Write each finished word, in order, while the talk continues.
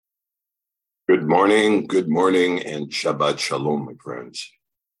Good morning, and Shabbat Shalom, my friends.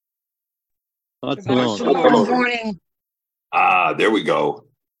 Good morning. There we go.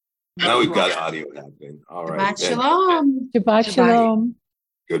 Now we've got audio happening. All right. Shabbat Shalom. Shabbat Shalom.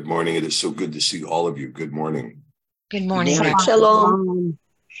 Good morning. It is so good to see all of you. Good morning. Good morning. Shabbat Shalom.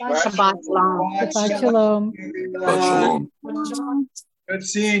 Shabbat Shalom. Shabbat Shalom. Shabbat Shalom. Good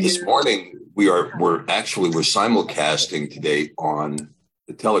seeing This you. morning we're simulcasting today on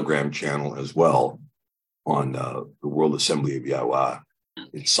the Telegram channel as well on the World Assembly of Yahweh.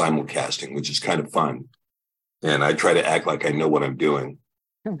 It's simulcasting, which is kind of fun. And I try to act like I know what I'm doing.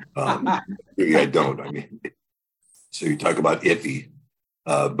 Maybe I don't. So you talk about iffy,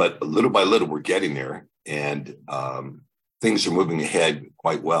 but little by little we're getting there, and things are moving ahead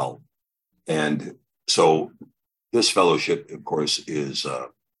quite well. And so this fellowship, of course, is a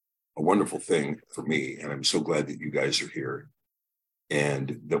wonderful thing for me, and I'm so glad that you guys are here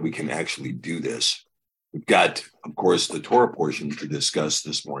and that we can actually do this. We've got, of course, the Torah portion to discuss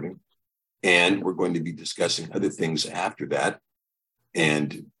this morning, and we're going to be discussing other things after that.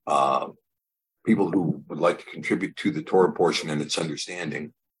 And people who would like to contribute to the Torah portion and its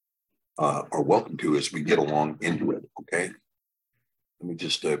understanding are welcome to as we get along into it, okay? Let me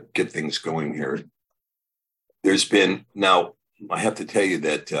just get things going here. Now, I have to tell you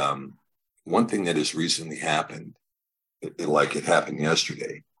that one thing that has recently happened, like it happened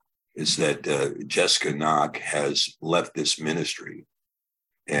yesterday, is that Jessica Knock has left this ministry,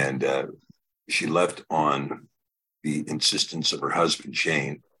 and she left on the insistence of her husband,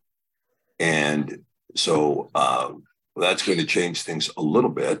 Shane. And so that's going to change things a little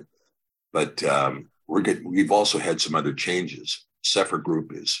bit, but we've also had some other changes. Sefer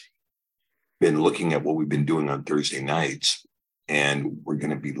Group has been looking at what we've been doing on Thursday nights, and we're going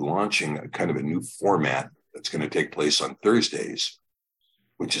to be launching a kind of a new format that's going to take place on Thursdays,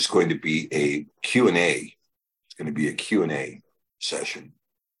 which is going to be a Q&A. It's going to be a Q&A session.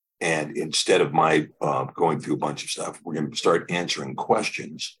 And instead of my going through a bunch of stuff, we're going to start answering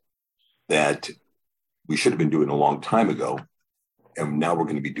questions that we should have been doing a long time ago. And now we're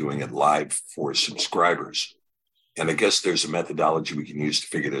going to be doing it live for subscribers. And I guess there's a methodology we can use to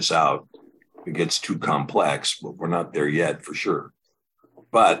figure this out. If it gets too complex, but we're not there yet for sure.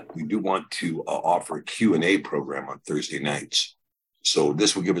 But we do want to offer a Q&A program on Thursday nights. So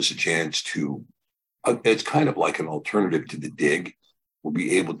this will give us a chance to, it's kind of like an alternative to the dig. We'll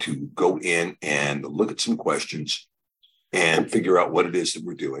be able to go in and look at some questions and figure out what it is that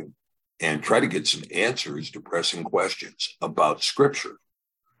we're doing and try to get some answers to pressing questions about Scripture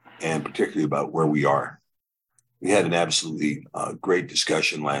and particularly about where we are. We had an absolutely great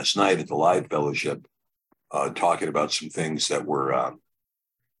discussion last night at the live fellowship, talking about some things that were,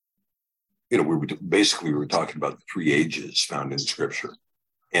 we were talking about the three ages found in Scripture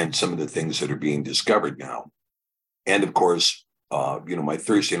and some of the things that are being discovered now. And of course, my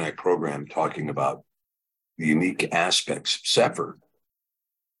Thursday night program talking about the unique aspects of Sefer.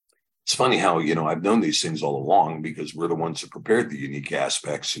 It's funny how, I've known these things all along because we're the ones that prepared the unique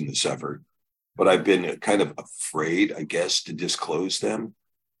aspects in the Sefer, but I've been kind of afraid, I guess, to disclose them.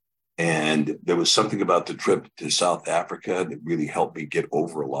 And there was something about the trip to South Africa that really helped me get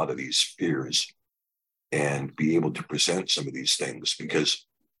over a lot of these fears and be able to present some of these things, because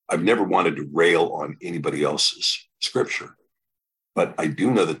I've never wanted to rail on anybody else's Scripture. But I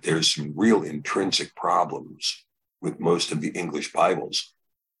do know that there's some real intrinsic problems with most of the English Bibles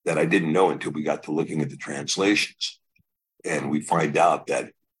that I didn't know until we got to looking at the translations. And we find out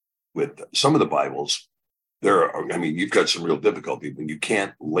that with some of the Bibles, you've got some real difficulty. When you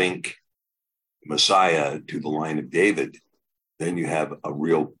can't link Messiah to the line of David, then you have a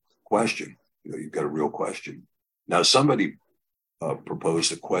real question. You've got a real question. Now, somebody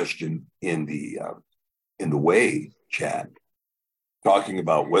proposed a question in the Way chat, talking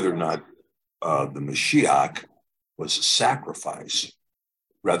about whether or not the Mashiach was a sacrifice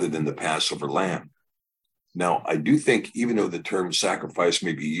rather than the Passover lamb. Now, I do think, even though the term sacrifice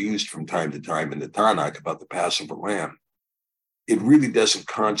may be used from time to time in the Tanakh about the Passover lamb, it really doesn't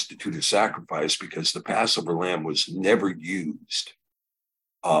constitute a sacrifice, because the Passover lamb was never used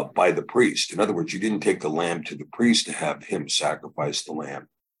by the priest. In other words, you didn't take the lamb to the priest to have him sacrifice the lamb.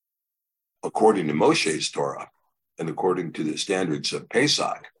 According to Moshe's Torah, and according to the standards of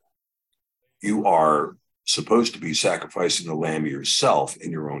Pesach, you are supposed to be sacrificing the lamb yourself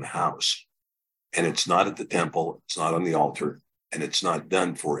in your own house. And it's not at the temple, it's not on the altar, and it's not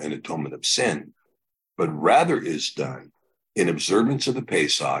done for an atonement of sin, but rather is done in observance of the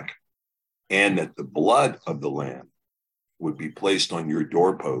Pesach, and that the blood of the lamb would be placed on your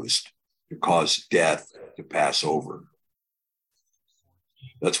doorpost to cause death to pass over.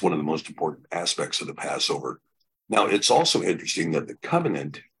 That's one of the most important aspects of the Passover. Now, it's also interesting that the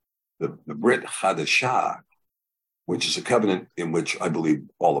covenant, the Brit Hadashah, which is a covenant in which I believe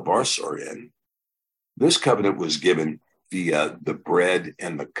all of us are in, this covenant was given via the bread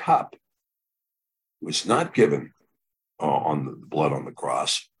and the cup. It was not given on the blood on the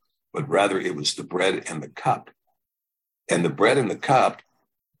cross, but rather it was the bread and the cup. And the bread and the cup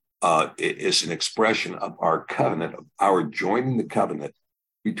is an expression of our covenant, of our joining the covenant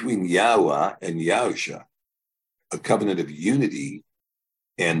between Yahweh and Yahusha, a covenant of unity.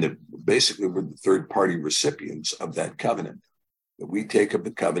 And basically, we're the third party recipients of that covenant, that we take up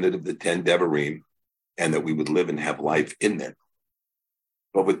the covenant of the 10 Devarim and that we would live and have life in them.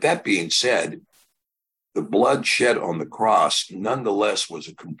 But with that being said, the blood shed on the cross nonetheless was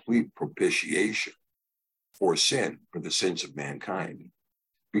a complete propitiation for sin, for the sins of mankind.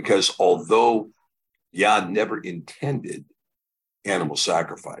 Because although Yah never intended animal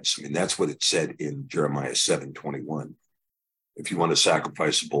sacrifice, I mean, that's what it said in Jeremiah 7:21. If you want to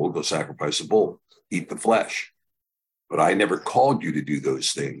sacrifice a bull, go sacrifice a bull, eat the flesh. But I never called you to do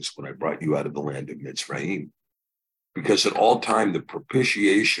those things when I brought you out of the land of Mitzrayim. Because at all time, the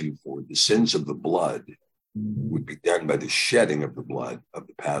propitiation for the sins of the blood would be done by the shedding of the blood of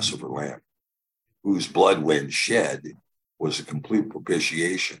the Passover lamb, whose blood, when shed, was a complete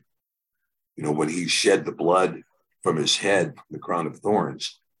propitiation. You know, when he shed the blood from his head, from the crown of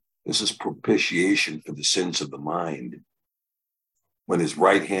thorns, this is propitiation for the sins of the mind. When his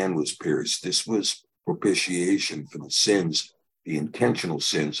right hand was pierced, this was propitiation for the sins, the intentional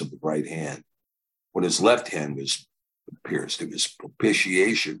sins of the right hand. When his left hand was pierced, it was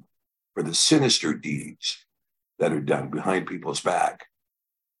propitiation for the sinister deeds that are done behind people's back.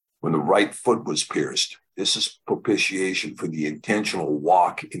 When the right foot was pierced, this is propitiation for the intentional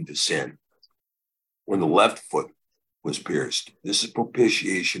walk into sin. When the left foot was pierced, this is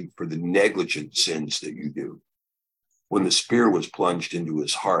propitiation for the negligent sins that you do. When the spear was plunged into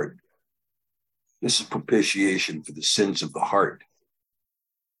his heart, this is propitiation for the sins of the heart.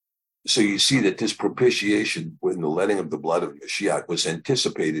 So you see that this propitiation, when the letting of the blood of Mashiach was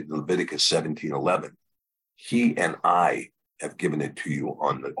anticipated in Leviticus 17:11, he and I have given it to you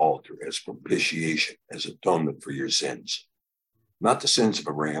on the altar as propitiation, as atonement for your sins. Not the sins of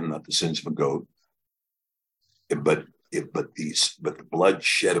a ram, not the sins of a goat, but the blood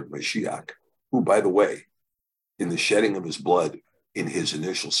shed of Mashiach, who, by the way, in the shedding of his blood in his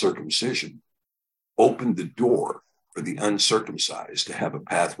initial circumcision, opened the door for the uncircumcised to have a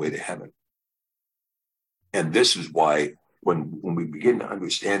pathway to heaven. And this is why when we begin to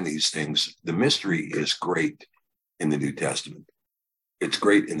understand these things, the mystery is great in the New Testament. It's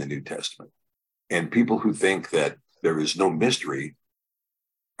great in the New Testament. And people who think that there is no mystery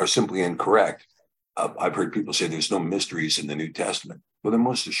are simply incorrect. I've heard people say there's no mysteries in the New Testament. Well, there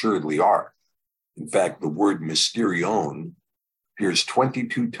most assuredly are. In fact, the word mysterion appears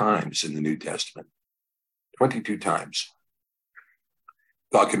 22 times in the New Testament. 22 times,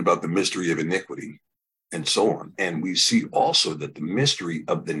 talking about the mystery of iniquity and so on. And we see also that the mystery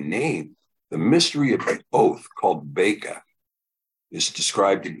of the name, the mystery of the oath called Beka, is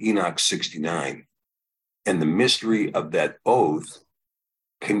described in Enoch 69. And the mystery of that oath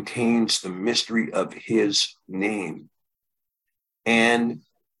contains the mystery of his name. And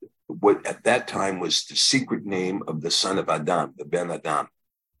what at that time was the secret name of the son of Adam, the Ben Adam.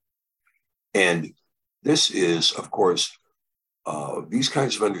 And this is, of course, these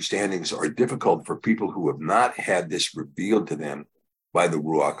kinds of understandings are difficult for people who have not had this revealed to them by the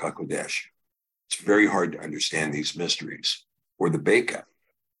Ruach HaKodesh. It's very hard to understand these mysteries, or the Beka,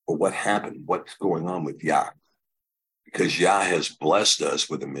 or what happened, what's going on with Yah. Because Yah has blessed us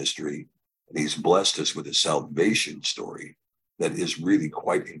with a mystery, and he's blessed us with a salvation story that is really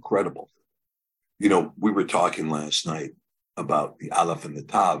quite incredible. You know, we were talking last night about the Aleph and the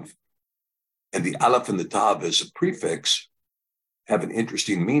Tav, and the Aleph and the Tav as a prefix have an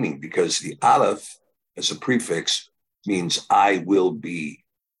interesting meaning, because the Aleph as a prefix means I will be.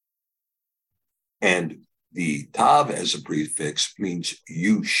 And the Tav as a prefix means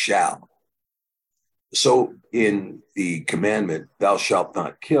you shall. So in the commandment, thou shalt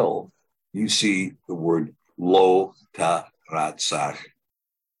not kill, you see the word lo taratzach.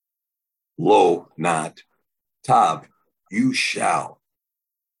 Lo, not. Tav, you shall.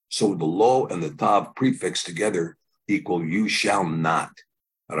 So the lo and the tav prefix together equal you shall not.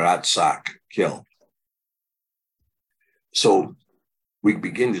 Ratzak, kill. So we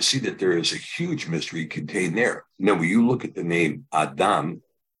begin to see that there is a huge mystery contained there. Now, when you look at the name Adam,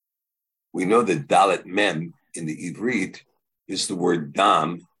 we know that Dalet Mem in the Ivrit is the word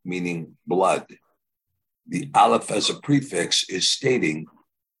dam, meaning blood. The aleph as a prefix is stating,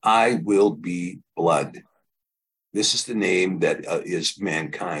 I will be blood. This is the name that is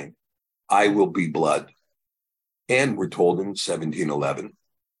mankind. I will be blood. And we're told in 1711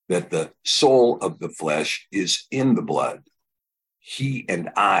 that the soul of the flesh is in the blood. He and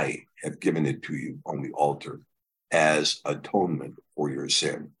I have given it to you on the altar as atonement for your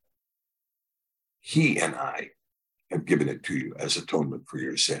sin. He and I have given it to you as atonement for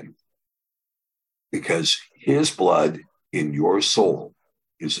your sin. Because his blood in your soul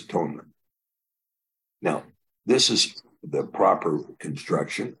is atonement. Now, this is the proper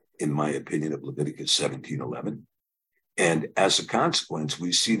construction, in my opinion, of Leviticus 17:11. And as a consequence,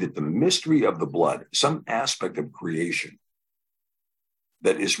 we see that the mystery of the blood, some aspect of creation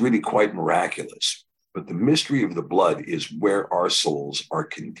that is really quite miraculous, but the mystery of the blood is where our souls are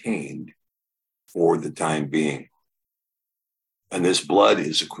contained for the time being. And this blood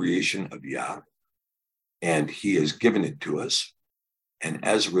is a creation of Yah, and he has given it to us. And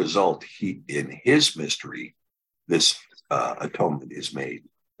as a result, he, in his mystery, this atonement is made,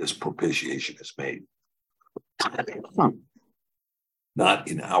 this propitiation is made. Not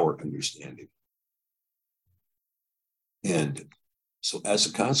in our understanding. And so as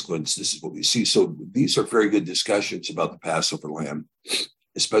a consequence, this is what we see. So these are very good discussions about the Passover lamb,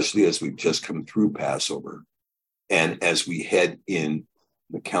 especially as we've just come through Passover. And as we head in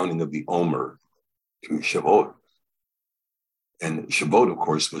the counting of the Omer to Shavuot. And Shavuot, of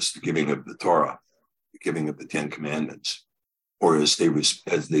course, was the giving of the Torah, the giving of the Ten Commandments, or as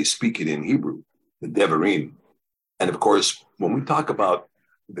they speak it in Hebrew, the Devarim. And of course, when we talk about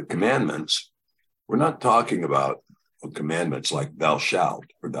the commandments, we're not talking about commandments like thou shalt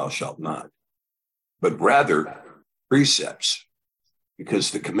or thou shalt not, but rather precepts,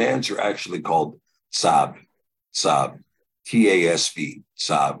 because the commands are actually called tzav, T-A-S-V,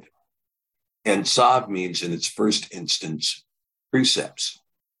 tzav. And tzav means in its first instance, precepts.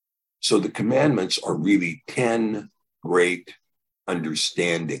 So the commandments are really 10 great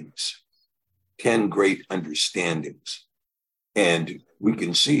understandings. 10 great understandings. And we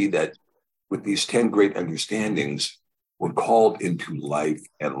can see that with these 10 great understandings, we're called into life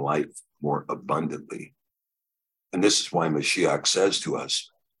and life more abundantly. And this is why Mashiach says to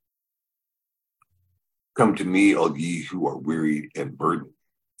us, come to me, all ye who are wearied and burdened,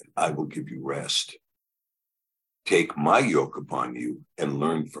 and I will give you rest. Take my yoke upon you and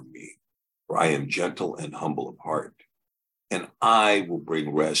learn from me, for I am gentle and humble of heart, and I will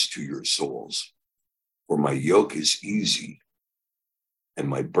bring rest to your souls. For my yoke is easy and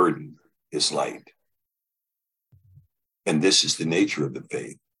my burden is light. And this is the nature of the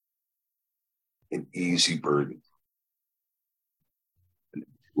faith, an easy burden, a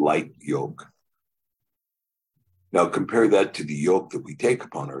light yoke. Now compare that to the yoke that we take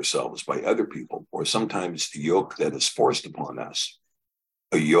upon ourselves by other people, or sometimes the yoke that is forced upon us,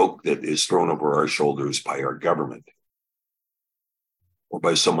 a yoke that is thrown over our shoulders by our government or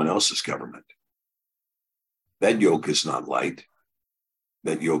by someone else's government. That yoke is not light.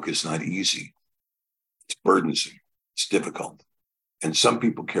 That yoke is not easy. It's burdensome. It's difficult. And some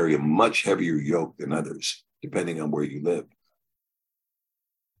people carry a much heavier yoke than others, depending on where you live.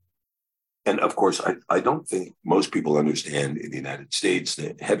 And of course, I don't think most people understand in the United States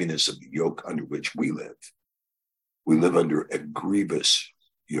the heaviness of the yoke under which we live. We live under a grievous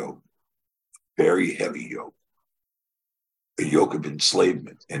yoke, very heavy yoke, a yoke of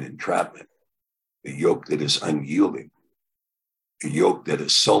enslavement and entrapment, a yoke that is unyielding, a yoke that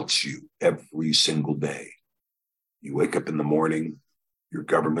assaults you every single day. You wake up in the morning, your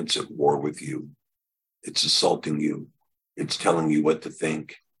government's at war with you. It's assaulting you. It's telling you what to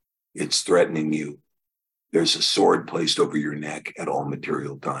think. It's threatening you. There's a sword placed over your neck at all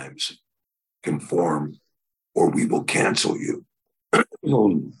material times. Conform or we will cancel you.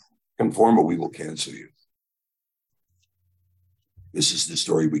 Conform or we will cancel you. This is the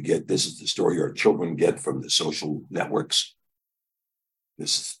story we get. This is the story our children get from the social networks.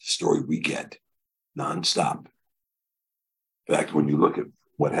 This is the story we get nonstop. In fact, when you look at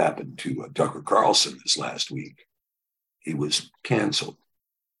what happened to Tucker Carlson this last week, he was canceled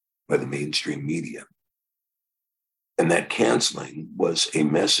by the mainstream media. And that canceling was a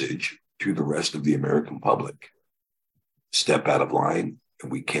message to the rest of the American public. Step out of line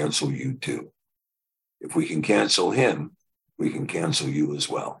and we cancel you too. If we can cancel him, we can cancel you as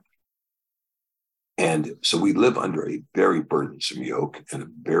well. And so we live under a very burdensome yoke and a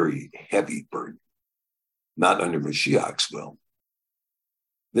very heavy burden, not under Mashiach's will.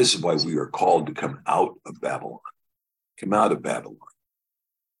 This is why we are called to come out of Babylon. Come out of Babylon.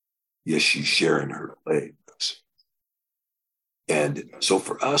 Yes, she's sharing her plagues. And so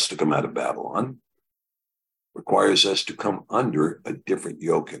for us to come out of Babylon, requires us to come under a different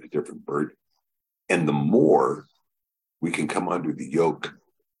yoke and a different burden. And the more we can come under the yoke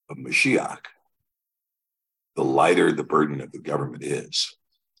of Mashiach, the lighter the burden of the government is.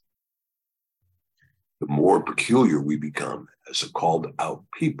 The more peculiar we become as a called out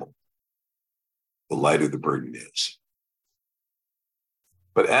people, the lighter the burden is.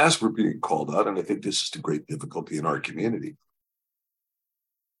 But as we're being called out, and I think this is the great difficulty in our community,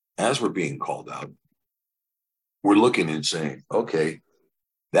 as we're being called out, we're looking and saying, okay,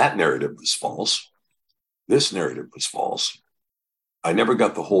 that narrative was false. This narrative was false. I never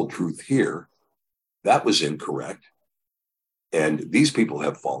got the whole truth here. That was incorrect. And these people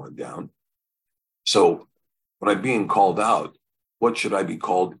have fallen down. So when I'm being called out, what should I be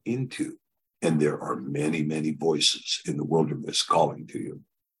called into? And there are many, many voices in the wilderness calling to you.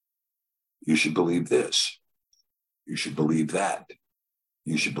 You should believe this. You should believe that.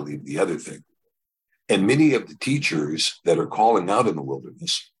 You should believe the other thing. And many of the teachers that are calling out in the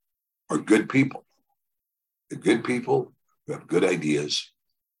wilderness are good people. They're good people who have good ideas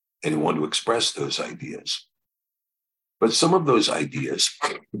and who want to express those ideas. But some of those ideas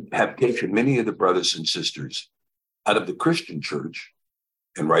have taken many of the brothers and sisters out of the Christian church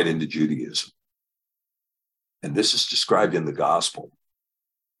and right into Judaism. And this is described in the gospel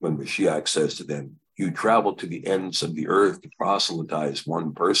when Mashiach says to them, you travel to the ends of the earth to proselytize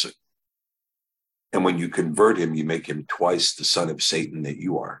one person. And when you convert him, you make him twice the son of Satan that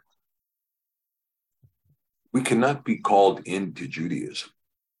you are. We cannot be called into Judaism.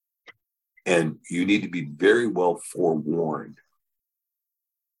 And you need to be very well forewarned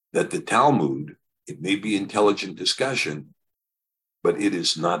that the Talmud, it may be intelligent discussion, but it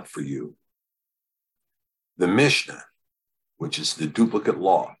is not for you. The Mishnah, which is the duplicate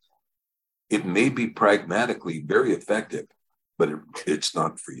law, it may be pragmatically very effective, but it's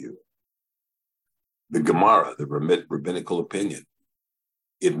not for you. The Gemara, the rabbinical opinion,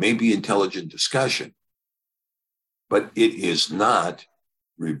 it may be intelligent discussion, but it is not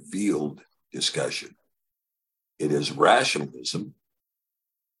revealed discussion. It is rationalism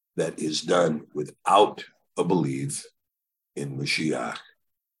that is done without a belief in Mashiach.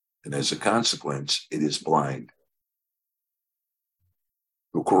 And as a consequence, it is blind.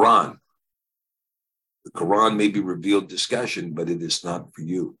 The Quran may be revealed discussion, but it is not for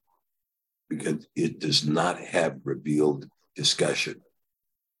you because it does not have revealed discussion.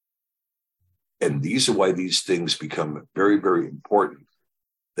 And these are why these things become very, very important,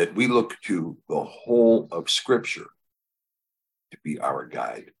 that we look to the whole of Scripture to be our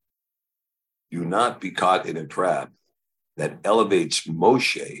guide. Do not be caught in a trap that elevates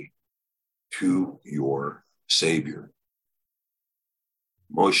Moshe to your Savior.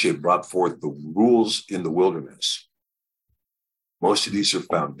 Moshe brought forth the rules in the wilderness. Most of these are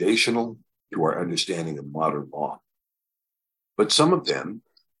foundational to our understanding of modern law. But some of them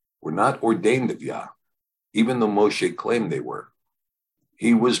were not ordained of Yah, even though Moshe claimed they were.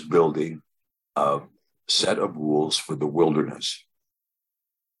 He was building a set of rules for the wilderness.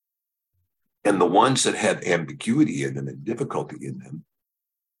 And the ones that had ambiguity in them and difficulty in them,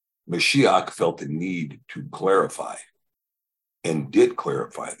 Mashiach felt the need to clarify and did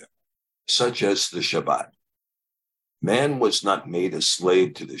clarify them, such as the Shabbat. Man was not made a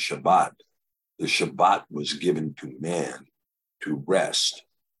slave to the Shabbat. The Shabbat was given to man to rest,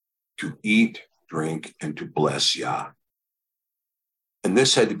 to eat, drink, and to bless Yah. And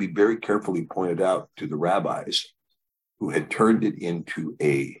this had to be very carefully pointed out to the rabbis who had turned it into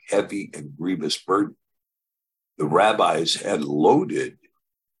a heavy and grievous burden. The rabbis had loaded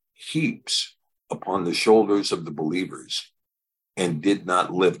heaps upon the shoulders of the believers and did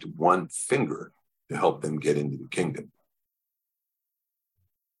not lift one finger to help them get into the kingdom.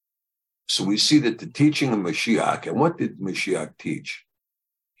 So we see that the teaching of Mashiach, and what did Mashiach teach?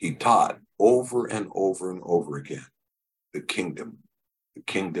 He taught over and over and over again, the kingdom, the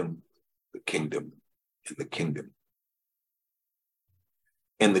kingdom, the kingdom, and the kingdom.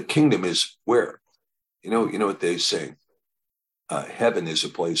 And the kingdom is where? You know what they say? Heaven is a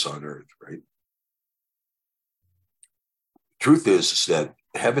place on earth, right? Truth is that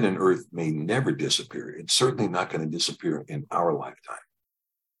heaven and earth may never disappear. It's certainly not going to disappear in our lifetime.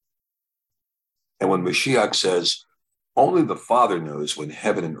 And when Mashiach says, only the Father knows when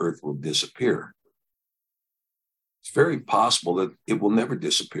heaven and earth will disappear, it's very possible that it will never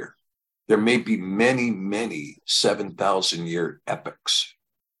disappear. There may be many, many 7,000-year epochs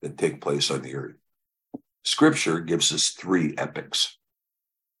that take place on the earth. Scripture gives us 3 epochs.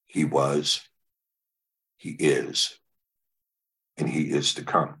 He was, he is, and he is to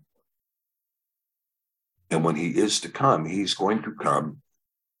come. And when he is to come, he's going to come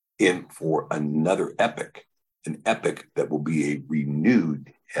in for another epoch an epoch that will be a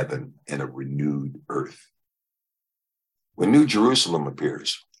renewed heaven and a renewed earth. When New Jerusalem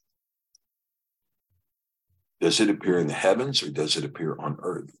appears, does it appear in the heavens or does it appear on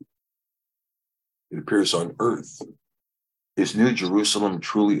earth? It appears on earth. Is New Jerusalem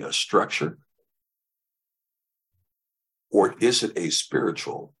truly a structure? Or is it a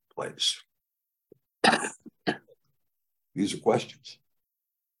spiritual place? These are questions.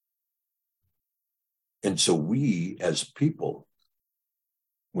 And so we as people,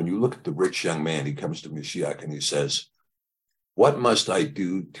 when you look at the rich young man, he comes to Mashiach and he says, what must I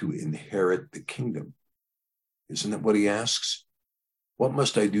do to inherit the kingdom? Isn't that what he asks? What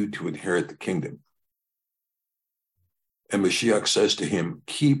must I do to inherit the kingdom? And Mashiach says to him,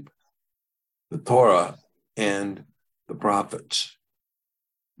 keep the Torah and the prophets.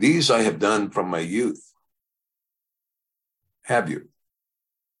 These I have done from my youth. Have you?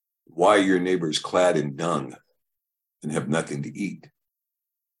 Why are your neighbors clad in dung and have nothing to eat?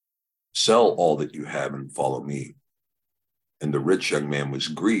 Sell all that you have and follow me. And the rich young man was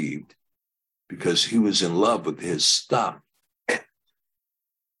grieved because he was in love with his stuff.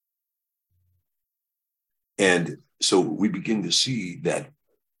 And so we begin to see that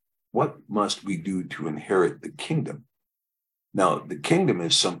what must we do to inherit the kingdom? Now, the kingdom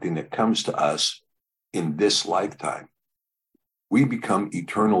is something that comes to us in this lifetime. We become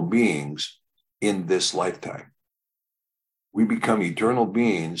eternal beings in this lifetime. We become eternal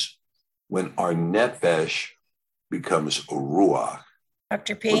beings when our nefesh becomes a ruach.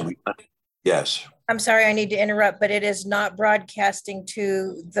 Dr. P. Yes. I'm sorry, I need to interrupt, but it is not broadcasting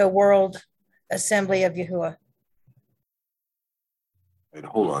to the World Assembly of Yahuwah. And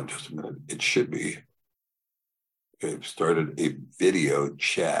hold on just a minute. It should be. I've started a video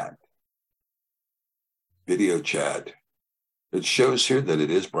chat. Video chat. It shows here that it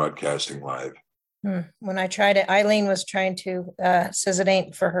is broadcasting live. When I tried it, Eileen was trying to, says it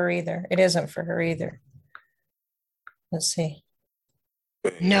ain't for her either. It isn't for her either. Let's see.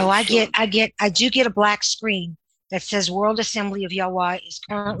 No, I do get a black screen that says World Assembly of Yahweh is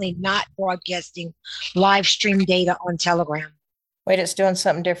currently not broadcasting live stream data on Telegram. Wait, it's doing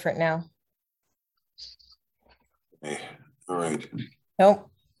something different now. Okay. All right. Nope.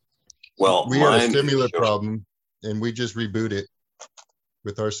 Well, we had a similar problem and we just reboot it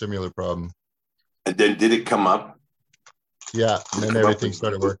with our similar problem. And then did it come up? Yeah, and then everything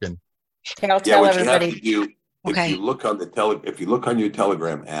started working. Okay, I'll tell everybody. If you look on your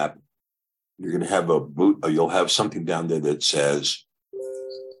Telegram app, you're going to have you'll have something down there that says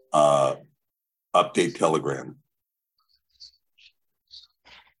update Telegram.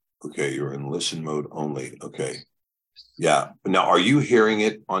 Okay, you're in listen mode only. Okay. Yeah. Now, are you hearing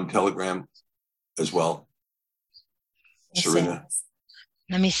it on Telegram as well? Serena?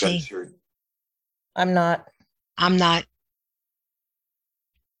 Let me see. I'm not.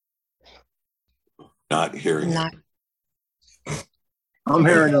 Not hearing it. I'm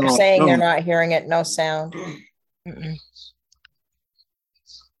hearing it. They're saying they're not hearing it. No sound. I'm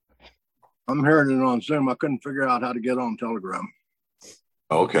hearing it on Zoom. I couldn't figure out how to get on Telegram.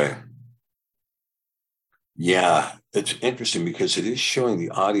 Okay. Yeah, it's interesting because it is showing the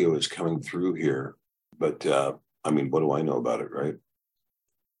audio is coming through here, but I mean, what do I know about it, right?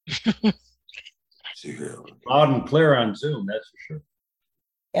 See here. Loud and clear on Zoom, that's for sure.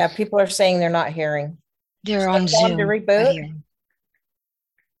 Yeah, people are saying they're not hearing. They're on Zoom. To reboot.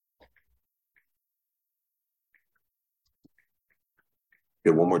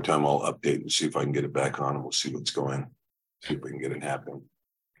 Yeah, one more time, I'll update and see if I can get it back on and we'll see what's going. See if we can get it happening.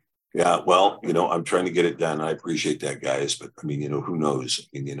 Yeah, well, I'm trying to get it done. I appreciate that, guys. But I mean, who knows?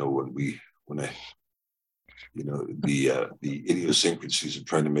 I mean, the idiosyncrasies of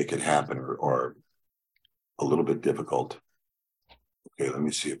trying to make it happen are a little bit difficult. Okay, let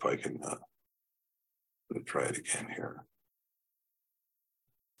me see if I can try it again here.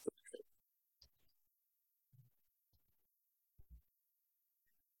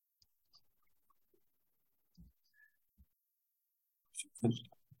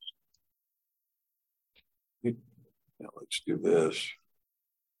 Now let's do this.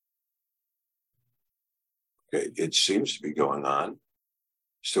 Okay, it seems to be going on.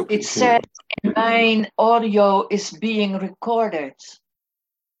 Still it said main audio is being recorded.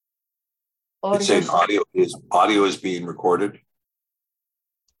 It's saying audio is being recorded.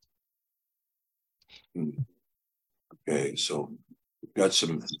 Okay, so we've got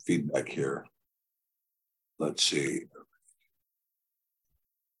some feedback here. Let's see.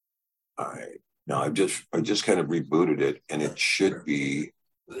 All right. Now I just kind of rebooted it and it should be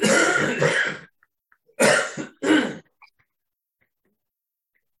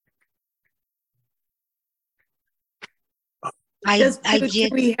I Do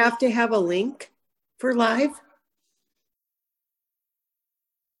did. we have to have a link for live?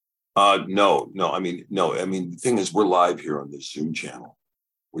 No. I mean, no. I mean, the thing is, we're live here on this Zoom channel.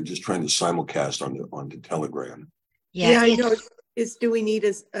 We're just trying to simulcast onto Telegram. Yeah, I know. Do we need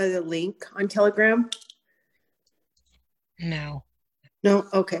a link on Telegram? No. No.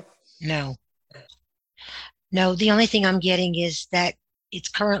 Okay. No. The only thing I'm getting is that it's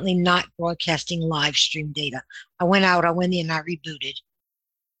currently not broadcasting live stream data. I went in and I rebooted.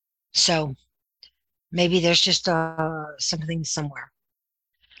 So maybe there's just something somewhere.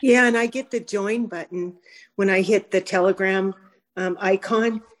 Yeah, and I get the join button when I hit the Telegram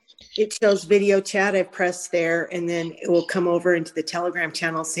icon. It shows video chat. I press there, and then it will come over into the Telegram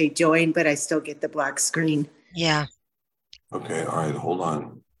channel, say join, but I still get the black screen. Yeah. Okay. All right. Hold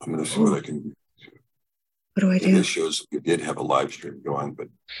on. I'm going to see what I can do. What do I do? This shows we did have a live stream going, but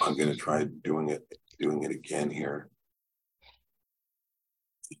I'm going to try doing it again here.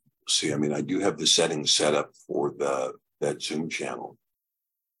 See, I mean, I do have the settings set up for that Zoom channel,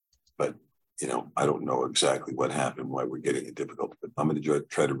 but I don't know exactly what happened, why we're getting it difficult. But I'm going to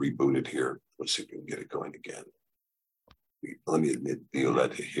try to reboot it here. Let's see if we can get it going again. Let me admit,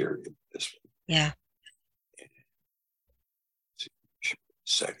 Violetta here. This one. Yeah.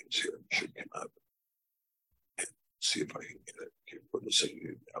 Seconds here should come up. And see if I can get it. Okay, for the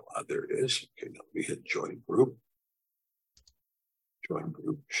second. There it is. Okay, now we hit join group. Join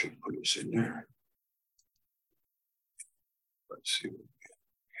group should put us in there. Let's see what we get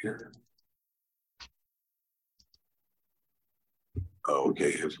here. Oh,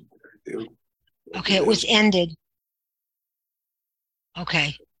 okay, here's what we're going to do. Okay, it was ended.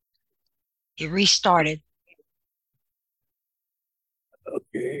 Okay. It restarted.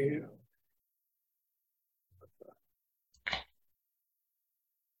 Okay.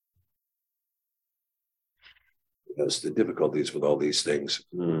 That's the difficulties with all these things.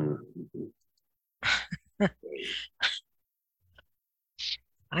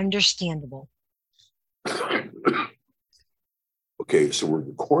 Understandable. Okay, so we're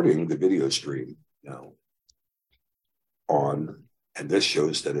recording the video stream now and this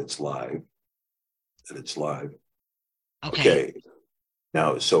shows that it's live. Okay.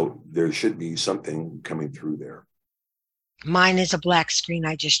 Now, so there should be something coming through there. Mine is a black screen.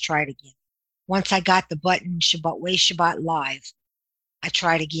 I just tried again. Once I got the button Shabbat Live, I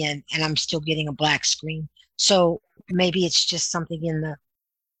tried again and I'm still getting a black screen. So maybe it's just something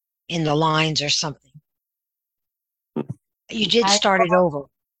in the lines or something. You did start it over.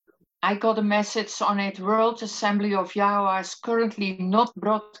 I got a message on it. World Assembly of Yahweh is currently not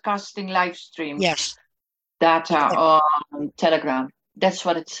broadcasting live stream data on Telegram. That's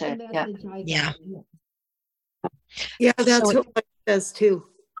what it said. Yeah. Yeah, that's what it says too.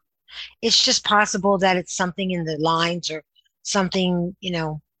 It's just possible that it's something in the lines or something,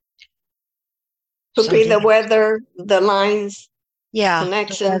 Could be the weather, the lines. Yeah.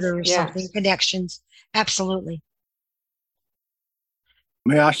 Connections. The weather or something. Connections. Absolutely.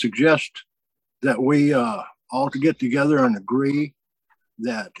 May I suggest that we all to get together and agree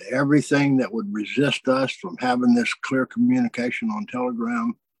that everything that would resist us from having this clear communication on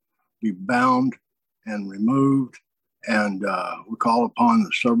Telegram be bound and removed, and we call upon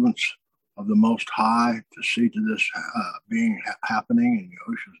the servants of the Most High to see to this being happening in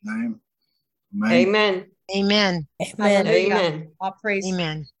Yahushua's name. Amen. Amen. Amen. Amen. All praise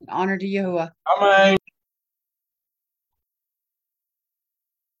and honor to Yahuwah. Amen.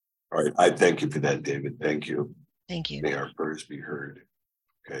 All right, I thank you for that, David. Thank you. Thank you. May our prayers be heard.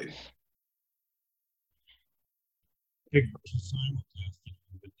 Okay.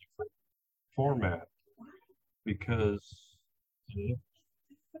 Format, because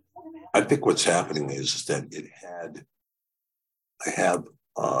I think what's happening is that I have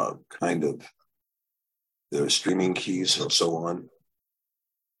kind of the streaming keys and so on,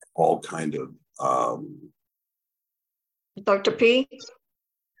 all kind of. Dr. P?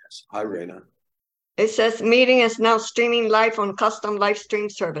 Yes. Hi, Raina. It says meeting is now streaming live on custom live stream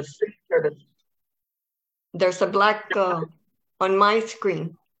service. There's a black on my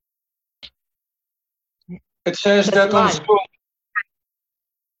screen. It says that on Zoom.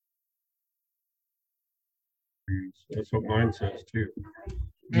 That's what mine says too.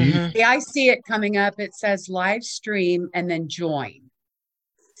 Yeah, I see it coming up. It says live stream and then join.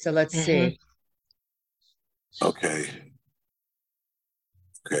 So let's see. Okay.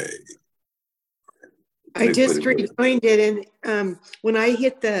 I just rejoined it, and when I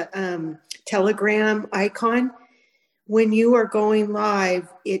hit the Telegram icon, when you are going live,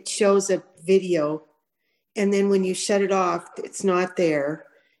 it shows a video, and then when you shut it off, it's not there.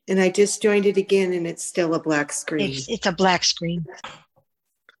 And I just joined it again and it's still a black screen. It's a black screen.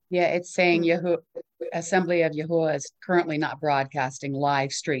 Yeah, it's saying Assembly of Yahuwah is currently not broadcasting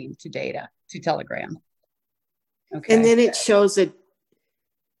live stream to Telegram. Okay. And then it shows a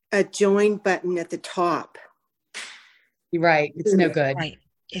join button at the top. You're right. It's no good. Right.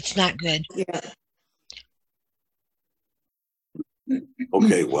 It's not good. Yeah.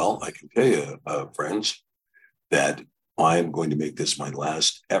 Okay, well, I can tell you, friends, that I'm going to make this my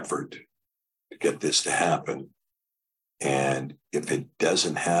last effort to get this to happen. And if it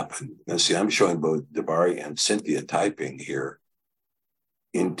doesn't happen, now see, I'm showing both Dabari and Cynthia typing here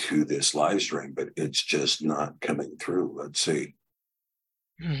into this live stream, but it's just not coming through. Let's see.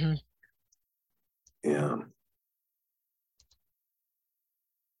 Mm-hmm. Yeah.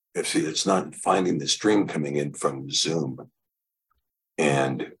 It's not finding the stream coming in from Zoom.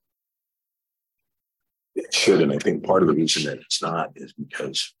 And it should, and I think part of the reason that it's not is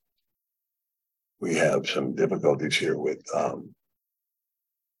because we have some difficulties here with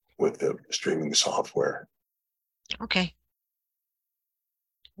the streaming software. Okay.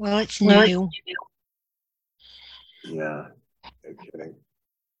 Well, it's new. Yeah, no kidding.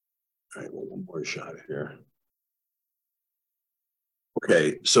 All right, well, one more shot here.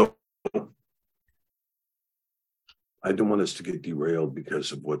 Okay, so I don't want us to get derailed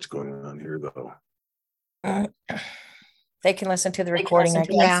because of what's going on here, though. They can listen to the recording, I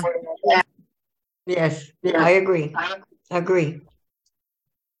guess. Yeah. Yes, I agree. Agree.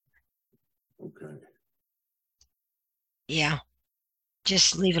 Okay. Yeah.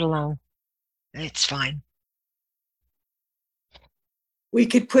 Just leave it alone. It's fine. We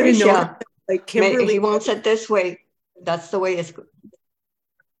could put a note like Kimberly. He wants it this way. That's the way it's.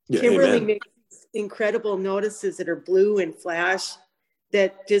 Yeah, Kimberly amen. makes incredible notices that are blue and flash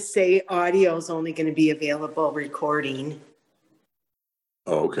that just say audio is only going to be available recording.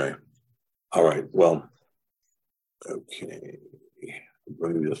 Oh, okay. All right. Well, okay.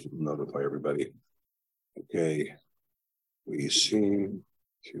 Let me just notify everybody. Okay. We seem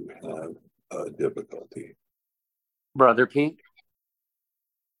to have a difficulty. Brother Pete?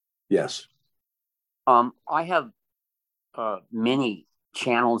 Yes. I have many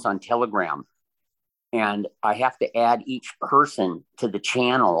channels on Telegram, and I have to add each person to the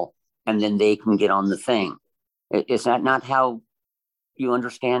channel, and then they can get on the thing. Is that not how you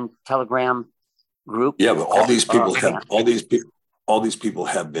understand Telegram group? Yeah, but all these people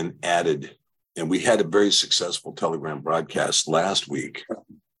have been added, and we had a very successful Telegram broadcast last week,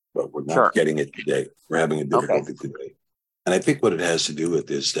 but we're not getting it today. We're having a difficulty today. And I think what it has to do with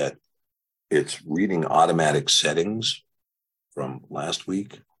is that it's reading automatic settings from last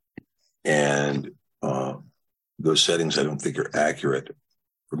week. And those settings I don't think are accurate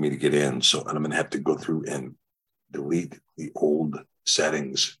for me to get in. So I'm going to have to go through and delete the old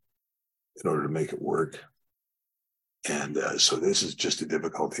settings in order to make it work. And so this is just a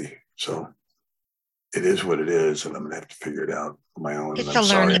difficulty. So it is what it is, and I'm going to have to figure it out on my own. It's a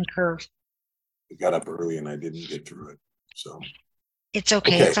learning curve. I got up early and I didn't get through it. So it's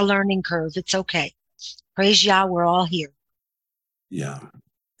okay. It's a learning curve. It's okay. Praise Yah, we're all here. Yeah.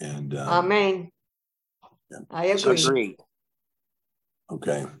 And Amen. Yeah. I agree.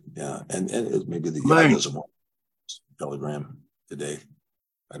 Okay. Yeah. And maybe the guy doesn't want Telegram today.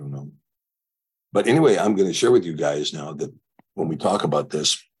 I don't know. But anyway, I'm going to share with you guys now that when we talk about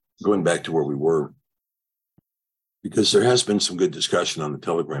this, going back to where we were, because there has been some good discussion on the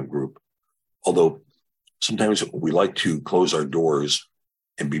Telegram group, although sometimes we like to close our doors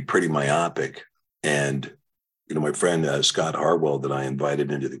and be pretty myopic. And, my friend Scott Harwell that I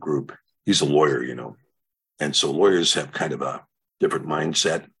invited into the group, he's a lawyer, and so lawyers have kind of a different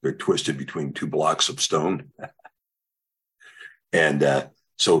mindset. They're twisted between two blocks of stone. And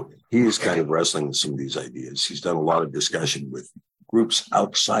so he is kind of wrestling with some of these ideas. He's done a lot of discussion with groups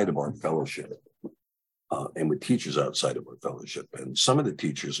outside of our fellowship and with teachers outside of our fellowship. And some of the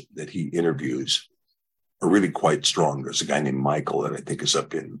teachers that he interviews are really quite strong. There's a guy named Michael that I think is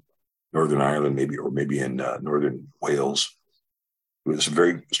up in Northern Ireland, maybe in Northern Wales, who is a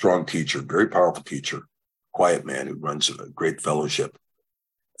very strong teacher, very powerful teacher, quiet man who runs a great fellowship.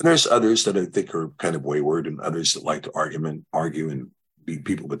 And there's others that I think are kind of wayward, and others that like to argue and beat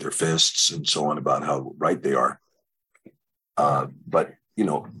people with their fists and so on about how right they are. But,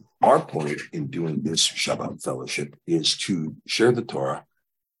 our point in doing this Shabbat fellowship is to share the Torah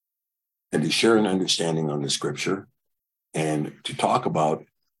and to share an understanding on the scripture and to talk about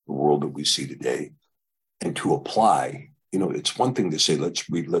the world that we see today and to apply. It's one thing to say, let's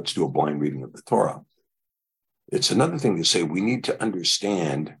do a blind reading of the Torah. It's another thing to say we need to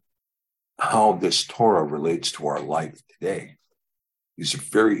understand how this Torah relates to our life today. These are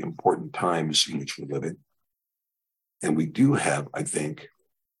very important times in which we live in. And we do have, I think,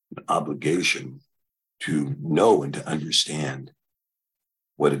 an obligation to know and to understand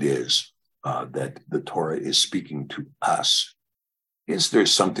what it is that the Torah is speaking to us. Is there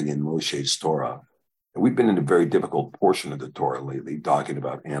something in Moshe's Torah? And we've been in a very difficult portion of the Torah lately, talking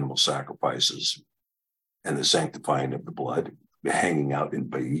about animal sacrifices and the sanctifying of the blood, hanging out in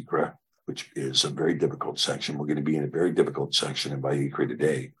Vayikra, which is a very difficult section. We're going to be in a very difficult section in Vayikra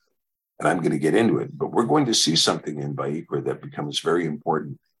today, and I'm going to get into it. But we're going to see something in Vayikra that becomes very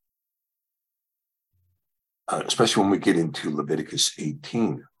important, especially when we get into Leviticus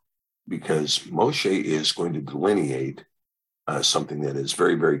 18, because Moshe is going to delineate something that is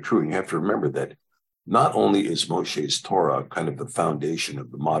very, very true. And you have to remember that not only is Moshe's Torah kind of the foundation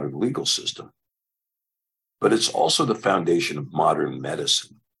of the modern legal system, but it's also the foundation of modern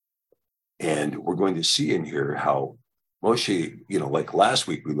medicine. And we're going to see in here how Moshe, like last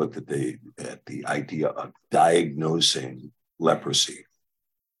week, we looked at the idea of diagnosing leprosy.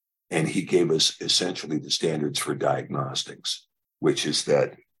 And he gave us essentially the standards for diagnostics, which is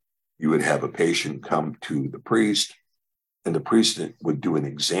that you would have a patient come to the priest, and the priest would do an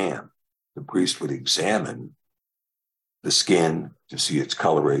exam. The priest would examine the skin to see its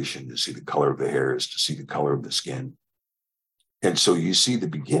coloration, to see the color of the hairs, to see the color of the skin. And so you see the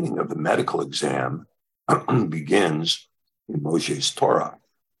beginning of the medical exam begins in Moshe's Torah.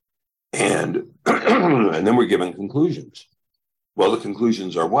 And then we're given conclusions. Well, the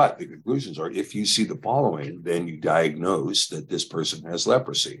conclusions are what? The conclusions are, if you see the following, then you diagnose that this person has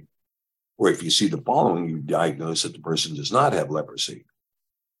leprosy. Or if you see the following, you diagnose that the person does not have leprosy.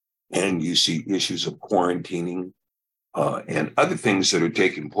 And you see issues of quarantining and other things that are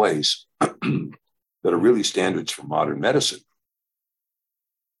taking place that are really standards for modern medicine.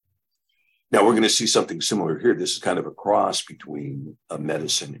 Now, we're going to see something similar here. This is kind of a cross between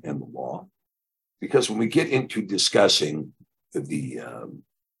medicine and the law, because when we get into discussing the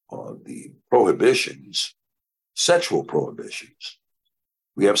prohibitions, sexual prohibitions,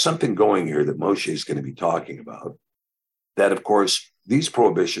 we have something going here that Moshe is going to be talking about, that, of course, these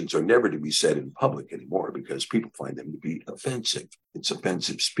prohibitions are never to be said in public anymore because people find them to be offensive. It's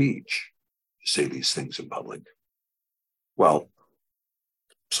offensive speech to say these things in public. Well,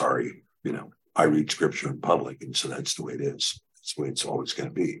 sorry, I read scripture in public, and so that's the way it is. That's the way it's always going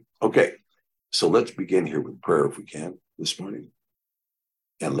to be. Okay, so let's begin here with prayer if we can this morning.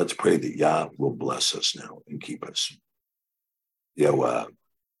 And let's pray that Yah will bless us now and keep us. Yahweh,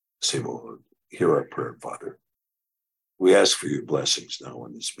 say, well, hear our prayer, Father. We ask for your blessings now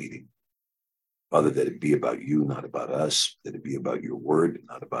on this meeting. Father, that it be about you, not about us, that it be about your word,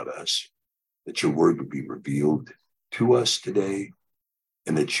 not about us, that your word would be revealed to us today,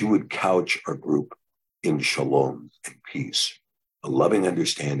 and that you would couch our group in shalom and peace, a loving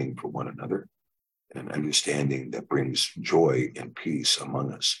understanding for one another, and an understanding that brings joy and peace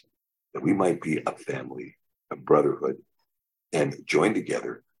among us, that we might be a family, a brotherhood, and join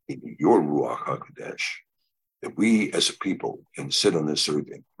together in your Ruach HaKodesh, that we as a people can sit on this earth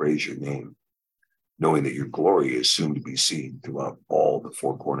and praise your name, knowing that your glory is soon to be seen throughout all the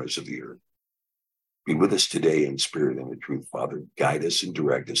four corners of the earth. Be with us today in spirit and in truth, Father. Guide us and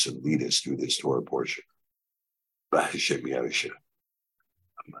direct us and lead us through this Torah portion. B'Hashem Yahusha.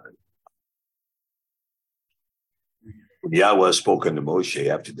 Amen. Yahweh spoke unto Moshe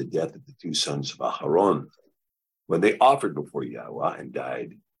after the death of the two sons of Aharon, when they offered before Yahweh and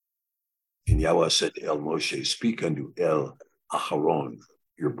died. And Yahweh said to El Moshe, speak unto El Aharon,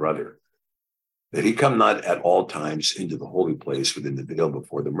 your brother, that he come not at all times into the holy place within the veil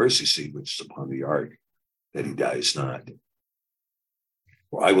before the mercy seat which is upon the ark, that he dies not.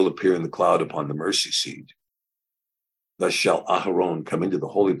 For I will appear in the cloud upon the mercy seat. Thus shall Aharon come into the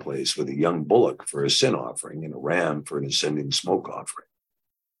holy place with a young bullock for a sin offering and a ram for an ascending smoke offering.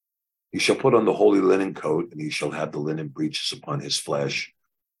 He shall put on the holy linen coat, and he shall have the linen breeches upon his flesh,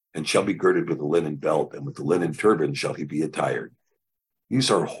 and shall be girded with a linen belt, and with the linen turban shall he be attired. These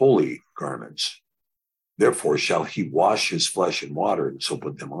are holy garments. Therefore shall he wash his flesh in water, and so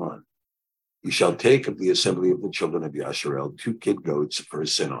put them on. He shall take of the assembly of the children of Yasharel 2 kid goats for a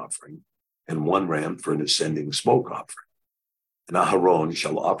sin offering, and 1 ram for an ascending smoke offering. And Aharon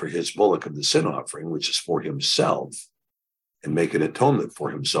shall offer his bullock of the sin offering, which is for himself, and make an atonement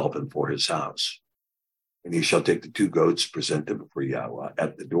for himself and for his house. And he shall take the 2 goats, present them before Yahweh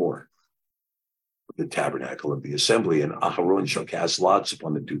at the door of the tabernacle of the assembly, and Aharon shall cast lots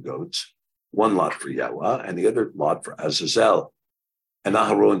upon the 2 goats, 1 lot for Yahweh, and the other lot for Azazel. And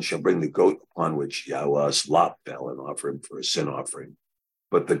Aharon shall bring the goat upon which Yahweh's lot fell, and offer him for a sin offering,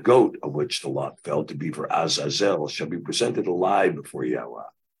 But the goat of which the lot fell to be for Azazel shall be presented alive before Yahweh,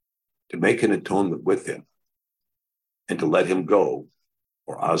 to make an atonement with him, and to let him go,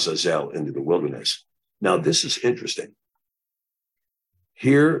 or Azazel, into the wilderness. Now, this is interesting.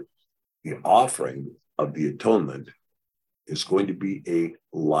 Here, the offering of the atonement is going to be a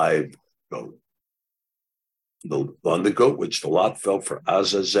live goat. On the goat which the lot fell for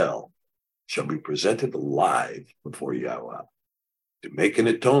Azazel shall be presented alive before Yahweh, to make an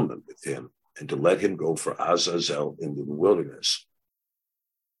atonement with him, and to let him go for Azazel into the wilderness.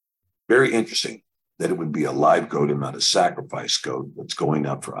 Very interesting that it would be a live goat and not a sacrifice goat that's going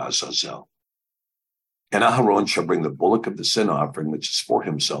up for Azazel. And Aharon shall bring the bullock of the sin offering, which is for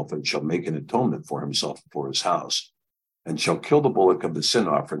himself, and shall make an atonement for himself for his house, and shall kill the bullock of the sin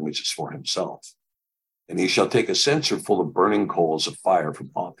offering, which is for himself. And he shall take a censer full of burning coals of fire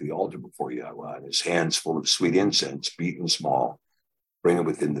from off the altar before Yahweh, and his hands full of sweet incense, beaten small, bring it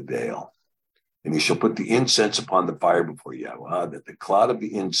within the veil. And he shall put the incense upon the fire before Yahweh, that the cloud of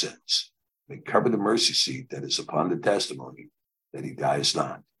the incense may cover the mercy seat that is upon the testimony, that he dies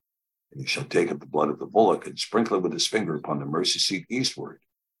not. And he shall take up the blood of the bullock and sprinkle it with his finger upon the mercy seat eastward.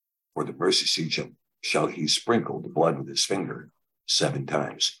 For the mercy seat shall he sprinkle the blood with his finger 7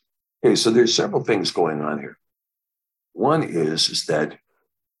 times. Okay, so there's several things going on here. One is that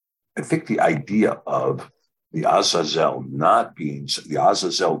I think the idea of the Azazel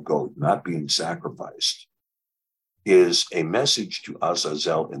goat not being sacrificed is a message to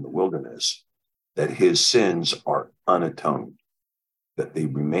Azazel in the wilderness that his sins are unatoned, that they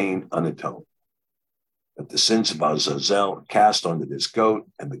remain unatoned, that the sins of Azazel are cast onto this goat,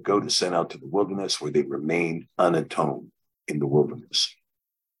 and the goat is sent out to the wilderness where they remain unatoned in the wilderness.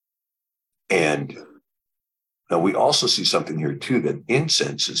 And now we also see something here too, that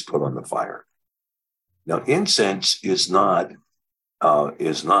incense is put on the fire. Now, incense is not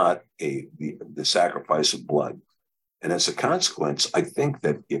the sacrifice of blood. And as a consequence, I think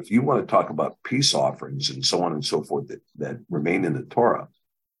that if you want to talk about peace offerings and so on and so forth that remain in the Torah,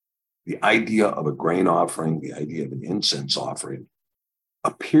 the idea of a grain offering, the idea of an incense offering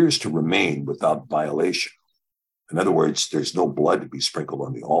appears to remain without violation. In other words, there's no blood to be sprinkled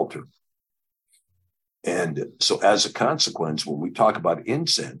on the altar. And so as a consequence, when we talk about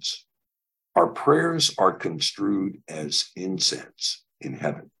incense, our prayers are construed as incense in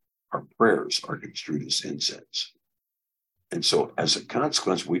heaven. Our prayers are construed as incense. And so as a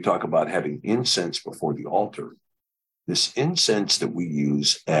consequence, we talk about having incense before the altar. This incense that we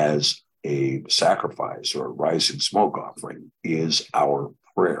use as a sacrifice or a rising smoke offering is our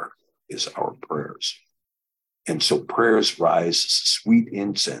prayer, is our prayers. And so prayers rise sweet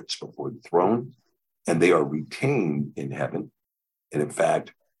incense before the throne, and they are retained in heaven. And in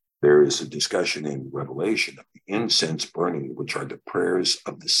fact, there is a discussion in Revelation of the incense burning, which are the prayers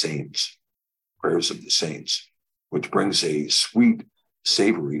of the saints, which brings a sweet,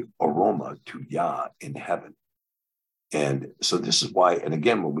 savory aroma to Yah in heaven. And so this is why, and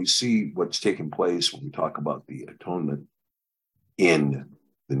again, when we see what's taking place, when we talk about the atonement in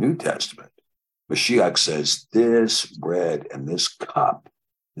the New Testament, Mashiach says, this bread and this cup,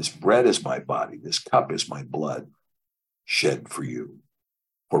 this bread is my body, this cup is my blood shed for you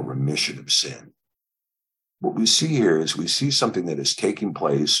for remission of sin. What we see here is we see something that is taking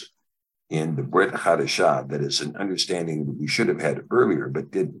place in the Brit Hadashah that is an understanding that we should have had earlier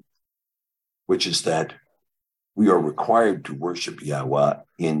but didn't, which is that we are required to worship Yahweh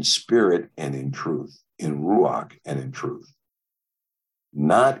in spirit and in truth, in Ruach and in truth,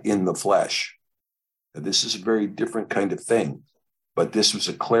 not in the flesh. Now, this is a very different kind of thing, but this was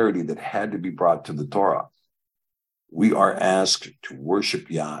a clarity that had to be brought to the Torah. We are asked to worship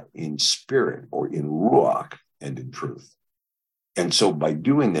Yah in spirit or in Ruach and in truth. And so by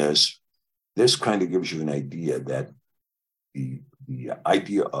doing this, this kind of gives you an idea that the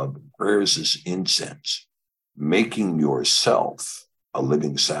idea of prayers as incense, making yourself a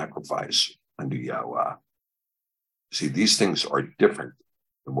living sacrifice unto Yahweh. See, these things are different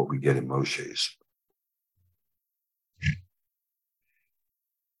than what we get in Moshe's.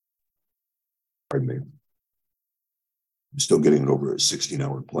 Pardon me. I'm still getting over a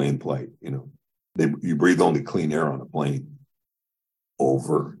 16-hour plane flight. You know, you breathe only clean air on a plane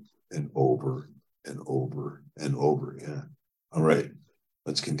over and over and over and over. Yeah. All right,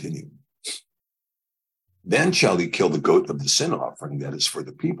 let's continue. Then shall he kill the goat of the sin offering that is for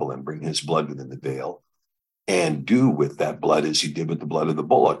the people and bring his blood within the veil and do with that blood as he did with the blood of the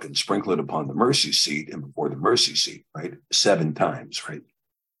bullock and sprinkle it upon the mercy seat and before the mercy seat, right? 7 times, right?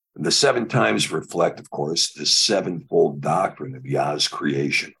 And the 7 times reflect, of course, the 7-fold doctrine of Yah's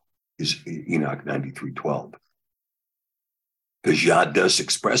creation, is Enoch 93:12. because Yah does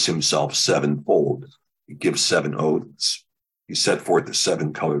express himself sevenfold. He gives 7 oaths. He set forth the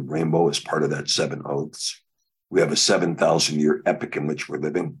 7-colored rainbow as part of that 7 oaths. We have a 7,000-year epic in which we're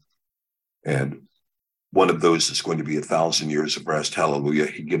living. And one of those is going to be 1,000 years of rest. Hallelujah.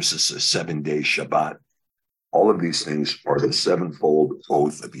 He gives us a 7-day Shabbat. All of these things are the 7-fold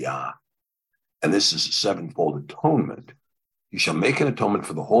oath of Yah. And this is a 7-fold atonement. You shall make an atonement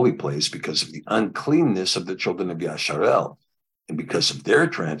for the holy place because of the uncleanness of the children of Yasharel, and because of their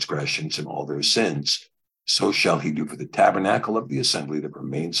transgressions and all their sins. So shall he do for the tabernacle of the assembly that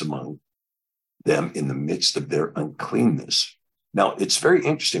remains among them in the midst of their uncleanness. Now, it's very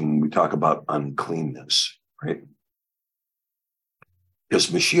interesting when we talk about uncleanness, right? Because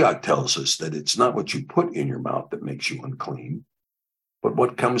Mashiach tells us that it's not what you put in your mouth that makes you unclean, but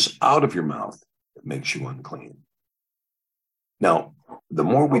what comes out of your mouth that makes you unclean. Now, the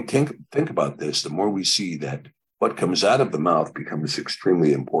more we think about this, the more we see that what comes out of the mouth becomes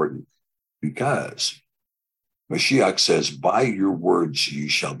extremely important, because Mashiach says, by your words you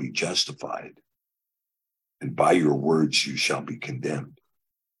shall be justified, and by your words you shall be condemned.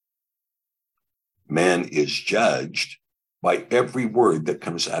 Man is judged by every word that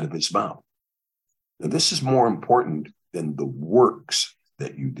comes out of his mouth. Now, this is more important than the works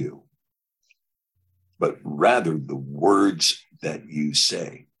that you do, but rather the words that you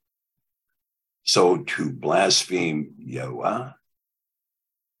say. So to blaspheme Yahweh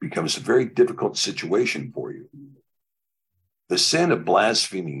becomes a very difficult situation for you. The sin of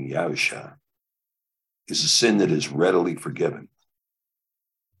blaspheming Yahusha is a sin that is readily forgiven.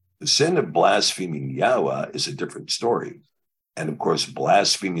 The sin of blaspheming Yahweh is a different story. And of course,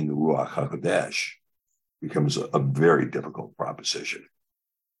 blaspheming the Ruach HaKodesh becomes a very difficult proposition.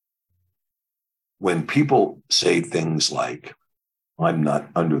 When people say things like, I'm not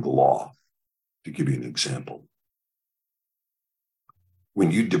under the law, to give you an example.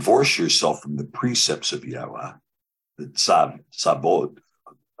 When you divorce yourself from the precepts of Yahweh, the tzavot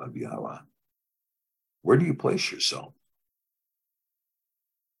of Yahweh, where do you place yourself?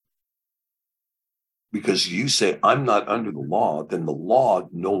 Because you say, I'm not under the law, then the law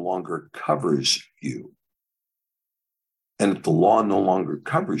no longer covers you. And if the law no longer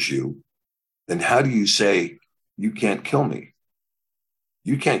covers you, then how do you say, you can't kill me?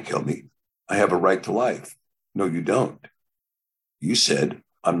 You can't kill me. I have a right to life. No, you don't. You said,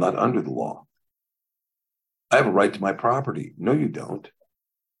 I'm not under the law. I have a right to my property. No, you don't.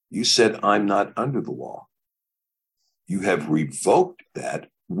 You said, I'm not under the law. You have revoked that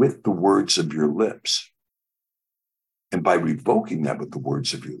with the words of your lips. And by revoking that with the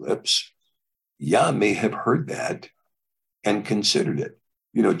words of your lips, Yah may have heard that and considered it.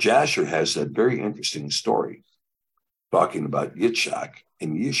 You know, Jasher has that very interesting story talking about Yitzhak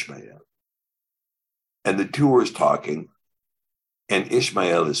and Yishmael. And the two are talking, and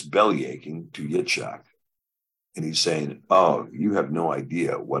Ishmael is bellyaching to Yitzhak. And he's saying, oh, you have no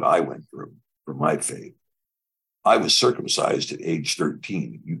idea what I went through for my faith. I was circumcised at age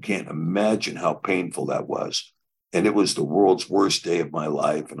 13. You can't imagine how painful that was. And it was the world's worst day of my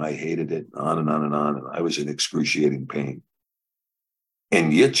life, and I hated it, on and on and on, and I was in excruciating pain.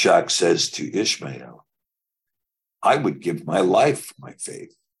 And Yitzhak says to Ishmael, I would give my life for my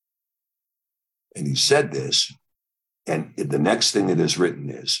faith. And he said this, and the next thing that is written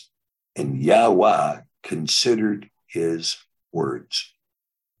is, and Yahweh considered his words.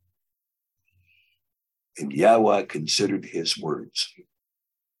 And Yahweh considered his words.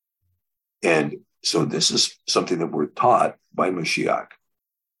 And so this is something that we're taught by Mashiach,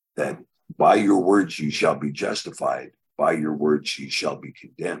 that by your words you shall be justified, by your words you shall be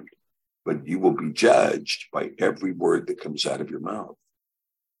condemned, but you will be judged by every word that comes out of your mouth.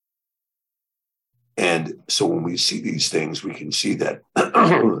 And so when we see these things, we can see that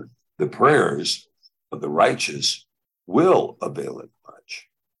the prayers of the righteous will avail it much.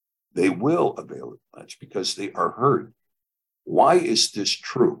 They will avail it much because they are heard. Why is this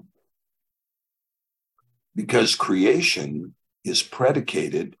true? Because creation is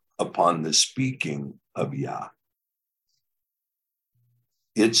predicated upon the speaking of Yah.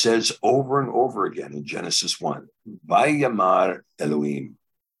 It says over and over again in Genesis 1, Vayamar Elohim,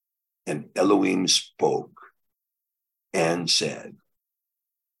 and Elohim spoke and said,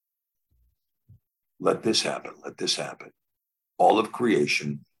 let this happen, let this happen. All of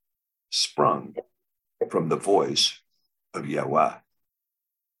creation sprung from the voice of Yahweh.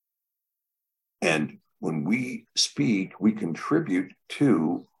 And when we speak, we contribute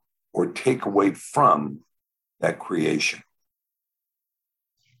to or take away from that creation.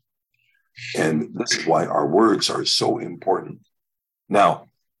 And this is why our words are so important. Now,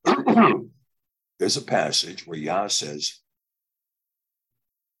 there's a passage where Yah says,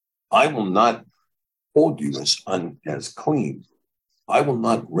 I will not hold you as clean. I will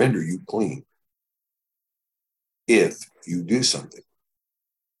not render you clean if you do something.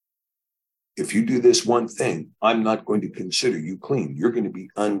 If you do this one thing, I'm not going to consider you clean. You're going to be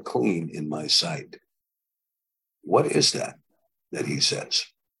unclean in my sight. What is that he says?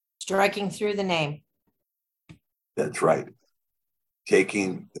 Striking through the name. That's right.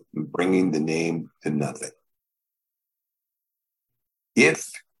 Bringing the name to nothing.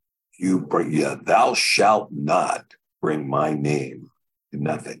 If you bring, thou shalt not bring my name to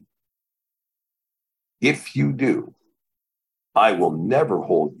nothing. If you do, I will never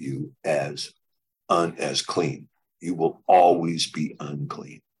hold you as clean. You will always be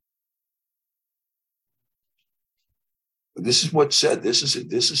unclean. But this is what's said. This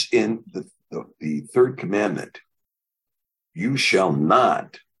is in the third commandment. You shall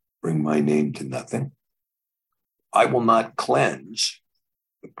not bring my name to nothing. I will not cleanse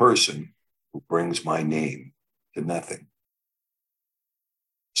the person who brings my name to nothing.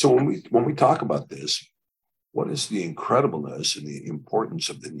 So when we talk about this, what is the incredibleness and the importance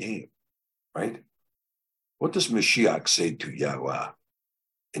of the name, right? What does Mashiach say to Yahweh?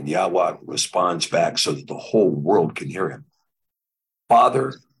 And Yahweh responds back so that the whole world can hear him.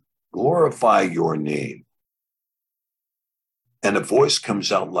 Father, glorify your name. And a voice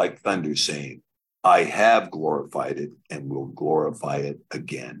comes out like thunder saying, I have glorified it and will glorify it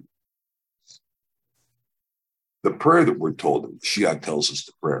again. The prayer that we're told, that Mashiach tells us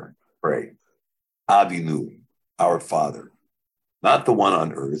to pray. Avinu, our Father, not the one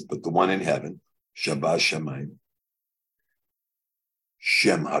on earth, but the one in heaven. Shabbat Shamayim.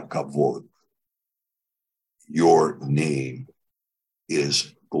 Shem HaKavod. Your name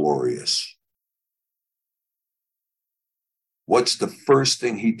is glorious. What's the first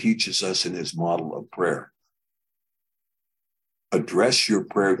thing he teaches us in his model of prayer? Address your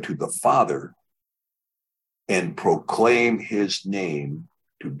prayer to the Father and proclaim his name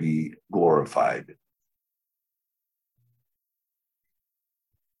to be glorified.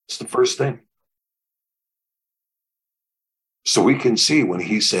 It's the first thing. So we can see when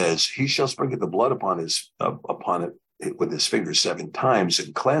he says, he shall sprinkle the blood upon it with his finger 7 times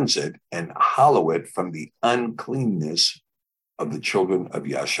and cleanse it and hallow it from the uncleanness of the children of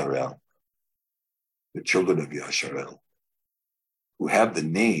Yasharel. The children of Yasharel, who have the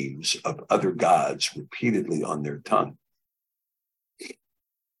names of other gods repeatedly on their tongue.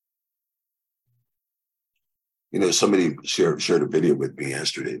 You know, somebody shared a video with me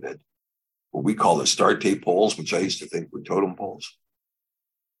yesterday that what we call Astarte poles, which I used to think were totem poles,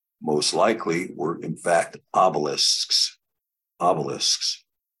 most likely were in fact obelisks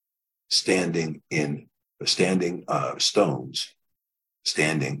standing stones,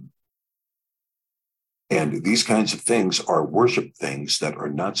 and these kinds of things are worship things that are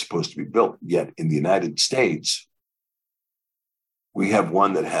not supposed to be built. Yet in the United States, we have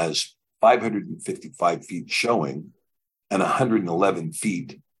one that has 555 feet showing and 111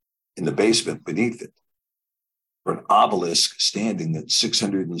 feet in the basement beneath it, for an obelisk standing at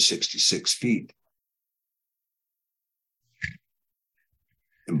 666 feet.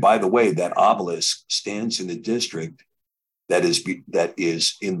 And by the way, that obelisk stands in a district that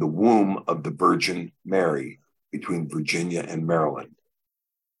is in the womb of the Virgin Mary between Virginia and Maryland.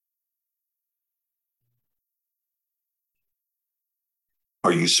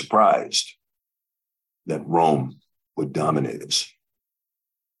 Are you surprised that Rome would dominate us?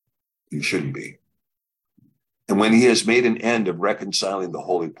 You shouldn't be. And when he has made an end of reconciling the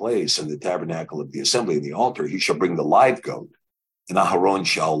holy place and the tabernacle of the assembly and the altar, he shall bring the live goat, and Aharon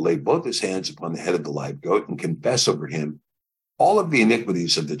shall lay both his hands upon the head of the live goat and confess over him all of the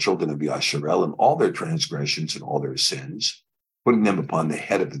iniquities of the children of Yasharel and all their transgressions and all their sins, putting them upon the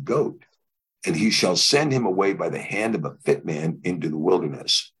head of the goat. And he shall send him away by the hand of a fit man into the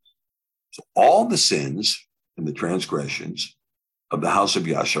wilderness. So all the sins and the transgressions of the house of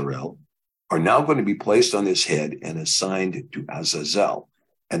Yasharel are now going to be placed on his head and assigned to Azazel.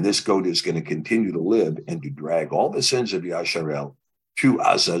 And this goat is going to continue to live and to drag all the sins of Yasharel to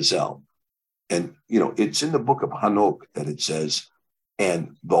Azazel. And, you know, it's in the book of Hanok that it says,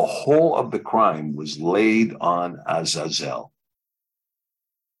 and the whole of the crime was laid on Azazel.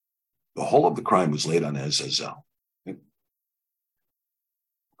 The whole of the crime was laid on Azazel.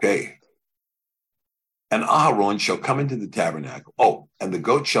 Okay. And Aharon shall come into the tabernacle. Oh, and the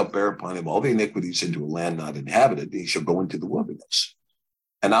goat shall bear upon him all the iniquities into a land not inhabited. He shall go into the wilderness.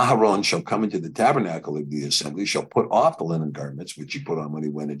 And Aharon shall come into the tabernacle of the assembly, shall put off the linen garments, which he put on when he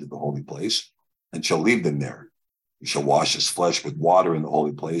went into the holy place, and shall leave them there. He shall wash his flesh with water in the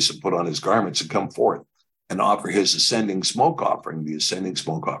holy place and put on his garments and come forth. and offer his ascending smoke offering, the ascending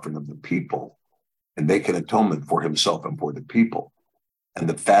smoke offering of the people, and make an atonement for himself and for the people. And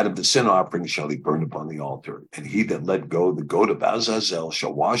the fat of the sin offering shall he burn upon the altar. And he that let go the goat of Azazel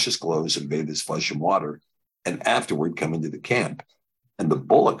shall wash his clothes and bathe his flesh in water, and afterward come into the camp. And the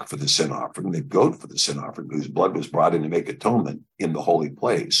bullock for the sin offering, the goat for the sin offering, whose blood was brought in to make atonement in the holy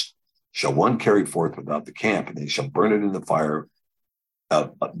place, shall one carry forth without the camp, and they shall burn it in the fire,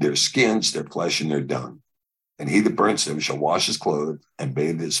 their skins, their flesh, and their dung. And he that burns them shall wash his clothes and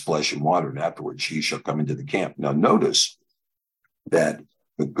bathe his flesh in water, and afterwards he shall come into the camp. Now notice that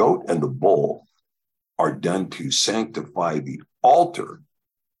the goat and the bull are done to sanctify the altar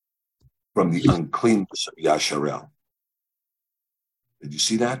from the uncleanness of Yasharel. Did you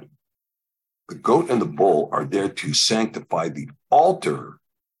see that? The goat and the bull are there to sanctify the altar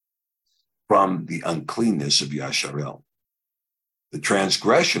from the uncleanness of Yasharel. The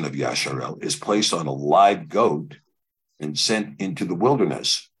transgression of Yasharel is placed on a live goat and sent into the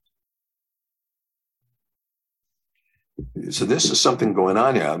wilderness. So this is something going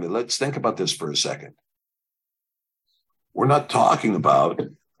on here. I mean, let's think about this for a second. We're not talking about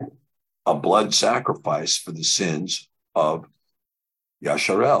a blood sacrifice for the sins of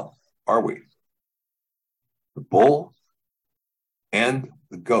Yasharel, are we? The bull and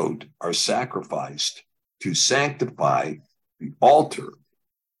the goat are sacrificed to sanctify the altar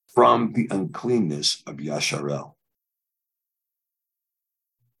from the uncleanness of Yasharel.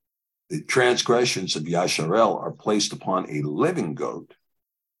 The transgressions of Yasharel are placed upon a living goat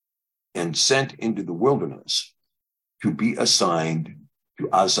and sent into the wilderness to be assigned to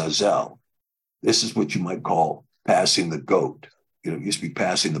Azazel. This is what you might call passing the goat. You know, it used to be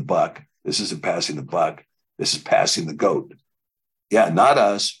passing the buck. This isn't passing the buck. This is passing the goat. Yeah, not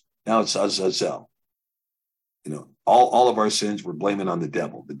us. Now it's Azazel. You know, all of our sins we're blaming on the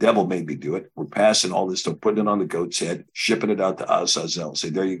devil. The devil made me do it. We're passing all this stuff, putting it on the goat's head, shipping it out to Azazel. Say,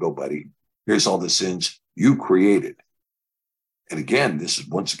 there you go, buddy. Here's all the sins you created. And again, this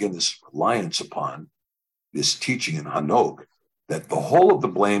is reliance upon this teaching in Hanok that the whole of the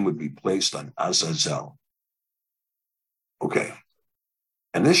blame would be placed on Azazel. Okay.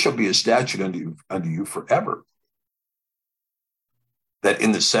 And this shall be a statute unto you forever, that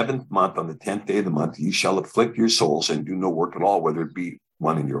in the 7th month, on the 10th day of the month, ye shall afflict your souls and do no work at all, whether it be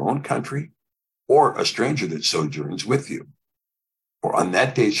one in your own country or a stranger that sojourns with you. For on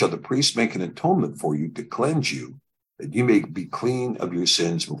that day shall the priest make an atonement for you to cleanse you, that you may be clean of your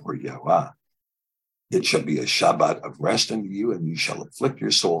sins before Yahweh. It shall be a Shabbat of rest unto you, and you shall afflict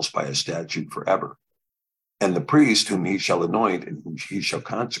your souls by a statute forever. And the priest whom he shall anoint and whom he shall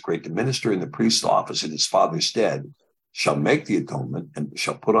consecrate to minister in the priest's office in his father's stead shall make the atonement and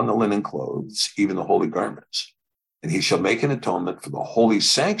shall put on the linen clothes, even the holy garments. And he shall make an atonement for the holy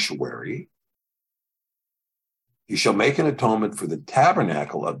sanctuary. He shall make an atonement for the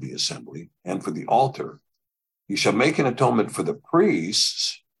tabernacle of the assembly and for the altar. He shall make an atonement for the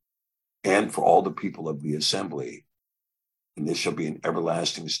priests and for all the people of the assembly. And this shall be an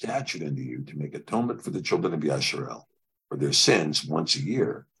everlasting statute unto you to make atonement for the children of Yasharel for their sins once a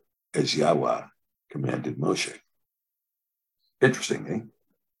year, as Yahweh commanded Moshe. Interesting,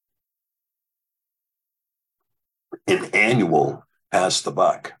 eh? An annual pass the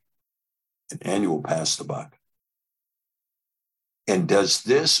buck. An annual pass the buck. And does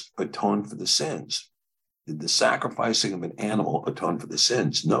this atone for the sins? Did the sacrificing of an animal atone for the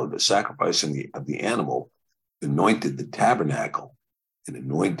sins? No, the sacrificing of the animal anointed the tabernacle and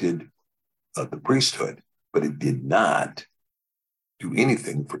anointed the priesthood, but it did not do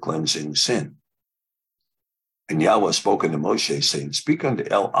anything for cleansing sin. And Yahweh spoke unto Moshe, saying, speak unto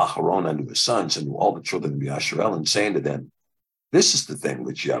Aharon, unto his sons, and to all the children of Yasharel, and saying to them, this is the thing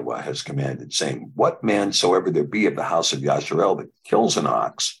which Yahweh has commanded, saying, what man soever there be of the house of Yasharel that kills an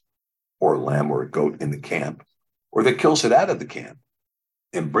ox, or a lamb, or a goat in the camp, or that kills it out of the camp,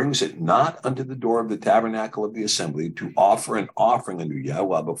 and brings it not unto the door of the tabernacle of the assembly to offer an offering unto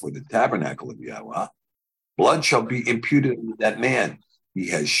Yahweh before the tabernacle of Yahweh, blood shall be imputed unto that man. He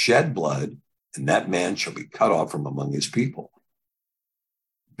has shed blood, and that man shall be cut off from among his people.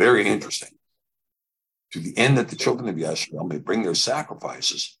 Very interesting. To the end that the children of Yasharel may bring their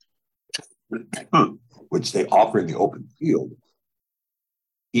sacrifices, which they offer in the open field,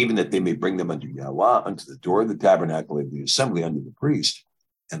 even that they may bring them unto Yahweh, unto the door of the tabernacle of the assembly, unto the priest,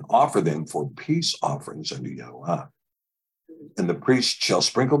 and offer them for peace offerings unto Yahweh. And the priest shall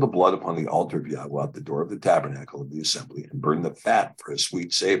sprinkle the blood upon the altar of Yahweh at the door of the tabernacle of the assembly, and burn the fat for a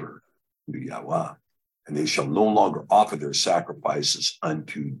sweet savor unto Yahweh. And they shall no longer offer their sacrifices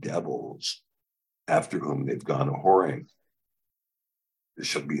unto devils, after whom they've gone a whoring. This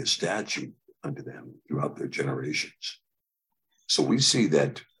shall be a statute unto them throughout their generations. So we see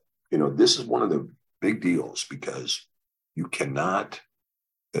that, this is one of the big deals, because you cannot,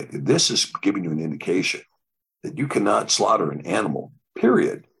 this is giving you an indication that you cannot slaughter an animal,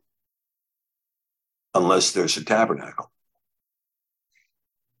 period, unless there's a tabernacle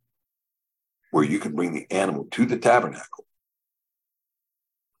where you can bring the animal to the tabernacle.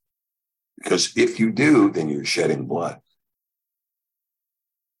 Because if you do, then you're shedding blood.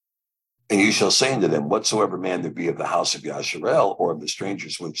 And you shall say unto them, whatsoever man there be of the house of Yasharel, or of the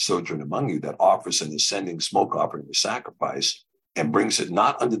strangers which sojourn among you, that offers an ascending smoke offering or sacrifice, and brings it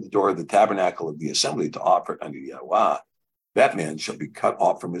not unto the door of the tabernacle of the assembly to offer it unto Yahweh, that man shall be cut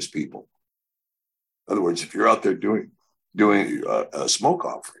off from his people. In other words, if you're out there doing a smoke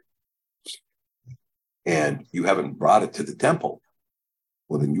offering, and you haven't brought it to the temple,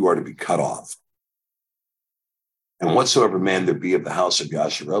 well, then you are to be cut off. And whatsoever man there be of the house of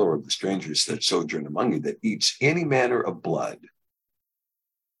Yasharel, or of the strangers that sojourn among you, that eats any manner of blood,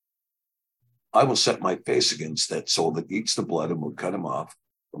 I will set my face against that soul that eats the blood, and will cut him off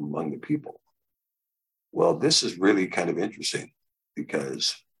from among the people. Well, this is really kind of interesting,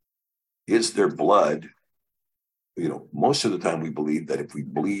 because is there blood? Most of the time we believe that if we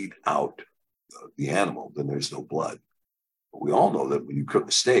bleed out the animal, then there's no blood. But we all know that when you cook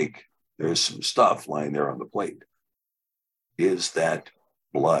a steak, there's some stuff lying there on the plate. Is that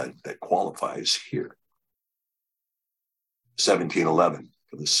blood that qualifies here? 17:11,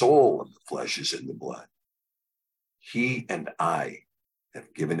 for the soul of the flesh is in the blood. He and I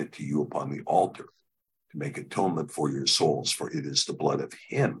have given it to you upon the altar to make atonement for your souls, for it is the blood of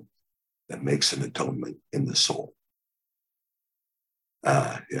him that makes an atonement in the soul.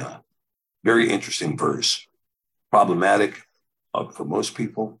 Yeah. Very interesting verse. Problematic for most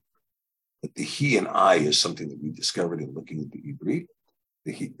people. But the he and I is something that we discovered in looking at the Ivrit.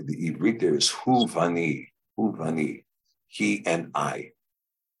 The Ivrit there is hu vani, he and I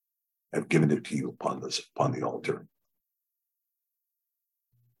have given it to you upon the altar.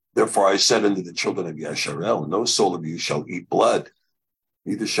 Therefore I said unto the children of Yasharel, no soul of you shall eat blood,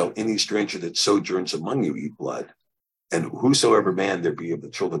 neither shall any stranger that sojourns among you eat blood. And whosoever man there be of the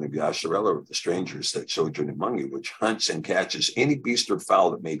children of Yasharel, or of the strangers that sojourn among you, which hunts and catches any beast or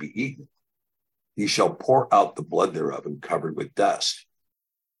fowl that may be eaten, he shall pour out the blood thereof, and cover it with dust.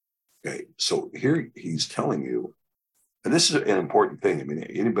 Okay, so here he's telling you, and this is an important thing. I mean,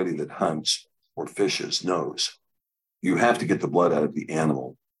 anybody that hunts or fishes knows you have to get the blood out of the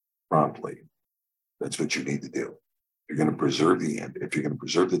animal promptly. That's what you need to do. If you're going to preserve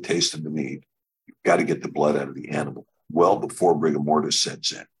the taste of the meat, you've got to get the blood out of the animal well before rigor mortis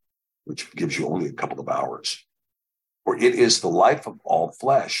sets in, which gives you only a couple of hours. For it is the life of all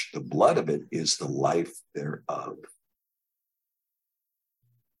flesh. The blood of it is the life thereof.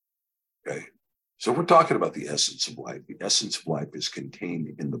 Okay. So we're talking about the essence of life. The essence of life is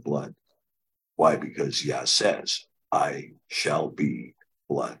contained in the blood. Why? Because Yah says, I shall be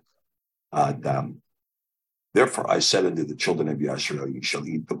blood. Adam. Therefore I said unto the children of Yasharel, you shall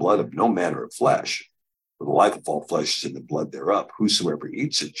eat the blood of no manner of flesh. For the life of all flesh is in the blood thereof. Whosoever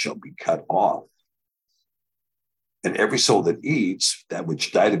eats it shall be cut off. And every soul that eats that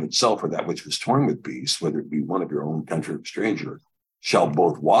which died of itself, or that which was torn with beasts, whether it be one of your own country or stranger, shall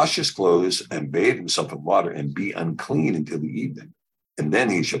both wash his clothes and bathe himself in water, and be unclean until the evening, and then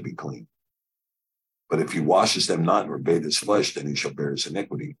he shall be clean. But if he washes them not, nor bathe his flesh, then he shall bear his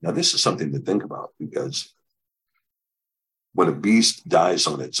iniquity. Now this is something to think about, because when a beast dies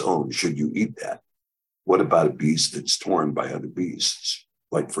on its own, should you eat that? What about a beast that's torn by other beasts?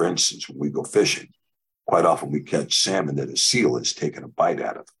 Like, for instance, when we go fishing, quite often we catch salmon that a seal has taken a bite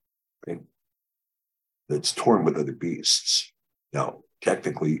out of, right? That's torn with other beasts. Now,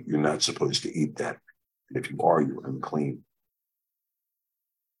 technically, you're not supposed to eat that. And if you are, you're unclean.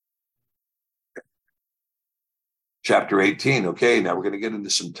 Chapter 18. Okay, now we're going to get into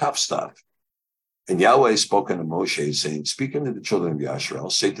some tough stuff. And Yahweh spoke unto Moshe, saying, speak unto the children of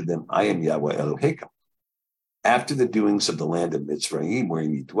Yasharel, say to them, I am Yahweh Elohim. After the doings of the land of Mitzrayim,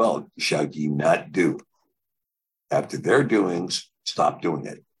 wherein ye dwelt, shall ye not do. After their doings, stop doing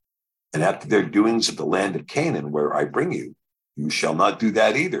it. And after their doings of the land of Canaan, where I bring you, you shall not do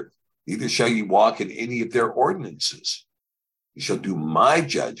that either. Neither shall ye walk in any of their ordinances. You shall do my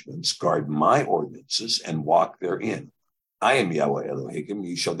judgments, guard my ordinances, and walk therein. I am Yahweh Elohim.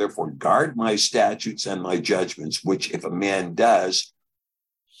 You shall therefore guard my statutes and my judgments, which if a man does,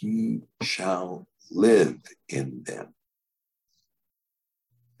 he shall live in them.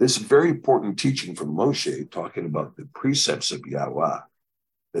 This is very important teaching from Moshe, talking about the precepts of Yahweh,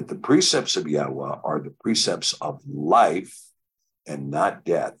 that the precepts of Yahweh are the precepts of life and not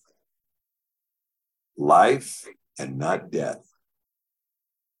death. life and not death.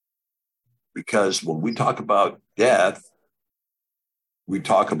 Because when we talk about death, we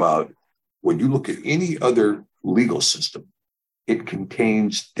talk about, when you look at any other legal system, it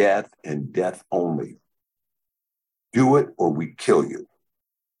contains death and death only. Do it or we kill you.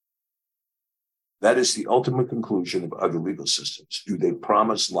 That is the ultimate conclusion of other legal systems. Do they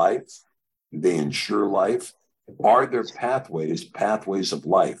promise life? Do they ensure life? Are there pathways of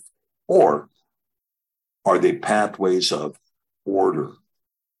life? Or are they pathways of order?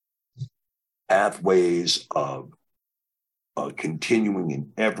 Pathways of continuing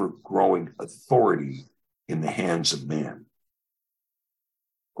and ever-growing authority in the hands of man?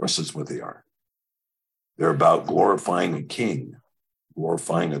 Of course, that's what they are. They're about glorifying a king,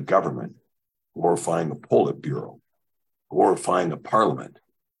 glorifying a government, glorifying a Politburo, glorifying a parliament,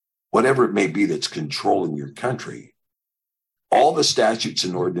 whatever it may be that's controlling your country. All the statutes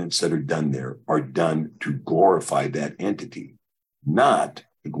and ordinances that are done there are done to glorify that entity, not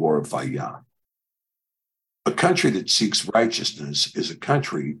to glorify Yah. A country that seeks righteousness is a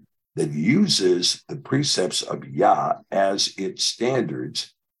country that uses the precepts of Yah as its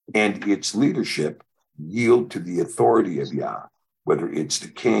standards, and its leadership yield to the authority of Yah, whether it's the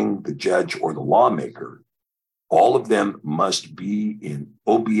king, the judge, or the lawmaker. All of them must be in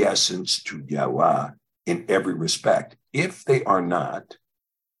obeisance to Yahweh in every respect. If they are not,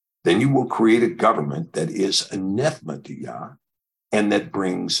 then you will create a government that is anathema to Yah and that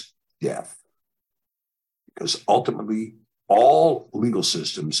brings death. Because ultimately, all legal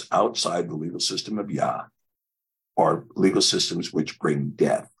systems outside the legal system of Yah are legal systems which bring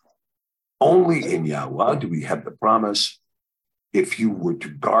death. Only in Yahweh do we have the promise, if you were to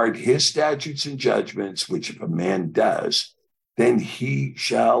guard his statutes and judgments, which if a man does, then he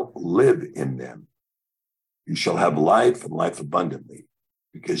shall live in them. You shall have life and life abundantly,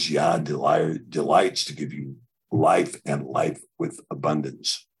 because Yah delights to give you life and life with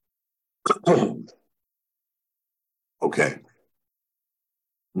abundance. Okay.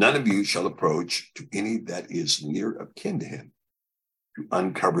 None of you shall approach to any that is near of kin to him to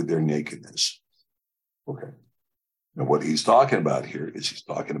uncover their nakedness. Okay. Now, what he's talking about here is he's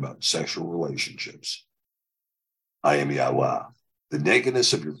talking about sexual relationships. I am Yahweh. The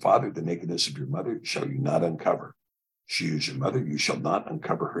nakedness of your father, the nakedness of your mother shall you not uncover. She is your mother, you shall not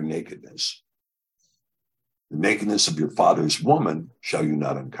uncover her nakedness. The nakedness of your father's woman shall you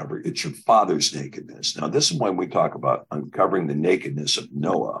not uncover. It's your father's nakedness. Now, this is when we talk about uncovering the nakedness of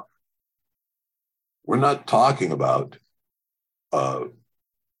Noah. We're not talking about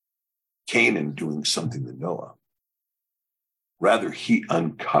Canaan doing something to Noah. Rather, he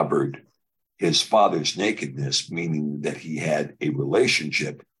uncovered his father's nakedness, meaning that he had a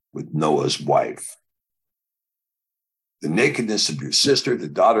relationship with Noah's wife. The nakedness of your sister, the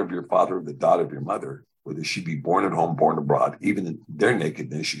daughter of your father, the daughter of your mother, whether she be born at home, born abroad, even their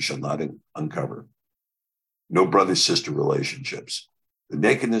nakedness you shall not uncover. No brother-sister relationships. The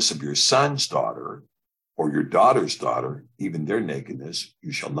nakedness of your son's daughter or your daughter's daughter, even their nakedness,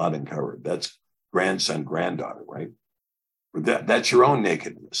 you shall not uncover. That's grandson, granddaughter, right? That's your own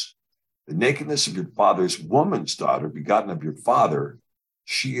nakedness. The nakedness of your father's woman's daughter, begotten of your father,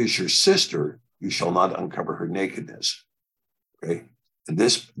 she is your sister, you shall not uncover her nakedness. Okay? And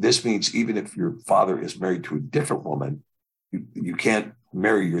this means even if your father is married to a different woman, you can't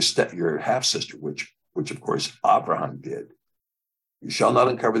marry your half-sister, which of course Abraham did. You shall not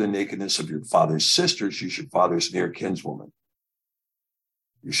uncover the nakedness of your father's sister, she's your father's near kinswoman.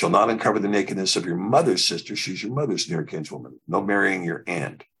 You shall not uncover the nakedness of your mother's sister, she's your mother's near kinswoman. No marrying your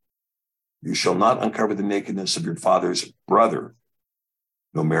aunt. You shall not uncover the nakedness of your father's brother.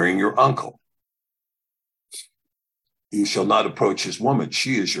 No marrying your uncle. You shall not approach his woman,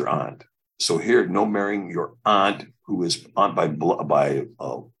 she is your aunt. So here, no marrying your aunt, who is aunt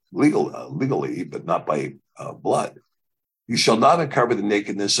legally, but not by blood. You shall not uncover the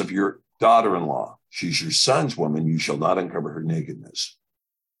nakedness of your daughter-in-law. She's your son's woman. You shall not uncover her nakedness.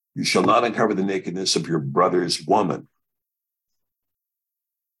 You shall not uncover the nakedness of your brother's woman,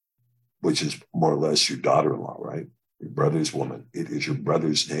 which is more or less your daughter-in-law, right? Your brother's woman. It is your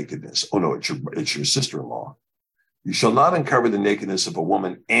brother's nakedness. Oh no, it's your sister-in-law. You shall not uncover the nakedness of a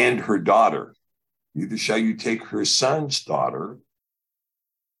woman and her daughter. Neither shall you take her son's daughter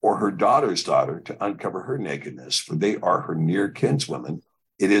or her daughter's daughter to uncover her nakedness, for they are her near kinswomen.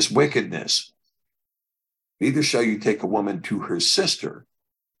 It is wickedness. Neither shall you take a woman to her sister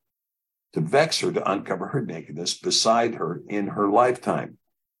to vex her to uncover her nakedness beside her in her lifetime.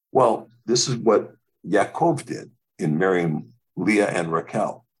 Well, this is what Yaakov did in marrying Leah and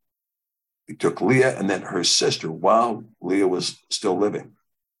Rachel. He took Leah and then her sister while Leah was still living.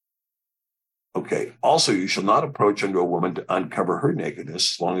 Okay. Also, you shall not approach unto a woman to uncover her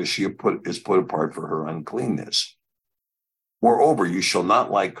nakedness, as long as she is put apart for her uncleanness. Moreover, you shall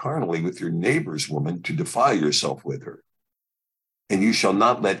not lie carnally with your neighbor's woman to defile yourself with her. And you shall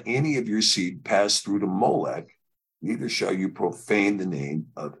not let any of your seed pass through to Molech, neither shall you profane the name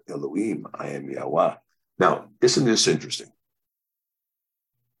of Elohim. I am Yahweh. Now, isn't this interesting?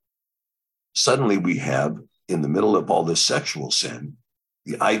 Suddenly we have, in the middle of all this sexual sin,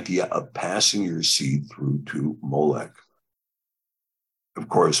 the idea of passing your seed through to Molech. Of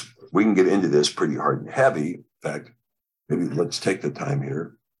course, we can get into this pretty hard and heavy. In fact, maybe let's take the time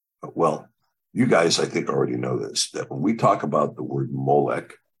here. Well, you guys, I think, already know this, that when we talk about the word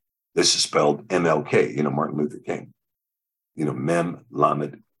Molech, this is spelled MLK, Martin Luther King, Mem,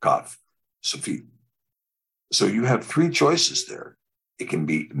 Lamed, Kaf, Safit. So you have three choices there. It can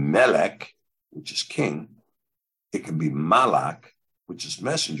be Melech, which is king. It can be Malach, which is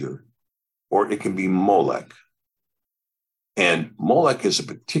messenger, or it can be Molech. And Molech is a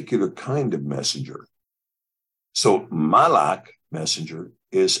particular kind of messenger. So Malach, messenger,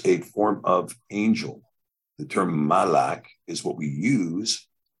 is a form of angel. The term Malach is what we use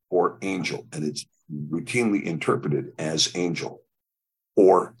for angel, and it's routinely interpreted as angel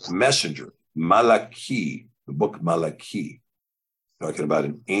or messenger. Malachi, the book Malachi, talking about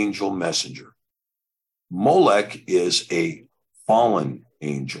an angel messenger. Molech is a fallen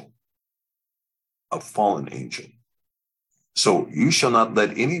angel, a fallen angel. So you shall not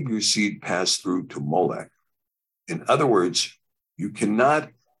let any of your seed pass through to Molech. In other words, you cannot,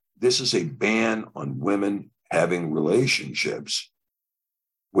 this is a ban on women having relationships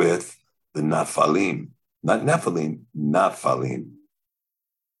with the Nephilim, not Nephilim, Nephilim.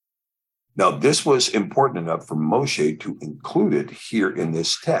 Now, this was important enough for Moshe to include it here in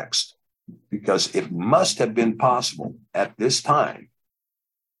this text, because it must have been possible at this time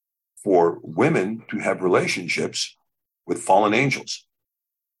for women to have relationships with fallen angels.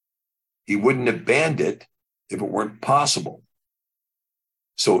 He wouldn't have banned it if it weren't possible.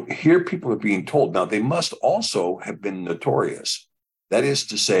 So here people are being told, now they must also have been notorious. That is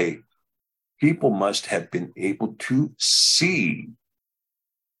to say, people must have been able to see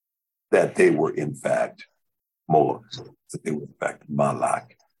that they were in fact Moloch, that they were in fact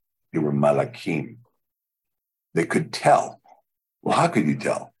Malach, they were Malachim. They could tell. Well, how could you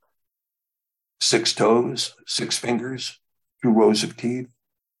tell? 6 toes, 6 fingers, 2 rows of teeth,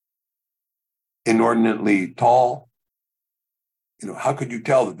 inordinately tall. How could you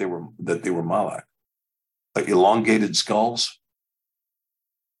tell that they were Malach? Like elongated skulls,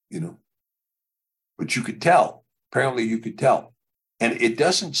 but you could tell. Apparently you could tell. And it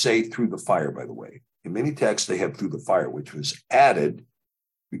doesn't say through the fire, by the way. In many texts, they have through the fire, which was added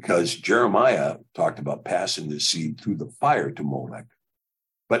because Jeremiah talked about passing the seed through the fire to Molech.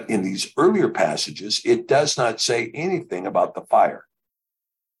 But in these earlier passages, it does not say anything about the fire.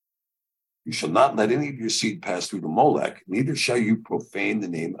 You shall not let any of your seed pass through to Molech, neither shall you profane the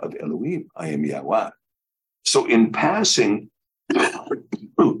name of Elohim. I am Yahweh. So in passing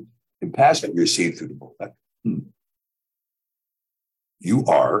your seed through to Molech,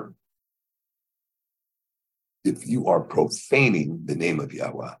 if you are profaning the name of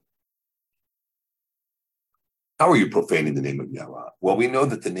Yahweh. How are you profaning the name of Yahweh? Well, we know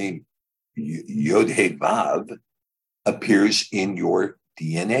that the name Yod-Heh-Vav appears in your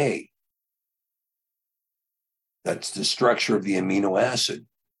DNA. That's the structure of the amino acid.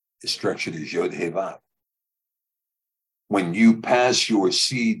 It's structured as Yod-Heh-Vav. When you pass your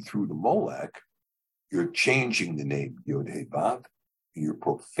seed through to Molech, you're changing the name Yod-Heh-Vav, you're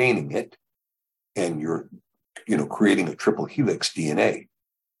profaning it, and you're creating a triple helix DNA.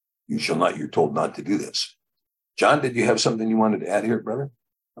 You're told not to do this. John, did you have something you wanted to add here, brother?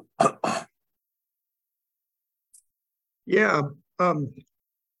 Yeah. All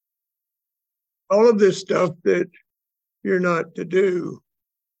of this stuff that you're not to do,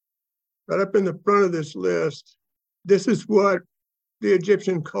 right up in the front of this list, this is what the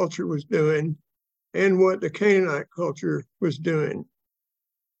Egyptian culture was doing and what the Canaanite culture was doing.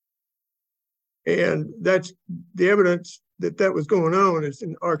 And that's the evidence that was going on is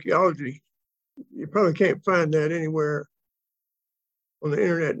in archaeology. You probably can't find that anywhere on the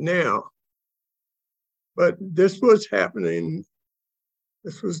internet now. But this was happening.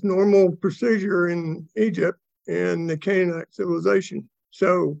 This was normal procedure in Egypt and the Canaanite civilization.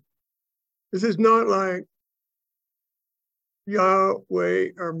 So this is not like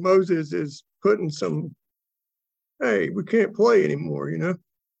Yahweh or Moses is putting hey, we can't play anymore,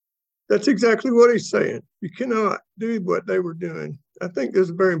 That's exactly what he's saying. You cannot do what they were doing. I think this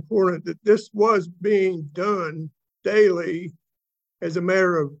is very important that this was being done daily as a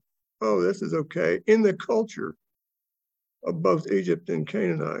matter of oh, this is okay in the culture of both Egypt and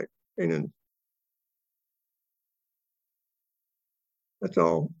Canaan. That's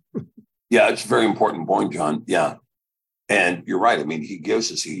all. Yeah, it's a very important point, John. Yeah. And you're right. I mean, he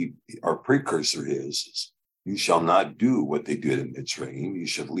gives us, our precursor is, you shall not do what they did in Mitzrayim. You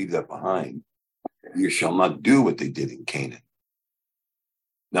should leave that behind. You shall not do what they did in Canaan.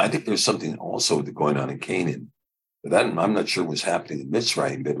 Now, I think there's something also going on in Canaan, but I'm not sure what's happening in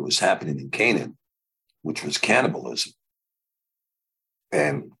Mitzrayim, but it was happening in Canaan, which was cannibalism.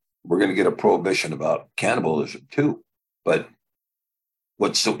 And we're going to get a prohibition about cannibalism too. But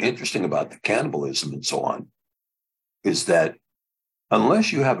what's so interesting about the cannibalism and so on is that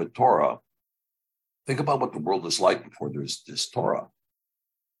unless you have a Torah, think about what the world is like before there's this Torah.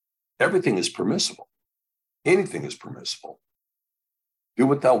 Everything is permissible. Anything is permissible. Do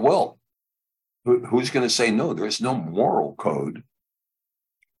what thou wilt. Who's going to say no? There's no moral code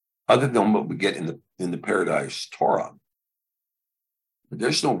other than what we get in the Paradise Torah. But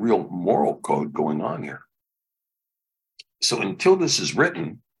there's no real moral code going on here. So until this is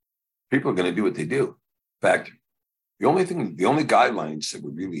written, people are going to do what they do. In fact, the only guidelines that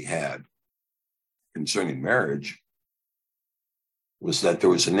we really had concerning marriage was that there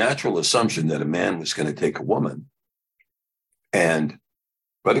was a natural assumption that a man was going to take a woman,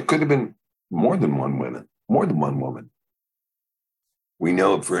 but it could have been more than one woman. We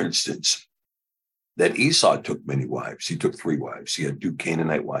know, for instance, that Esau took many wives. He took 3 wives. He had 2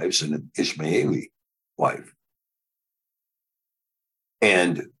 Canaanite wives and an Ishmaeli wife.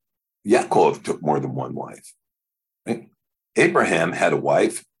 And Yaakov took more than 1 wife. Right? Abraham had a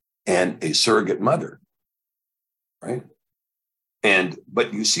wife and a surrogate mother, right?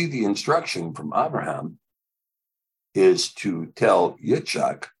 But you see the instruction from Abraham is to tell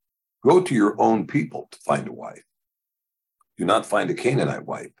Yitzchak, go to your own people to find a wife. Do not find a Canaanite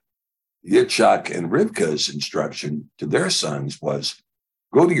wife. Yitzchak and Rivka's instruction to their sons was,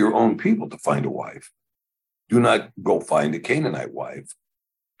 go to your own people to find a wife. Do not go find a Canaanite wife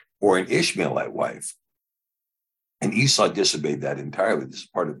or an Ishmaelite wife. And Esau disobeyed that entirely. This is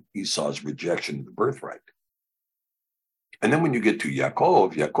part of Esau's rejection of the birthright. And then when you get to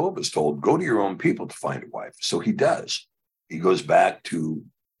Yaakov is told, go to your own people to find a wife. So he does. He goes back to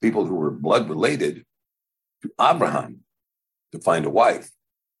people who were blood related to Abraham to find a wife.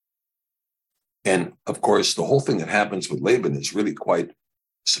 And of course, the whole thing that happens with Laban is really quite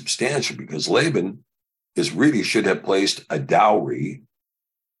substantial because Laban should have placed a dowry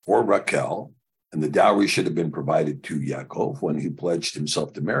for Rachel, and the dowry should have been provided to Yaakov when he pledged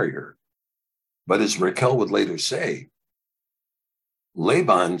himself to marry her. But as Rachel would later say,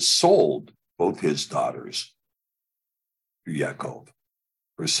 Laban sold both his daughters to Yaakov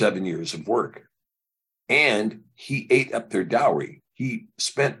for 7 years of work. And he ate up their dowry. He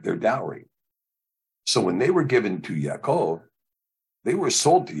spent their dowry. So when they were given to Yaakov, they were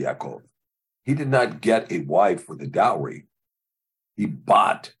sold to Yaakov. He did not get a wife for the dowry. He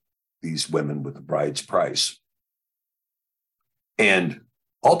bought these women with the bride's price. And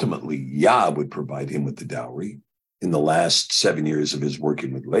ultimately, Yah would provide him with the dowry in the last 7 years of his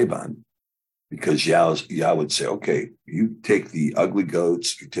working with Laban, because Yah would say, okay, you take the ugly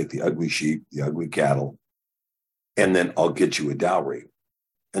goats, you take the ugly sheep, the ugly cattle, and then I'll get you a dowry.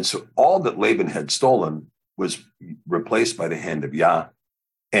 And so all that Laban had stolen was replaced by the hand of Yah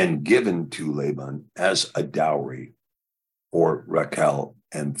and given to Laban as a dowry for Rachel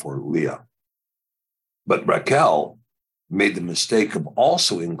and for Leah. But Rachel made the mistake of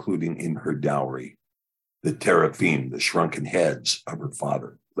also including in her dowry the teraphim, the shrunken heads of her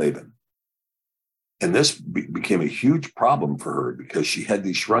father, Laban. And this became a huge problem for her because she had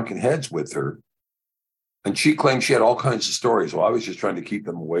these shrunken heads with her. And she claimed she had all kinds of stories. Well, I was just trying to keep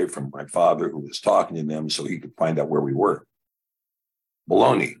them away from my father who was talking to them so he could find out where we were.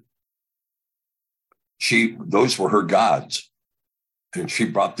 Baloney. Those were her gods. And she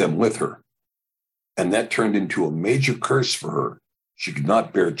brought them with her. And that turned into a major curse for her. She could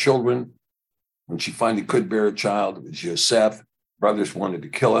not bear children. When she finally could bear a child, it was Yosef. Brothers wanted to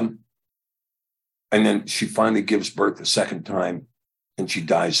kill him. And then she finally gives birth a second time, and she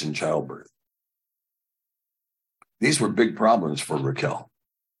dies in childbirth. These were big problems for Raquel.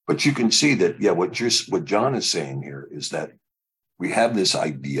 But you can see that, what John is saying here is that we have this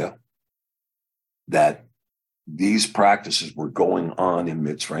idea that these practices were going on in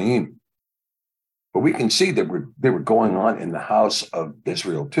Mitzrayim. But we can see that they were going on in the house of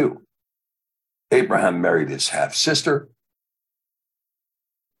Israel too. Abraham married his half-sister.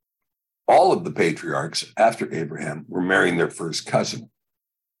 All of the patriarchs after Abraham were marrying their first cousin.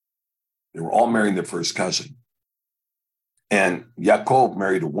 They were all marrying their first cousin. And Yaakov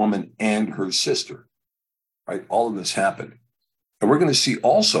married a woman and her sister, right? All of this happened. And we're going to see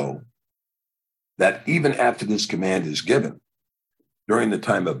also that even after this command is given, during the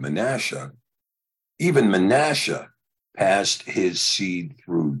time of Manasseh, even Manasseh passed his seed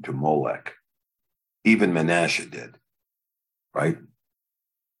through to Molech. Even Manasseh did, right?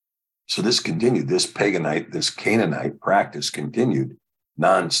 So this continued, this paganite, this Canaanite practice continued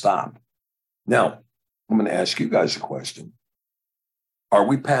nonstop. Now, I'm going to ask you guys a question. Are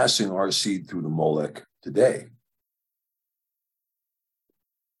we passing our seed through to Molech today?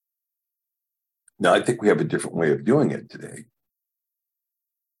 Now, I think we have a different way of doing it today.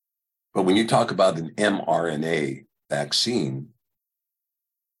 But when you talk about an mRNA vaccine,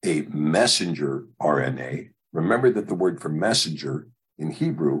 a messenger RNA, remember that the word for messenger in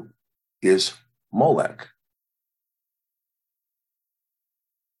Hebrew is Molech.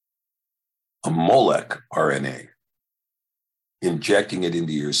 A Molech RNA, injecting it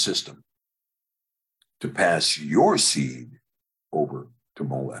into your system to pass your seed over to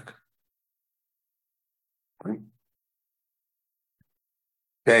Molech. Right?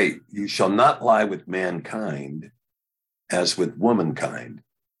 Okay, you shall not lie with mankind as with womankind.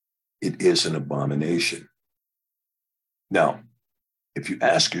 It is an abomination. Now, if you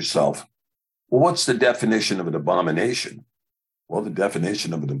ask yourself, well, what's the definition of an abomination? Well, the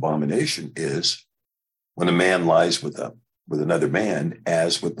definition of an abomination is when a man lies with another man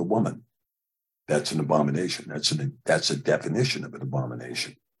as with the woman. That's an abomination. That's a definition of an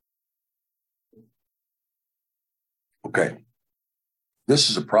abomination. Okay. This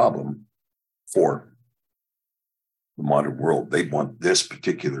is a problem for the modern world. They want this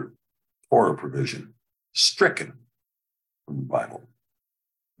particular Torah provision stricken from the Bible.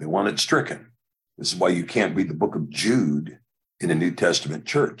 They want it stricken. This is why you can't read the book of Jude in a New Testament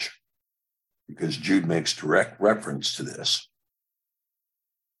church, because Jude makes direct reference to this.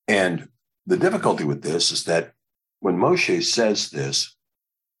 And the difficulty with this is that when Moshe says this,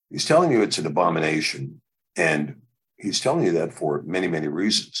 he's telling you it's an abomination, and he's telling you that for many, many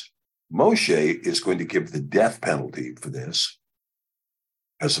reasons. Moshe is going to give the death penalty for this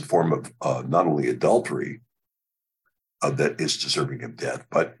as a form of not only adultery that is deserving of death,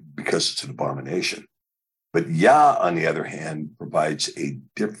 but because it's an abomination. But Yah, on the other hand, provides a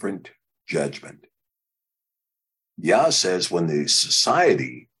different judgment. Yah says when the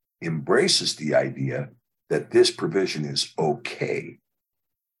society embraces the idea that this provision is okay,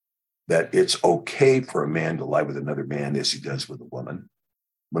 that it's okay for a man to lie with another man as he does with a woman,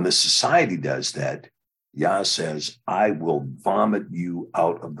 when the society does that, Yah says, I will vomit you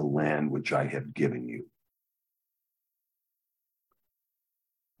out of the land which I have given you.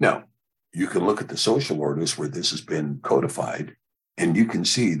 Now, you can look at the social orders where this has been codified, and you can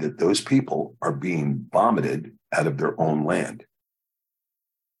see that those people are being vomited out of their own land.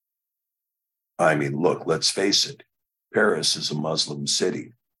 I mean, look, let's face it. Paris is a Muslim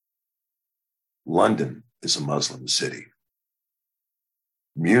city. London is a Muslim city.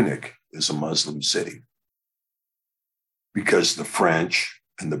 Munich is a Muslim city. Because the French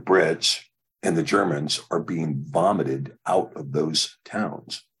and the Brits and the Germans are being vomited out of those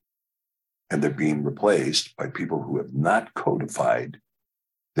towns. And they're being replaced by people who have not codified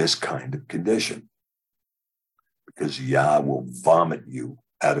this kind of condition. Because Yah will vomit you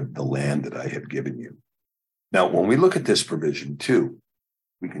out of the land that I have given you. Now, when we look at this provision too,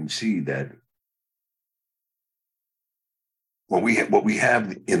 we can see that what we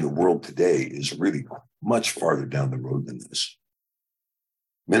have in the world today is really much farther down the road than this.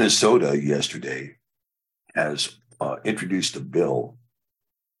 Minnesota yesterday has introduced a bill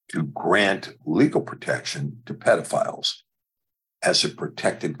to grant legal protection to pedophiles as a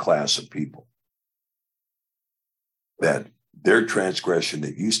protected class of people. That their transgression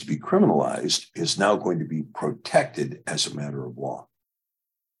that used to be criminalized is now going to be protected as a matter of law.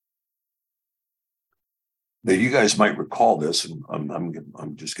 Now, you guys might recall this, and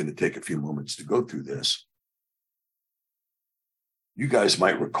I'm just going to take a few moments to go through this. You guys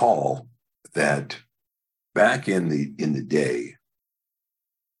might recall that back in the day,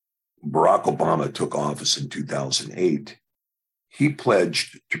 Barack Obama took office in 2008. He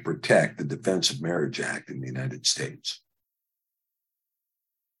pledged to protect the Defense of Marriage Act in the United States.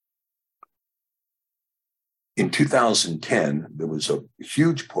 In 2010, there was a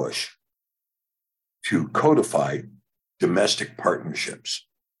huge push to codify domestic partnerships.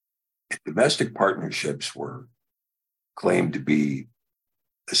 Domestic partnerships were claimed to be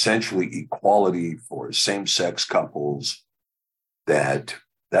essentially equality for same-sex couples, that's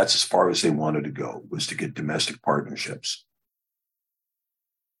as far as they wanted to go, was to get domestic partnerships.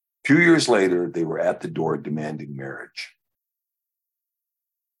 2 years later, they were at the door demanding marriage.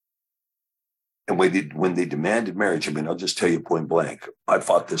 And when they demanded marriage, I mean, I'll just tell you point blank, I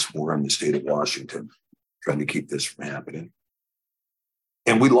fought this war in the state of Washington, trying to keep this from happening.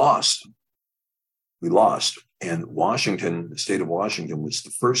 And we lost. We lost. And Washington, the state of Washington, was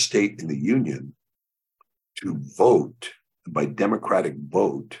the first state in the Union to vote, by democratic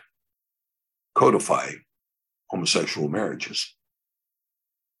vote, codify homosexual marriages.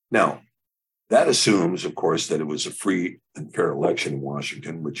 Now, that assumes, of course, that it was a free and fair election in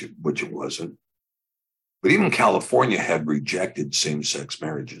Washington, which it wasn't. But even California had rejected same-sex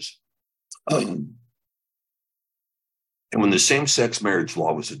marriages. And when the same-sex marriage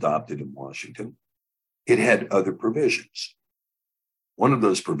law was adopted in Washington, it had other provisions. One of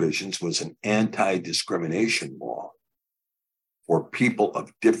those provisions was an anti-discrimination law for people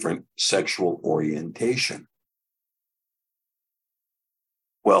of different sexual orientation.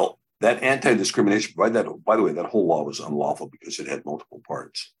 Well, that anti-discrimination, by the way, that whole law was unlawful because it had multiple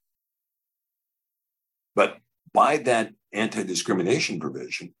parts. But by that anti-discrimination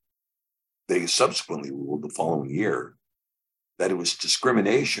provision, they subsequently ruled the following year that it was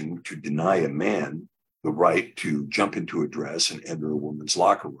discrimination to deny a man the right to jump into a dress and enter a woman's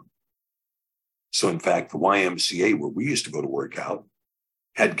locker room. So in fact, the YMCA, where we used to go to work out,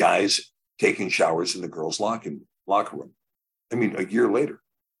 had guys taking showers in the girls' locker room. I mean, a year later.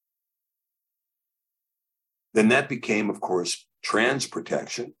 Then that became, of course, trans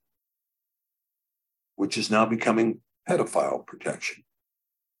protection, which is now becoming pedophile protection.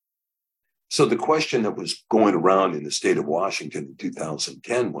 So the question that was going around in the state of Washington in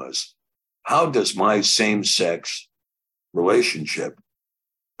 2010 was, how does my same-sex relationship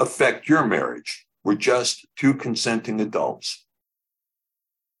affect your marriage? We're just two consenting adults.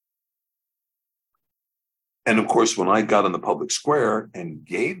 And of course, when I got on the public square and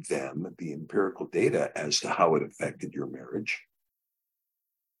gave them the empirical data as to how it affected your marriage,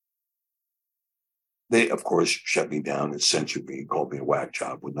 they, of course, shut me down and censored me, called me a whack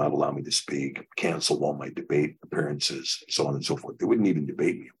job, would not allow me to speak, canceled all my debate appearances, so on and so forth. They wouldn't even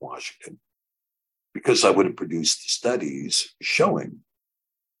debate me in Washington because I would have produced studies showing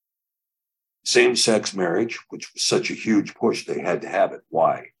same-sex marriage, which was such a huge push, they had to have it.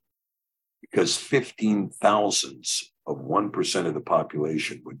 Why? Because 15 thousandths of 1% of the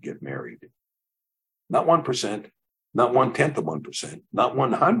population would get married. Not 1%, not 1/10 of 1%, not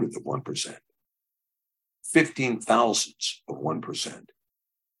 1/100th of 1%. 15 thousandths of 1%.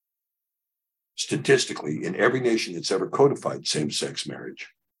 Statistically, in every nation that's ever codified same-sex marriage,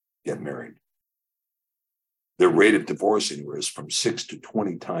 get married. Their rate of divorce anywhere is from 6 to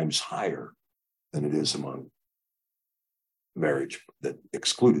 20 times higher than it is among marriage that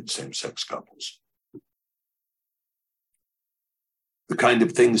excluded same-sex couples. The kind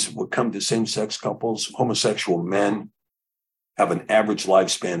of things that would come to same-sex couples, homosexual men have an average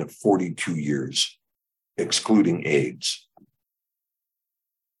lifespan of 42 years, excluding AIDS.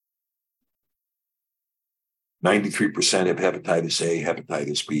 93% have hepatitis A,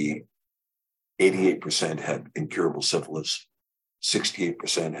 hepatitis B. 88% have incurable syphilis.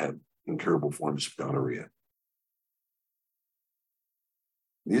 68% have incurable forms of gonorrhea.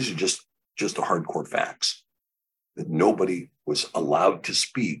 These are just the hardcore facts that nobody was allowed to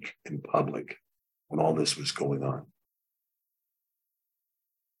speak in public when all this was going on.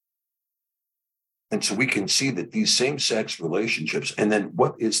 And so we can see that these same-sex relationships, and then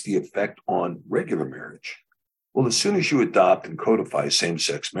what is the effect on regular marriage? Well, as soon as you adopt and codify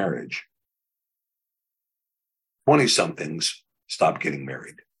same-sex marriage, 20-somethings stop getting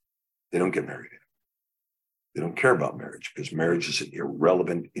married. They don't get married. They don't care about marriage because marriage is an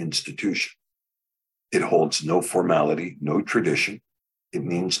irrelevant institution. It holds no formality, no tradition. It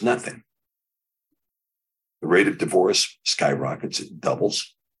means nothing. The rate of divorce skyrockets, it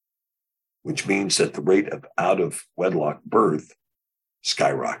doubles, which means that the rate of out-of-wedlock birth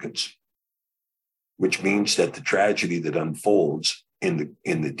skyrockets, which means that the tragedy that unfolds in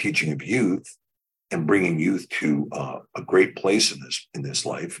the teaching of youth and bringing youth to a great place in this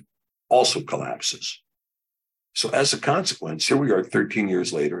life also collapses. So as a consequence, here we are 13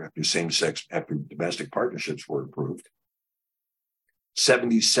 years later after domestic partnerships were approved.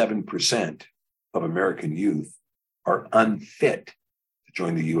 77% of American youth are unfit to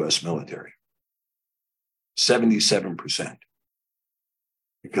join the US military. 77%.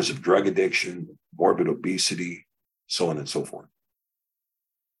 Because of drug addiction, morbid obesity, so on and so forth.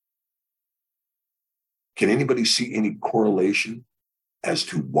 Can anybody see any correlation as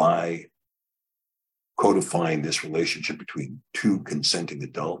to why codifying this relationship between two consenting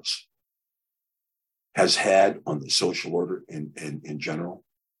adults has had on the social order in general?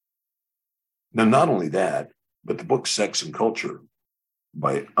 Now, not only that, but the book Sex and Culture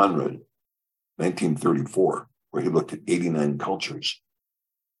by Unruh 1934, where he looked at 89 cultures,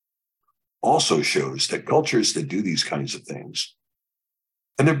 also shows that cultures that do these kinds of things,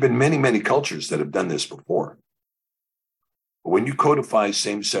 and there have been many, many cultures that have done this before. But when you codify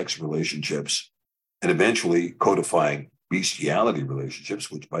same-sex relationships and eventually codify bestiality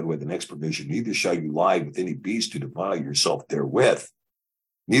relationships, which, by the way, the next provision, neither shall you lie with any beast to defile yourself therewith,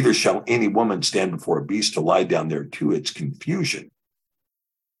 neither shall any woman stand before a beast to lie down there to its confusion.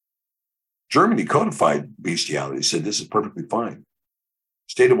 Germany codified bestiality, said this is perfectly fine.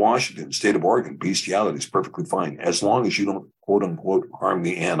 State of Washington, state of Oregon, bestiality is perfectly fine, as long as you don't, quote unquote, harm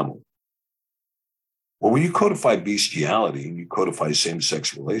the animal. Well, when you codify bestiality and you codify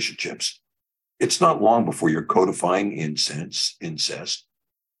same-sex relationships, it's not long before you're codifying incest,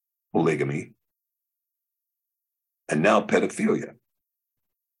 polygamy, and now pedophilia.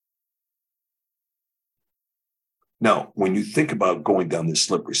 Now, when you think about going down this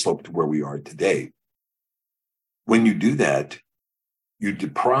slippery slope to where we are today, when you do that, you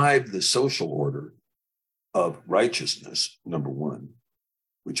deprive the social order of righteousness, number one,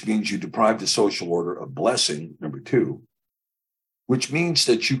 which means you deprive the social order of blessing, number two, which means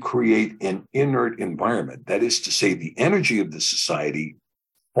that you create an inert environment. That is to say, the energy of the society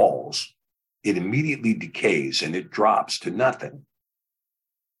falls. It immediately decays and it drops to nothing.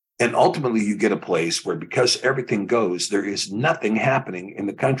 And ultimately, you get a place where, because everything goes, there is nothing happening in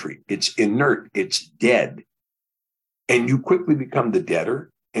the country. It's inert, it's dead. And you quickly become the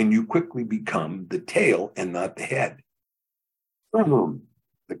debtor, and you quickly become the tail and not the head.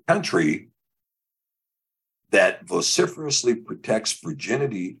 The country that vociferously protects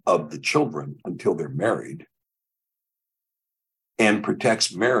virginity of the children until they're married and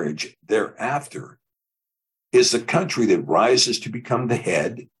protects marriage thereafter is a country that rises to become the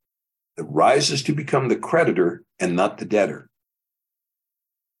head, that rises to become the creditor and not the debtor.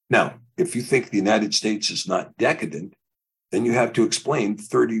 Now, if you think the United States is not decadent, then you have to explain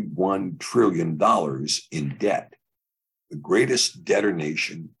 $31 trillion in debt, the greatest debtor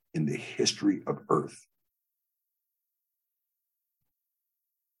nation in the history of Earth.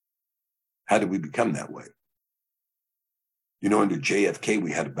 How did we become that way? You know, under JFK,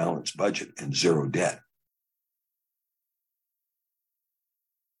 we had a balanced budget and zero debt.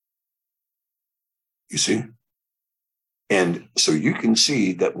 You see? And so you can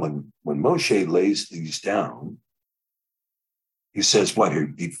see that when Moshe lays these down, he says, what here?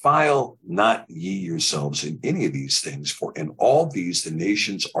 Defile not ye yourselves in any of these things, for in all these the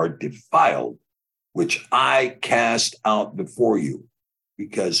nations are defiled, which I cast out before you.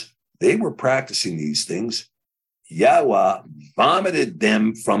 Because they were practicing these things, Yahweh vomited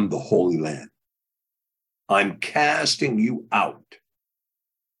them from the Holy Land. I'm casting you out.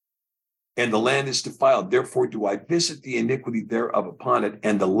 And the land is defiled. Therefore do I visit the iniquity thereof upon it,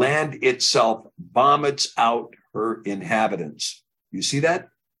 and the land itself vomits out her inhabitants. You see that?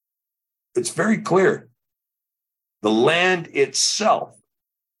 It's very clear. The land itself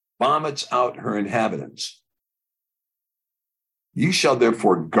vomits out her inhabitants. Ye shall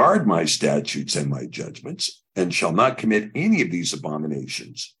therefore guard my statutes and my judgments, and shall not commit any of these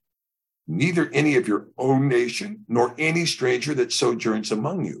abominations, neither any of your own nation, nor any stranger that sojourns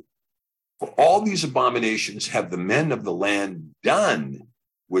among you. For all these abominations have the men of the land done,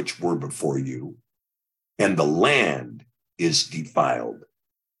 which were before you, and the land is defiled.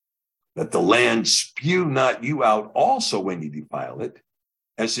 Let the land spew not you out also when you defile it,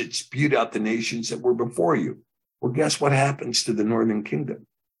 as it spewed out the nations that were before you. Well, guess what happens to the northern kingdom?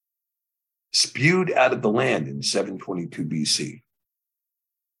 Spewed out of the land in 722 BC.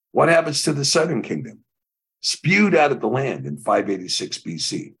 What happens to the southern kingdom? Spewed out of the land in 586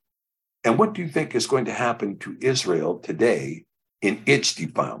 BC. And what do you think is going to happen to Israel today in its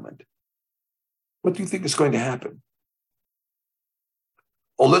defilement? What do you think is going to happen?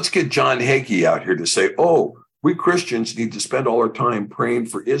 Oh, let's get John Hagee out here to say, oh, we Christians need to spend all our time praying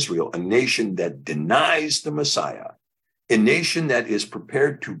for Israel, a nation that denies the Messiah, a nation that is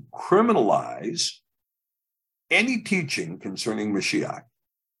prepared to criminalize any teaching concerning Mashiach,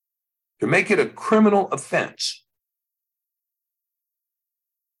 to make it a criminal offense.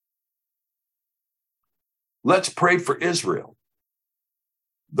 Let's pray for Israel.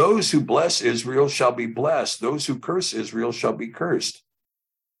 Those who bless Israel shall be blessed. Those who curse Israel shall be cursed.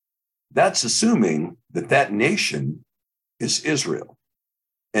 That's assuming that that nation is Israel,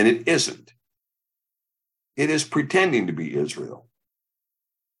 and it isn't. It is pretending to be Israel.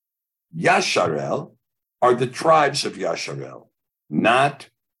 Yasharel are the tribes of Yasharel, not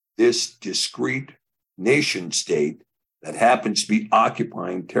this discrete nation state that happens to be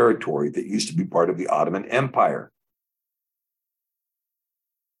occupying territory that used to be part of the Ottoman Empire.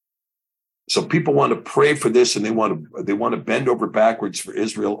 So people want to pray for this, and they want to bend over backwards for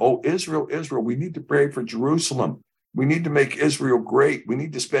Israel. Oh, Israel, Israel, we need to pray for Jerusalem. We need to make Israel great. We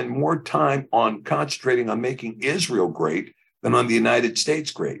need to spend more time on concentrating on making Israel great than on the United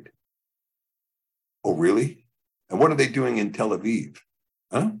States great. Oh, really? And what are they doing in Tel Aviv?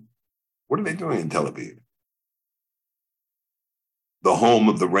 Huh? What are they doing in Tel Aviv? The home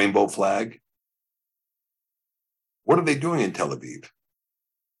of the rainbow flag? What are they doing in Tel Aviv?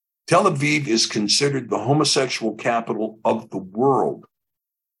 Tel Aviv is considered the homosexual capital of the world.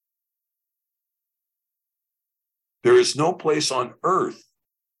 There is no place on earth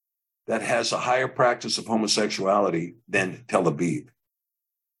that has a higher practice of homosexuality than Tel Aviv.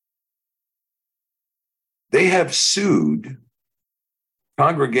 They have sued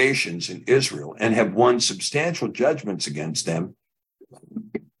congregations in Israel and have won substantial judgments against them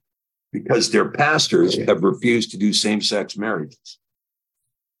because their pastors have refused to do same-sex marriages.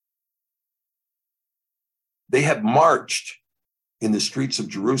 They have marched in the streets of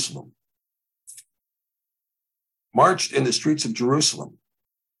Jerusalem. Marched in the streets of Jerusalem.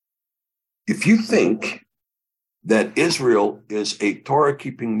 If you think that Israel is a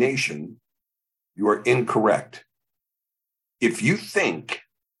Torah-keeping nation, you are incorrect. If you think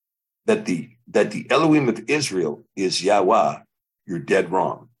that the Elohim of Israel is Yahweh, you're dead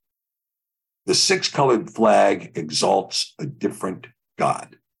wrong. The six-colored flag exalts a different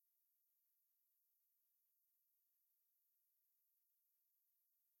God.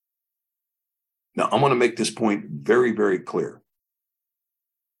 Now, I'm going to make this point very, very clear.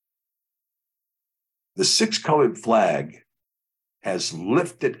 The six-colored flag has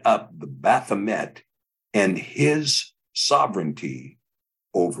lifted up the Baphomet and his sovereignty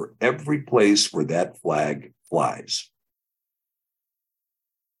over every place where that flag flies.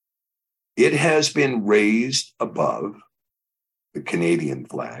 It has been raised above the Canadian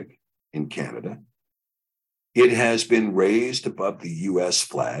flag in Canada. It has been raised above the US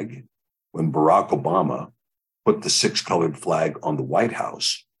flag when Barack Obama put the six-colored flag on the White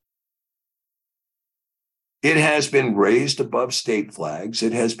House. It has been raised above state flags.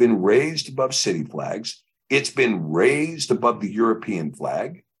 It has been raised above city flags. It's been raised above the European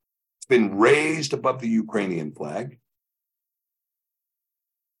flag. It's been raised above the Ukrainian flag.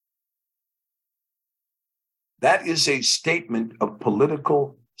 That is a statement of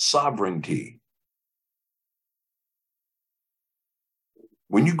political sovereignty.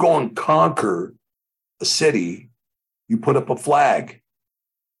 When you go and conquer a city, you put up a flag.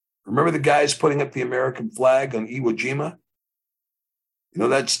 Remember the guys putting up the American flag on Iwo Jima? You know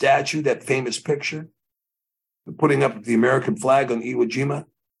that statue, that famous picture? The putting up the American flag on Iwo Jima?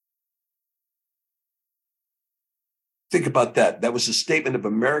 Think about that. That was a statement of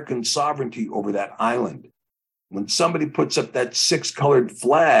American sovereignty over that island. When somebody puts up that six-colored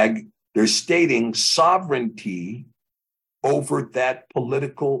flag, they're stating sovereignty over that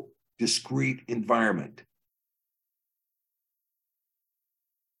political, discrete environment.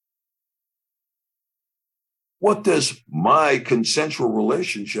 What does my consensual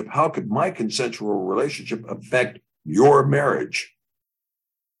relationship, how could my consensual relationship affect your marriage?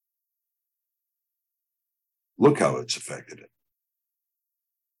 Look how it's affected it.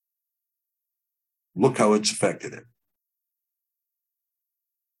 Look how it's affected it.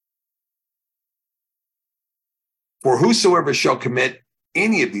 For whosoever shall commit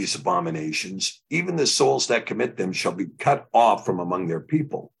any of these abominations, even the souls that commit them shall be cut off from among their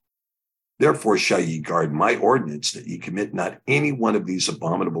people. Therefore shall ye guard my ordinance, that ye commit not any one of these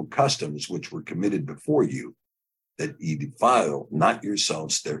abominable customs which were committed before you, that ye defile not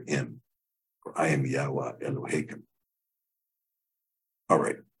yourselves therein. For I am Yahweh Elohim. All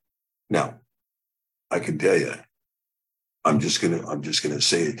right. Now, I can tell you, I'm just gonna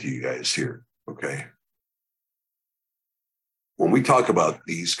say it to you guys here, okay? When we talk about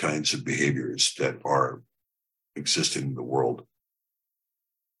these kinds of behaviors that are existing in the world,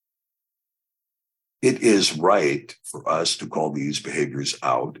 it is right for us to call these behaviors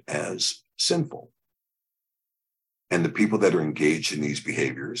out as sinful. And the people that are engaged in these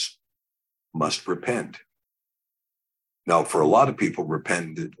behaviors must repent. Now, for a lot of people,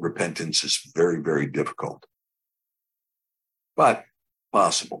 repentance is very, very difficult, but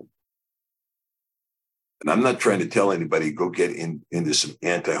possible. And I'm not trying to tell anybody, go get into some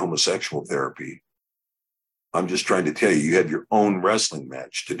anti-homosexual therapy. I'm just trying to tell you, you have your own wrestling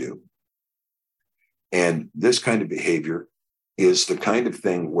match to do. And this kind of behavior is the kind of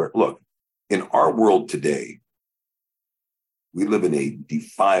thing where, look, in our world today, we live in a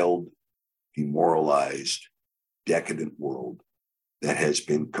defiled, demoralized, decadent world that has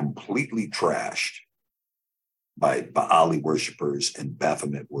been completely trashed by Baali worshipers and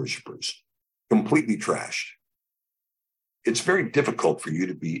Baphomet worshipers. completely trashed. It's very difficult for you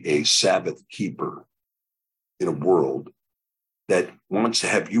to be a Sabbath keeper in a world that wants to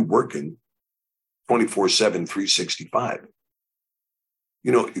have you working 24/7, 365.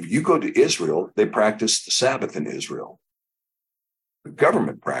 You know, if you go to Israel, they practice the Sabbath in Israel. The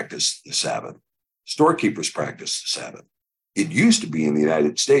government practiced the Sabbath. Storekeepers practice the Sabbath. It used to be in the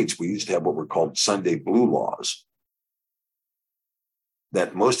United States, we used to have what were called Sunday blue laws,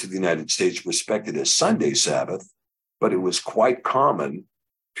 that most of the United States respected as Sunday Sabbath, but it was quite common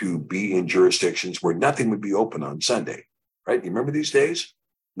to be in jurisdictions where nothing would be open on Sunday, right? You remember these days?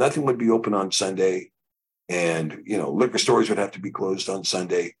 Nothing would be open on Sunday, and, you know, liquor stores would have to be closed on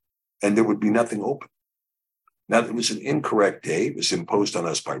Sunday, and there would be nothing open. Now, it was an incorrect day. It was imposed on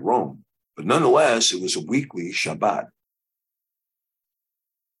us by Rome, but nonetheless, it was a weekly Shabbat.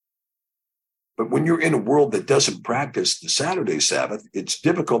 But when you're in a world that doesn't practice the Saturday Sabbath, it's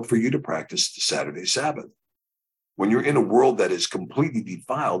difficult for you to practice the Saturday Sabbath. When you're in a world that is completely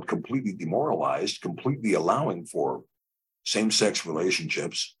defiled, completely demoralized, completely allowing for same-sex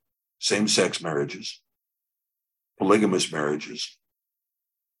relationships, same-sex marriages, polygamous marriages,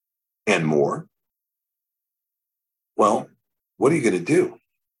 and more, well, what are you going to do?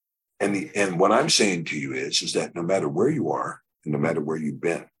 And what I'm saying to you is that no matter where you are, and no matter where you've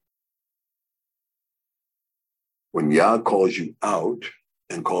been, when Yah calls you out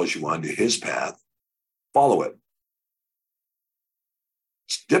and calls you onto his path, follow it.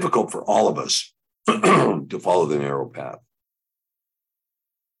 It's difficult for all of us to follow the narrow path.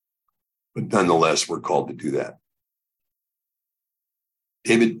 But nonetheless, we're called to do that.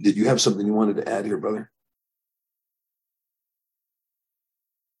 David, did you have something you wanted to add here, brother?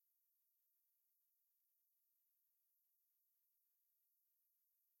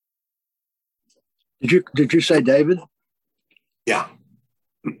 Did you say David? Yeah.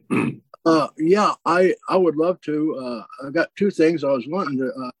 Yeah, I would love to. I got two things I was wanting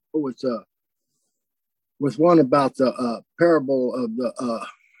to go with one about the parable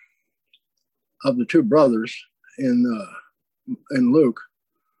of the two brothers in Luke,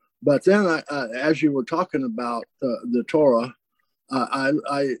 but then as you were talking about the Torah,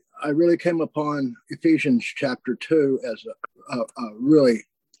 I really came upon Ephesians chapter 2 as a really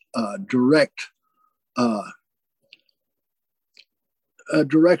direct a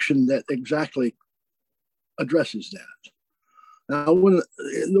direction that exactly addresses that. Now, when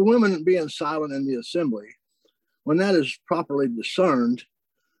the women being silent in the assembly, when that is properly discerned,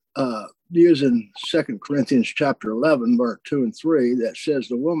 using 2 Corinthians chapter 11, verse 2 and 3, that says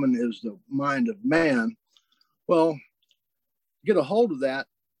the woman is the mind of man, well, get a hold of that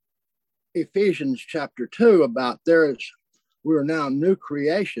Ephesians chapter 2 about we are now new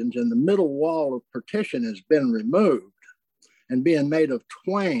creations, and the middle wall of partition has been removed and being made of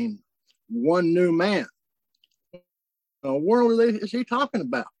twain, one new man. What world is he talking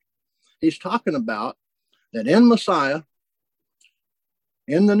about? He's talking about that in Messiah,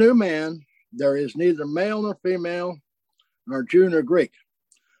 in the new man, there is neither male nor female, nor Jew nor Greek.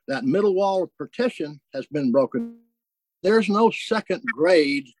 That middle wall of partition has been broken. There's no second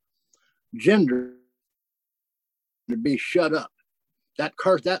grade gender to be shut up. That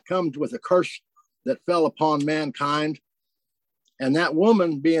curse, that comes with a curse that fell upon mankind. And that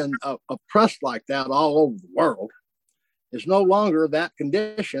woman being oppressed like that all over the world is no longer that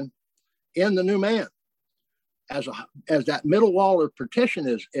condition in the new man. As that middle wall of partition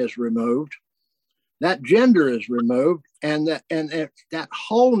is removed, that gender is removed, and that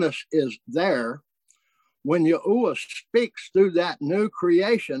wholeness is there. When Yahuwah speaks through that new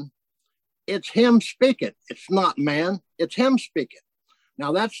creation, it's him speaking. It's not man, it's him speaking.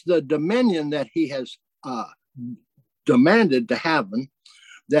 Now that's the dominion that he has demanded to happen,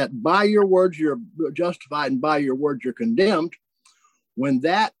 that by your words you're justified and by your words you're condemned. When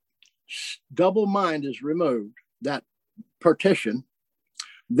that double mind is removed, that partition,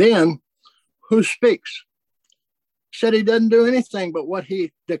 then who speaks? Said he doesn't do anything but what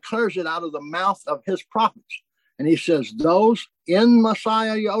he declares it out of the mouth of his prophets. And he says those in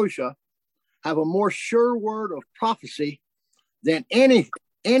Messiah Yahushua have a more sure word of prophecy than any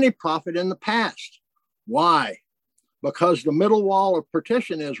prophet in the past. Why? Because the middle wall of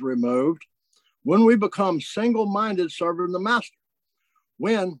partition is removed when we become single-minded serving the master.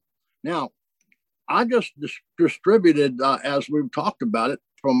 Now, I just distributed, as we've talked about it,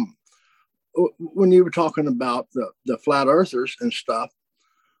 from when you were talking about the flat earthers and stuff,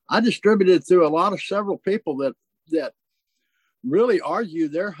 I distributed through several people that really argue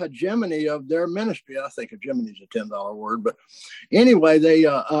their hegemony of their ministry. I think hegemony is a $10 word, but anyway, they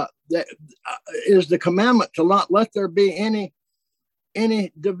is the commandment to not let there be any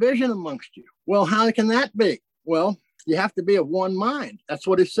any division amongst you. Well, how can that be? Well, you have to be of one mind. That's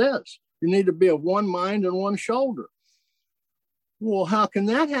what it says. You need to be of one mind and one shoulder. Well, how can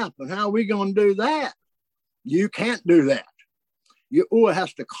that happen? How are we going to do that? You can't do that. Yahuwah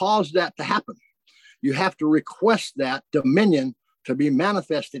has to cause that to happen. You have to request that dominion to be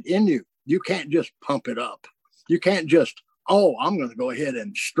manifested in you. You can't just pump it up. You can't just, oh, I'm going to go ahead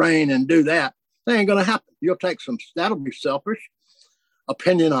and strain and do that. That ain't going to happen. You'll take some, that'll be selfish,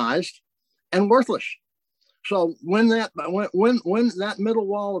 opinionized, and worthless. So when that middle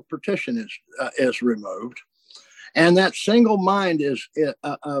wall of partition is removed, and that single mind is, the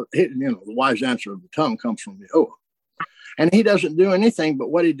wise answer of the tongue comes from Yahuwah. And he doesn't do anything but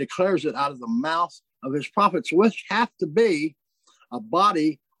what he declares it out of the mouth of his prophets, which have to be a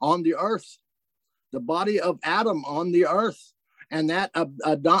body on the earth, the body of Adam on the earth. And that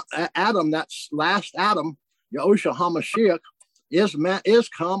Adam, that last Adam, Yahushua HaMashiach, is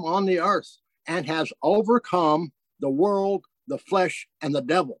come on the earth and has overcome the world, the flesh, and the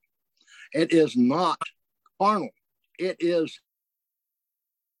devil. It is not carnal. It is,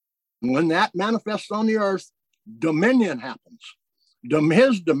 when that manifests on the earth, dominion happens.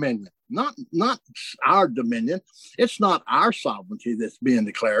 His dominion, not our dominion. It's not our sovereignty that's being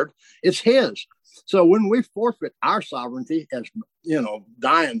declared. It's his. So when we forfeit our sovereignty, as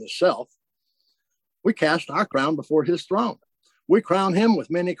dying to self, we cast our crown before his throne. We crown him with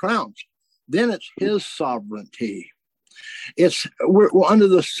many crowns. Then it's his sovereignty. We're under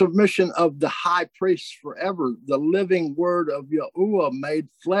the submission of the high priest forever, the living word of Yahuwah made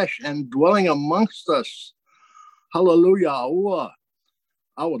flesh and dwelling amongst us. Hallelujah. Yahuwah.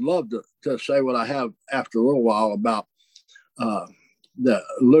 I would love to say what I have after a little while about the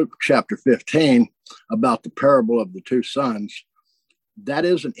Luke chapter 15, about the parable of the two sons. That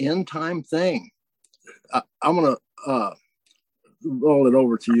is an end time thing. I'm going to roll it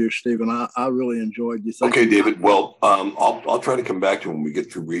over to you, Stephen. I really enjoyed you. Okay, David. Well, I'll try to come back to when we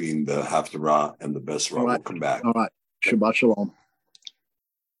get through reading the Haftarah and the Besra. Right. We'll come back. All right. Shabbat Shalom.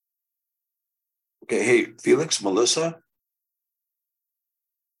 Okay. Hey, Felix, Melissa.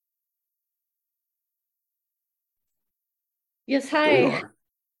 Yes. There you Hi.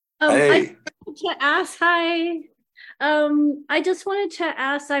 are. Hey. I just wanted to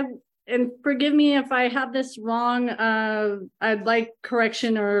ask, and forgive me if I have this wrong, I'd like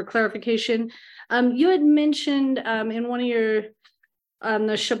correction or clarification. You had mentioned in one of your,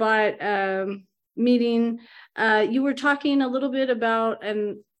 the Shabbat meeting, you were talking a little bit about,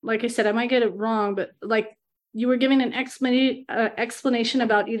 and like I said, I might get it wrong, but like you were giving an explanation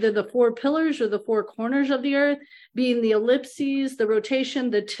about either the four pillars or the four corners of the earth, being the ellipses, the rotation,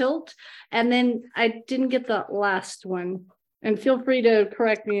 the tilt, and then I didn't get the last one. And feel free to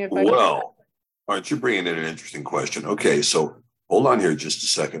correct me if I don't. Well, all right, you're bringing in an interesting question. Okay, so hold on here just a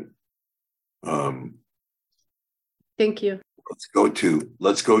second. Thank you. Let's go to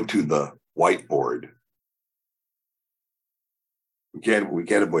the whiteboard. We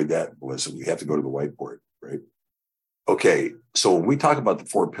can't avoid that, Melissa. We have to go to the whiteboard, right? Okay, so when we talk about the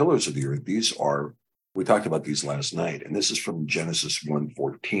four pillars of the earth, we talked about these last night, and this is from Genesis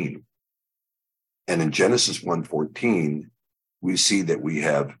 1:14. And in Genesis 1:14, we see that we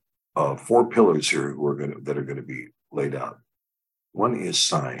have four pillars here that are going to be laid out. One is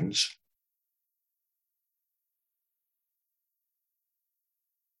signs.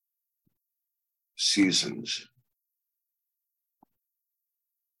 Seasons.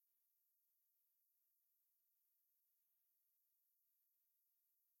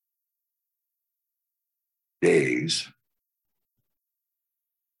 Days.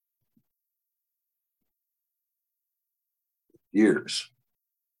 Years.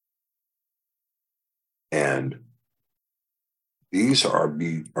 And these are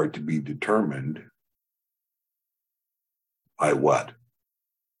to be determined by what?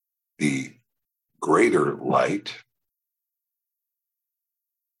 The greater light,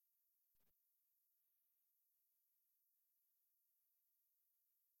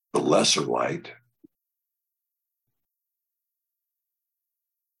 the lesser light,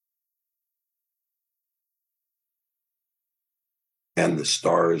 and the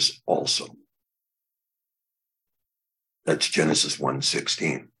stars also. That's Genesis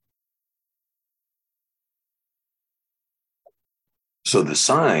 1:16. So the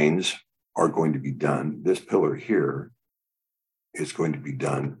signs are going to be done. This pillar here is going to be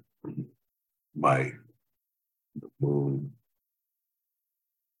done by the moon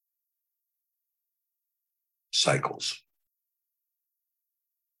cycles.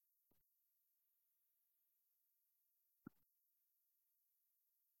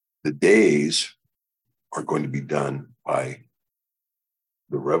 The days are going to be done by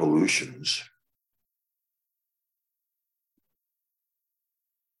the revolutions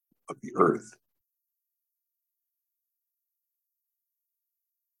of the earth.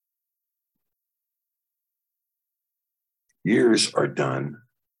 Years are done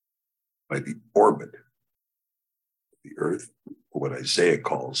by the orbit of the earth, or what Isaiah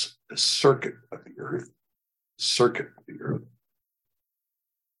calls the circuit of the earth, circuit of the earth,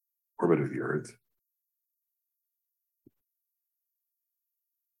 orbit of the earth.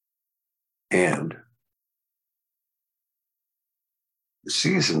 And the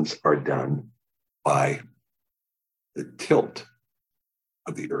seasons are done by the tilt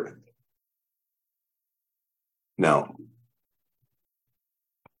of the earth. Now,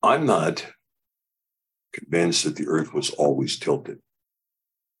 I'm not convinced that the earth was always tilted,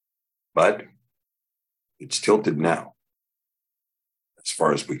 but it's tilted now, as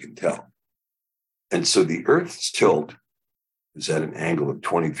far as we can tell. And so the earth's tilt is at an angle of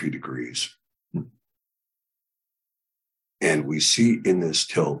 23 degrees. And we see in this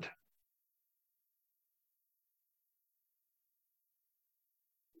tilt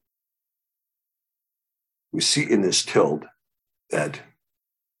that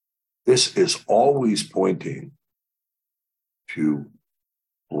this is always pointing to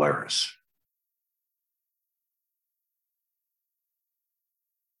Polaris.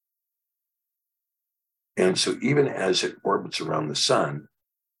 And so even as it orbits around the sun,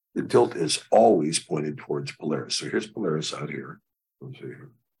 the tilt is always pointed towards Polaris. So here's Polaris out here. Let's see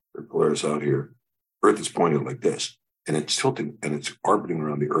here. Polaris out here. Earth is pointed like this, and it's tilting, and it's orbiting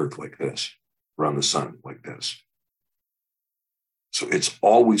around the Earth like this, around the sun like this. So it's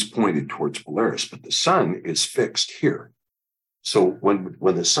always pointed towards Polaris, but the sun is fixed here. So when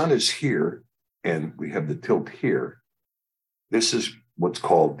the sun is here and we have the tilt here, this is what's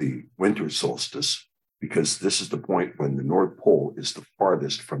called the winter solstice, because this is the point when the North Pole is the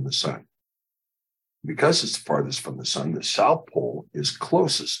farthest from the sun. Because it's the farthest from the sun, the South Pole is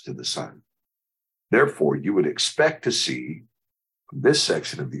closest to the sun. Therefore, you would expect to see on this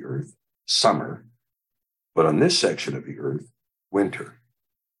section of the Earth summer, but on this section of the Earth, winter.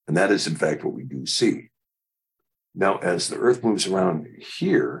 And that is, in fact, what we do see. Now, as the Earth moves around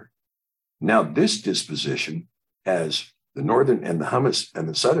here, now this disposition has the northern and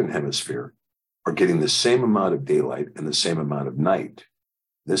the southern hemisphere are getting the same amount of daylight and the same amount of night.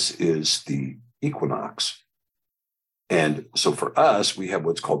 This is the equinox. And so for us, we have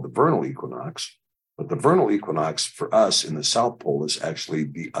what's called the vernal equinox, but the vernal equinox for us in the South Pole is actually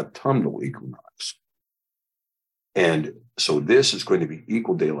the autumnal equinox. And so this is going to be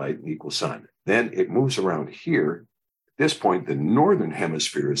equal daylight and equal sun. Then it moves around here. At this point, the northern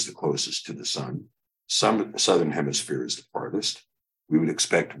hemisphere is the closest to the sun. Southern hemisphere is the farthest. We would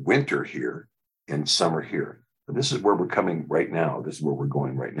expect winter here and summer here. But this is where we're coming right now. This is where we're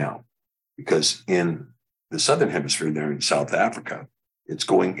going right now. Because in the southern hemisphere there in South Africa, it's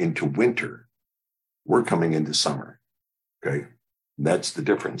going into winter. We're coming into summer. Okay? And that's the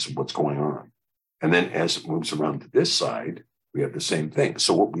difference of what's going on. And then as it moves around to this side, we have the same thing.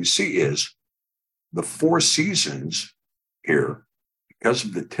 So what we see is the 4 seasons here, because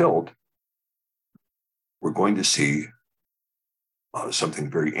of the tilt, we're going to see something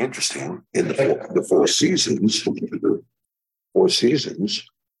very interesting in the 4 seasons. 4 seasons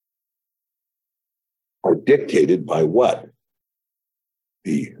are dictated by what?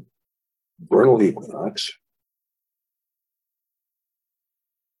 The vernal equinox,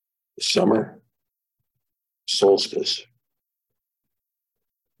 the summer solstice,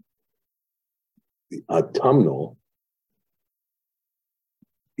 the autumnal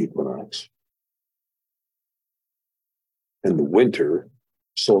equinox, and the winter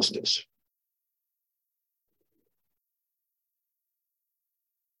solstice.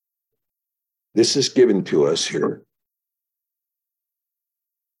 This is given to us here.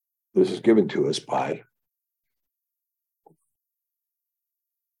 This is given to us by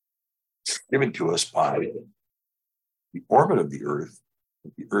the orbit of the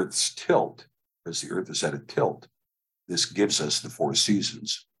Earth's tilt, as the Earth is at a tilt. This gives us the 4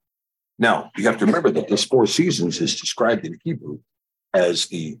 seasons. Now, you have to remember that this 4 seasons is described in Hebrew as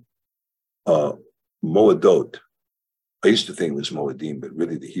the moedot. I used to think it was moedim, but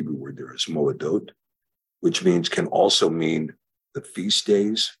really the Hebrew word there is moedot, which can also mean the feast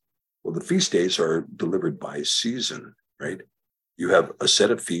days. Well, the feast days are delivered by season, right? You have a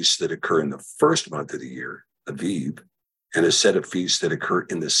set of feasts that occur in the first month of the year, Aviv, and a set of feasts that occur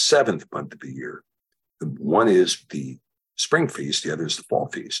in the 7th month of the year. One is the spring feast, the other is the fall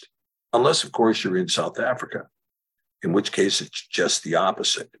feast. Unless, of course, you're in South Africa, in which case it's just the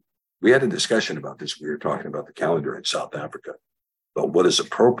opposite. We had a discussion about this. We were talking about the calendar in South Africa. but what is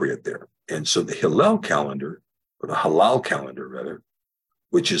appropriate there. And so the Hillel calendar, or the Halal calendar rather,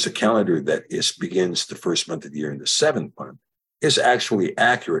 which is a calendar that begins the first month of the year in the 7th month, is actually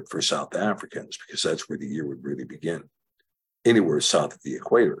accurate for South Africans because that's where the year would really begin. Anywhere south of the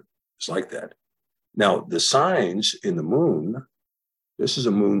equator is like that. Now, the signs in the moon, this is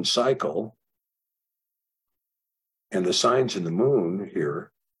a moon cycle, and the signs in the moon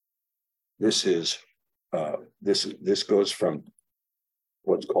here, this goes from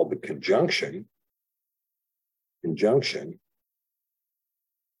what's called the conjunction,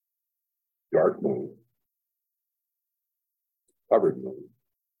 dark moon, covered moon,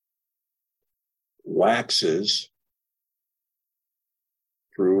 waxes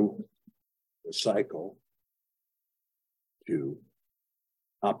through the cycle to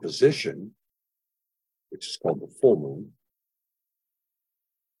opposition, which is called the full moon,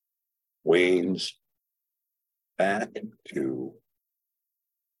 wanes back to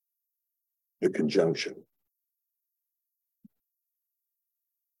the conjunction,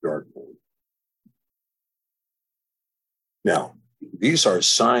 dark moon. Now, these are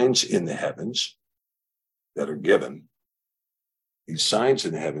signs in the heavens that are given. These signs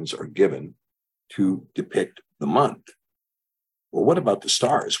in the heavens are given to depict the month. Well, what about the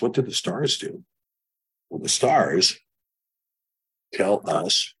stars? What do the stars do? Well, the stars tell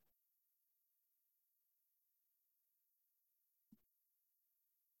us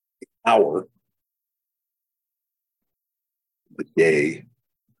the hour, the day,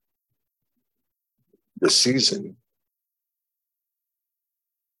 the season,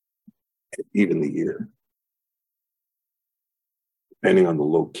 and even the year, depending on the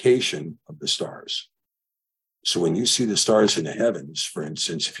location of the stars. So when you see the stars in the heavens, for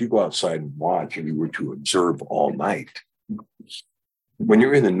instance, if you go outside and watch and you were to observe all night, when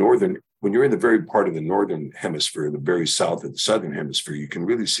you're in the very part of the northern hemisphere, the very south of the southern hemisphere, you can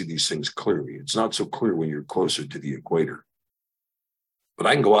really see these things clearly. It's not so clear when you're closer to the equator. But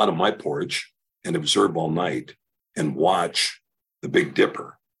I can go out on my porch and observe all night and watch the Big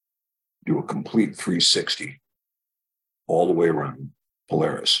Dipper do a complete 360 all the way around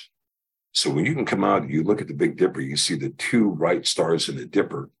Polaris. So when you can come out and you look at the Big Dipper, you see the 2 bright stars in the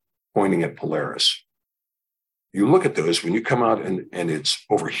Dipper pointing at Polaris. You look at those, when you come out and it's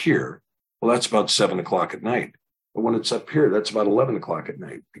over here, well, that's about 7 o'clock at night. But when it's up here, that's about 11 o'clock at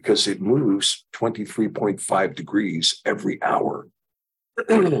night because it moves 23.5 degrees every hour.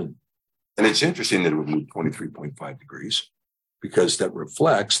 And it's interesting that it would move 23.5 degrees because that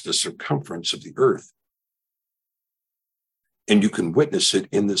reflects the circumference of the Earth. And you can witness it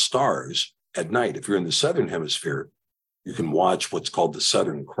in the stars at night. If you're in the southern hemisphere, you can watch what's called the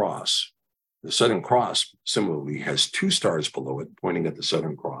Southern Cross. The Southern Cross similarly has 2 stars below it pointing at the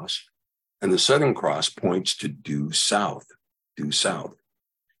Southern Cross. And the Southern Cross points to due south.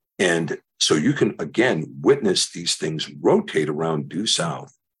 And so you can, again, witness these things rotate around due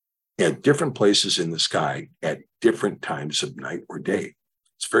south at different places in the sky at different times of night or day.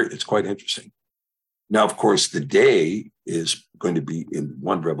 It's quite interesting. Now, of course, the day is going to be in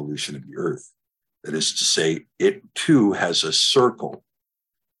one revolution of the Earth. That is to say, it too has a circle.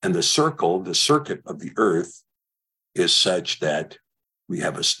 And the circuit of the Earth is such that we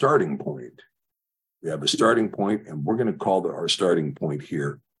have a starting point. We have a starting point, and we're going to call our starting point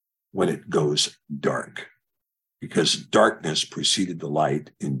here when it goes dark, because darkness preceded the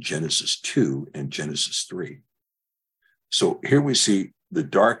light in Genesis 2 and Genesis 3. So here we see the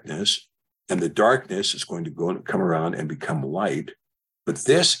darkness, and the darkness is going to come around and become light. But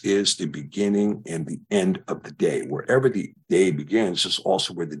this is the beginning and the end of the day. Wherever the day begins is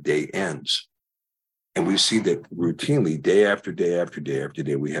also where the day ends. And we see that routinely, day after day after day after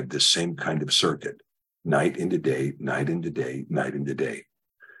day, we have this same kind of circuit, night into day, night into day, night into day.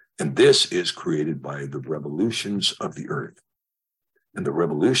 And this is created by the revolutions of the Earth. And the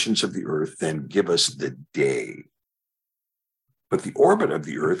revolutions of the Earth then give us the day. But the orbit of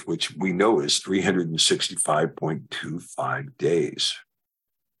the Earth, which we know is 365.25 days.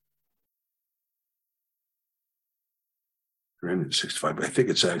 365, but I think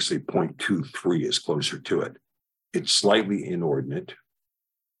it's actually 0.23 is closer to it. It's slightly inordinate,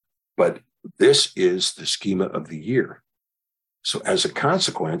 but this is the schema of the year. So as a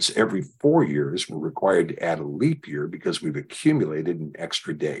consequence, every 4 years, we're required to add a leap year because we've accumulated an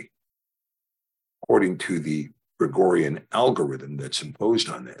extra day, according to the Gregorian algorithm that's imposed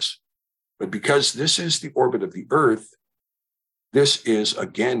on this. But because this is the orbit of the Earth, this is,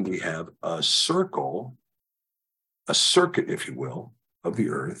 again, we have a circle, a circuit, if you will, of the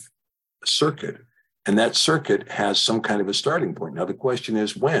Earth, a circuit, and that circuit has some kind of a starting point. Now, the question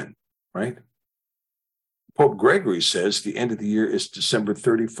is when, right? Pope Gregory says the end of the year is December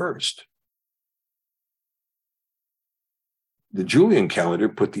 31st. The Julian calendar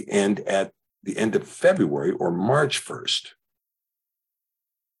put the end at the end of February or March 1st.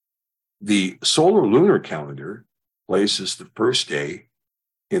 The solar lunar calendar places the first day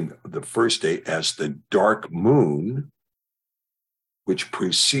as the dark moon, which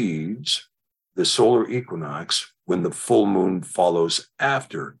precedes the solar equinox when the full moon follows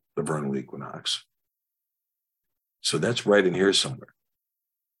after the vernal equinox. So that's right in here somewhere.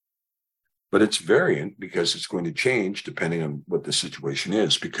 But it's variant because it's going to change depending on what the situation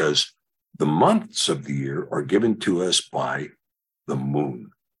is, because the months of the year are given to us by the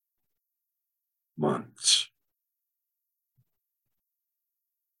moon. Months.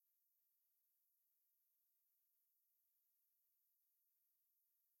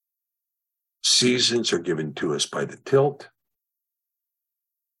 Seasons are given to us by the tilt.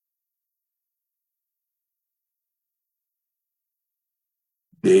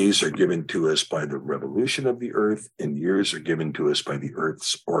 Days are given to us by the revolution of the Earth, and years are given to us by the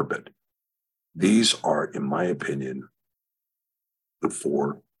Earth's orbit. These are, in my opinion, the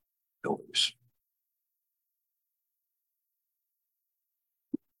four pillars.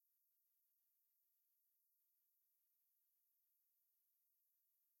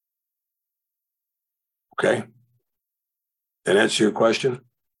 Okay. That answer your question?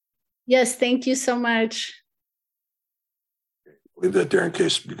 Yes, thank you so much. Leave that there in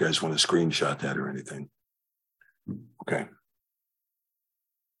case you guys want to screenshot that or anything. Okay.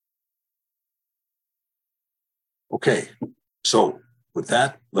 Okay. So with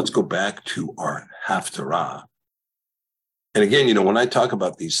that, let's go back to our Haftarah. And again, you know, when I talk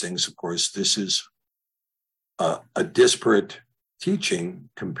about these things, of course, this is a disparate teaching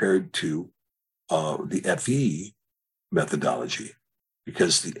compared to the FE methodology,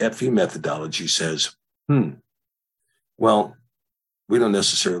 because the FE methodology says, well, we don't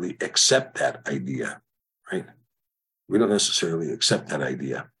necessarily accept that idea, right? We don't necessarily accept that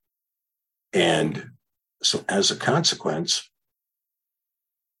idea. And so as a consequence,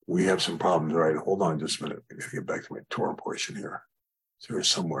 we have some problems. All right, hold on just a minute. I gotta get back to my Torah portion here. It's here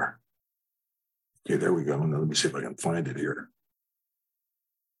somewhere. Okay, there we go. Now let me see if I can find it here.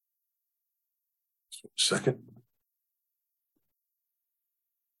 Second.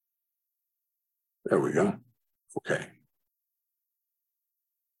 There we go. Okay.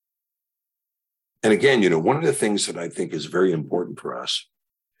 And again, you know, one of the things that I think is very important for us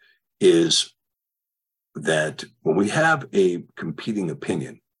is that when we have a competing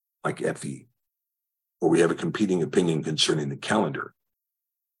opinion, like FE, or we have a competing opinion concerning the calendar,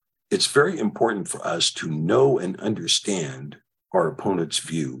 it's very important for us to know and understand our opponent's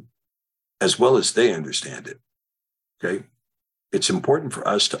view as well as they understand it, okay? It's important for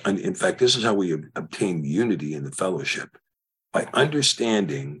us to, in fact, this is how we obtain unity in the fellowship, by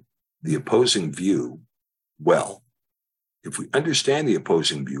understanding the opposing view well. If we understand the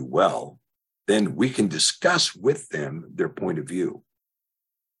opposing view well, then we can discuss with them their point of view.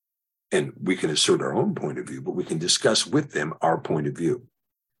 And we can assert our own point of view, but we can discuss with them our point of view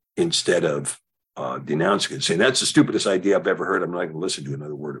instead of denouncing it, saying, that's the stupidest idea I've ever heard. I'm not going to listen to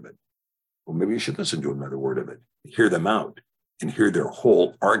another word of it. Well, maybe you should listen to another word of it, hear them out, and hear their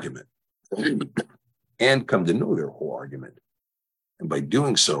whole argument, and come to know their whole argument. And by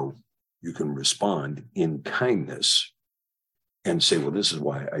doing so, you can respond in kindness and say, well, this is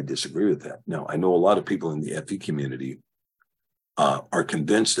why I disagree with that. Now, I know a lot of people in the FE community are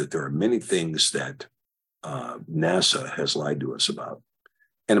convinced that there are many things that NASA has lied to us about.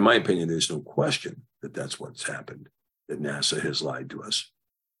 And in my opinion, there's no question that that's what's happened, that NASA has lied to us.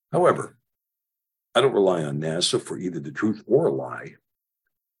 However, I don't rely on NASA for either the truth or a lie.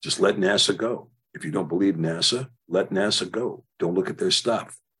 Just let NASA go. If you don't believe NASA, let NASA go. Don't look at their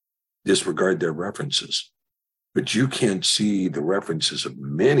stuff. Disregard their references. But you can see the references of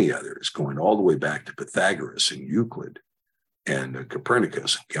many others going all the way back to Pythagoras and Euclid and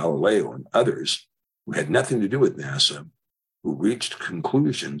Copernicus, and Galileo, and others who had nothing to do with NASA, who reached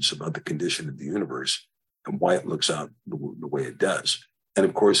conclusions about the condition of the universe and why it looks out the way it does. And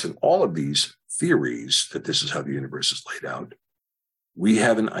of course, in all of these theories that this is how the universe is laid out, we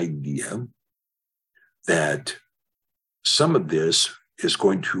have an idea that some of this is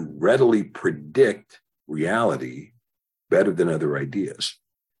going to readily predict reality better than other ideas.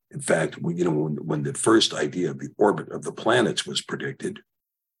 In fact, when the first idea of the orbit of the planets was predicted,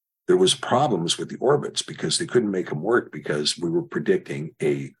 there was problems with the orbits because they couldn't make them work because we were predicting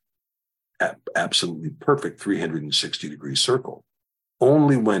a absolutely perfect 360-degree circle.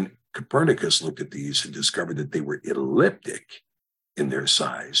 Only when Copernicus looked at these and discovered that they were elliptic in their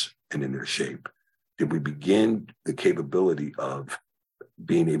size and in their shape did we begin the capability of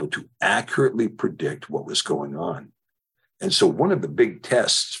being able to accurately predict what was going on. And so one of the big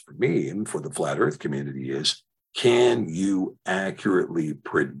tests for me and for the flat earth community is, can you accurately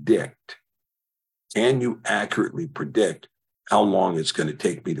predict? Can you accurately predict how long it's going to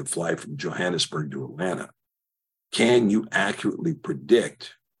take me to fly from Johannesburg to Atlanta? Can you accurately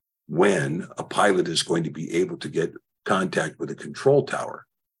predict when a pilot is going to be able to get contact with a control tower?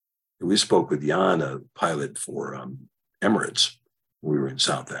 And we spoke with Jan, a pilot for Emirates. We were in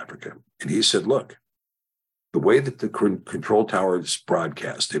South Africa. And he said, look, the way that the control towers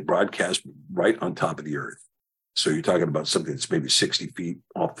broadcast, they broadcast right on top of the earth. So you're talking about something that's maybe 60 feet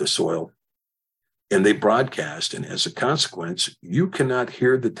off the soil. And they broadcast, and as a consequence, you cannot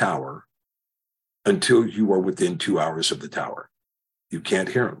hear the tower until you are within 2 hours of the tower. You can't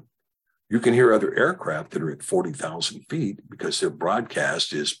hear them. You can hear other aircraft that are at 40,000 feet because their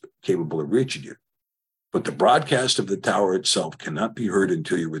broadcast is capable of reaching you. But the broadcast of the tower itself cannot be heard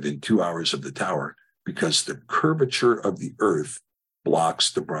until you're within 2 hours of the tower, because the curvature of the earth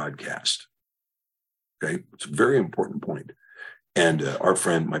blocks the broadcast. Okay, it's a very important point. And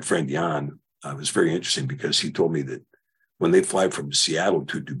my friend Jan, was very interesting because he told me that when they fly from Seattle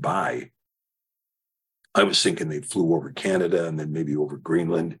to Dubai, I was thinking they flew over Canada and then maybe over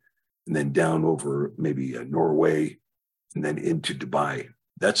Greenland and then down over maybe Norway and then into Dubai.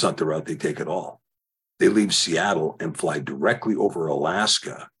 That's not the route they take at all. They leave Seattle and fly directly over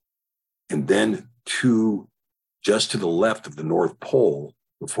Alaska and then just to the left of the North Pole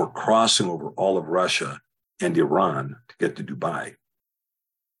before crossing over all of Russia and Iran to get to Dubai.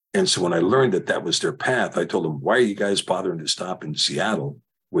 And so when I learned that that was their path, I told them, why are you guys bothering to stop in Seattle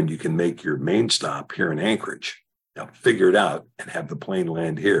when you can make your main stop here in Anchorage? Now figure it out and have the plane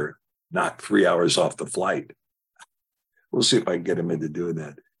land here, knock 3 hours off the flight. We'll see if I can get him into doing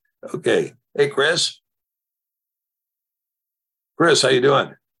that. Okay. Hey, Chris. Chris, how you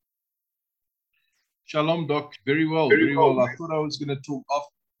doing? Shalom, Doc. Very well, very well. I thought I was going to talk off.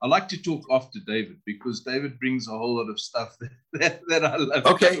 I like to talk after David because David brings a whole lot of stuff that I love.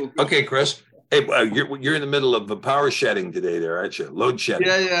 Okay, Chris. Hey, you're in the middle of the power shedding today there, aren't you? Load shedding.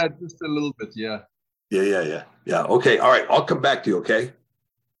 Yeah, just a little bit, yeah. Yeah. Okay, all right. I'll come back to you, okay?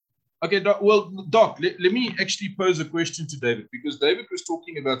 Okay, Doc. Well, Doc, let me actually pose a question to David because David was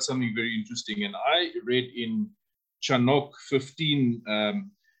talking about something very interesting, and I read in Chanok 15.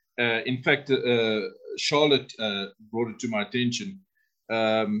 In fact, Charlotte brought it to my attention.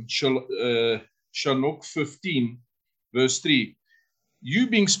 Chanok 15, verse 3. You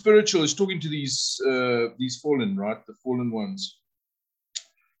being spiritual is talking to these fallen, right? The fallen ones.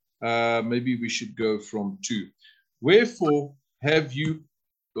 Maybe we should go from 2. Wherefore have you...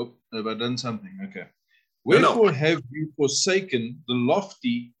 Oh, have I done something? Okay. Wherefore have you forsaken the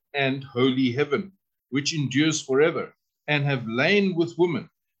lofty and holy heaven, which endures forever, and have lain with women,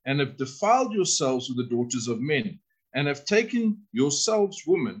 and have defiled yourselves with the daughters of men, and have taken yourselves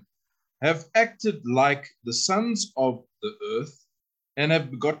women, have acted like the sons of the earth, and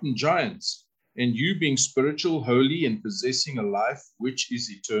have begotten giants. And you, being spiritual, holy, and possessing a life which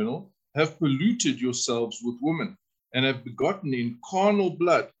is eternal, have polluted yourselves with women, and have begotten in carnal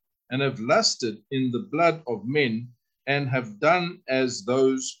blood, and have lusted in the blood of men, and have done as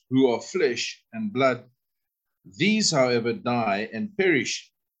those who are flesh and blood. These, however, die and perish.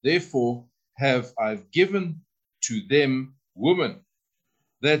 Therefore have I given to them women,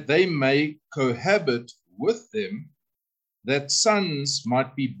 that they may cohabit with them, that sons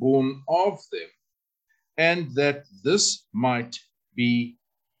might be born of them, and that this might be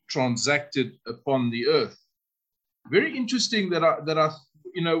transacted upon the earth. Very interesting that I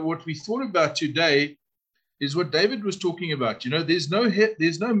what we thought about today is what David was talking about. There's no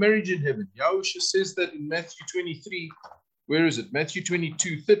marriage in heaven. Yahusha says that in Matthew 23. Where is it? Matthew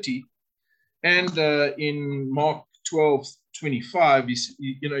 22:30, and in Mark 12:25,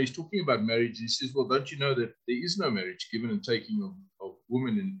 he's talking about marriage. He says, well, don't you know that there is no marriage given and taking of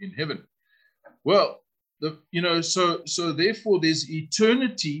women in heaven? Well, so therefore there's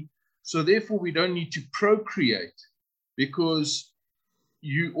eternity. So therefore we don't need to procreate because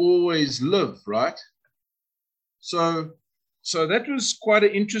you always live, right? So that was quite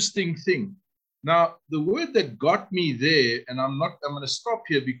an interesting thing. Now, the word that got me there, and I'm going to stop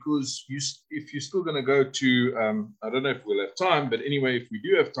here because if you're still going to go to, I don't know if we'll have time, but anyway, if we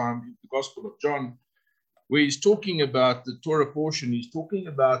do have time, the Gospel of John, where he's talking about the Torah portion, he's talking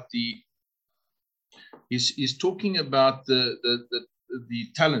about the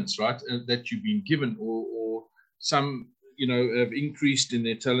talents, right, that you've been given, or some, have increased in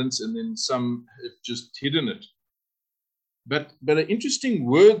their talents, and then some have just hidden it. But an interesting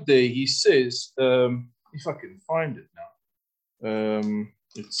word there, he says, if I can find it now,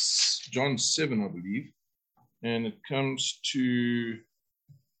 it's John 7, I believe, and it comes to,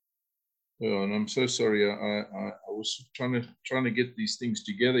 oh, and I'm so sorry, I was trying to get these things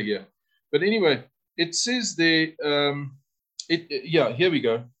together here. But anyway, it says there, yeah, here we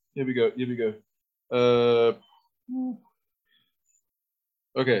go.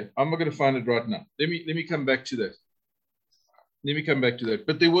 Okay, I'm not going to find it right now. Let me come back to that.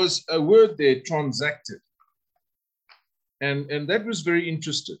 But there was a word there, transacted, and that was very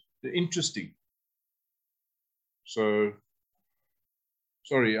interesting. So,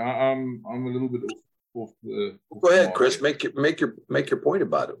 sorry, I'm a little bit off the. Go ahead, Chris. Make your point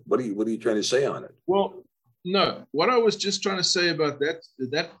about it. What are you trying to say on it? Well, no, what I was just trying to say about that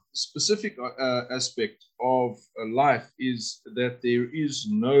specific aspect of life is that there is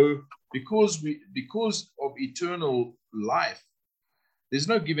no, because of eternal life, there's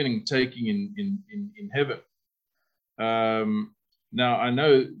no giving and taking in heaven. Now I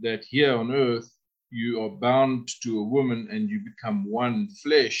know that here on earth you are bound to a woman and you become one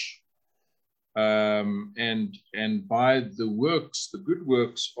flesh, and by the good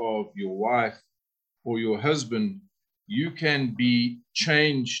works of your wife or your husband, you can be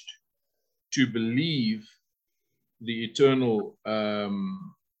changed to believe the eternal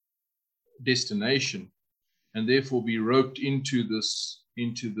destination, and therefore be roped into this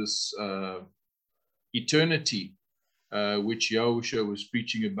eternity, which Yahusha was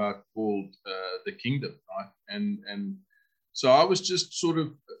preaching about, called the kingdom, right? And so I was just sort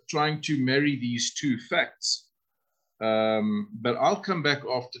of trying to marry these two facts, but I'll come back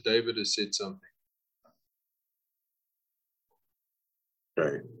after David has said something.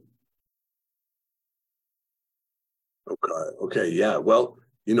 Okay. Okay. Yeah. Well,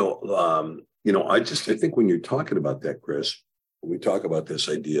 I think when you're talking about that, Chris, when we talk about this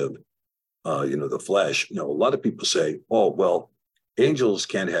idea of, the flesh, a lot of people say, oh, well, angels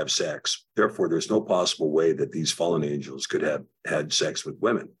can't have sex. Therefore, there's no possible way that these fallen angels could have had sex with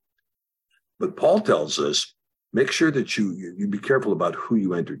women. But Paul tells us, make sure that you be careful about who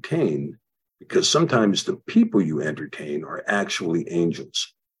you entertain, because sometimes the people you entertain are actually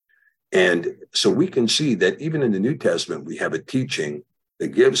angels. And so we can see that even in the New Testament, we have a teaching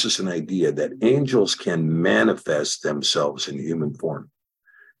that gives us an idea that angels can manifest themselves in human form.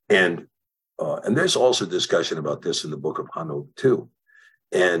 And there's also discussion about this in the book of Hanok too.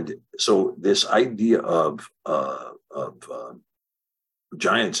 And so this idea of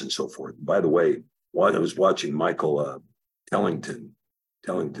giants and so forth. By the way, while I was watching Michael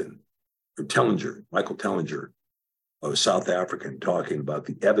Michael Tellinger of South African, talking about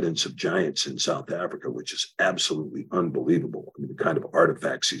the evidence of giants in South Africa, which is absolutely unbelievable. I mean, the kind of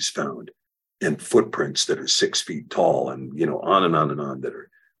artifacts he's found and footprints that are 6 feet tall, and on and on and on, that are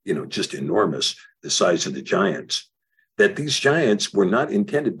just enormous, the size of the giants. That these giants were not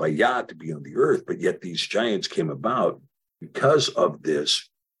intended by Yah to be on the earth, but yet these giants came about because of this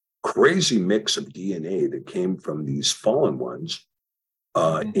crazy mix of DNA that came from these fallen ones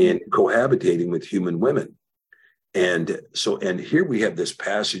in cohabitating with human women. And here we have this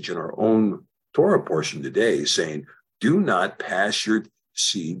passage in our own Torah portion today saying, do not pass your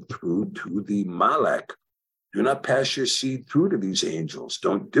seed through to the Malek. Do not pass your seed through to these angels.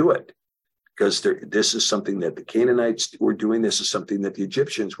 Don't do it, because this is something that the Canaanites were doing. This is something that the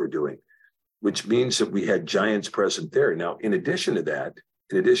Egyptians were doing, which means that we had giants present there. Now, in addition to that,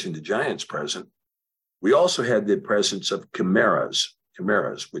 in addition to giants present, we also had the presence of chimeras,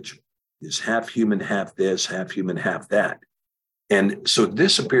 which is half human, half this, half human, half that. And so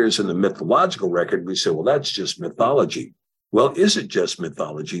this appears in the mythological record. We say, well, that's just mythology. Well, is it just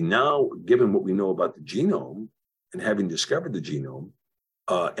mythology? Now, given what we know about the genome and having discovered the genome,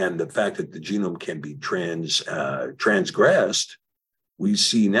 and the fact that the genome can be transgressed, we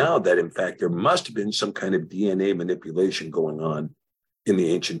see now that, in fact, there must have been some kind of DNA manipulation going on in the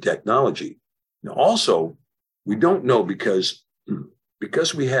ancient technology. Now, also, we don't know because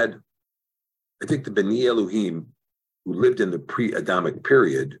we had, I think, the B'nai Elohim, who lived in the pre-Adamic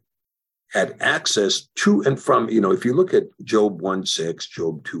period, had access to and from, if you look at Job 1:6,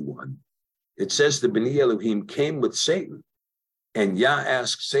 Job 2:1, it says the B'nai Elohim came with Satan. And Yah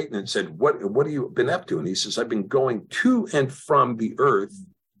asked Satan and said, what have you been up to? And he says, I've been going to and from the earth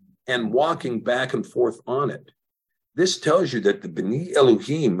and walking back and forth on it. This tells you that the B'nai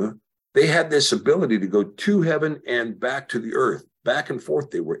Elohim, they had this ability to go to heaven and back to the earth. Back and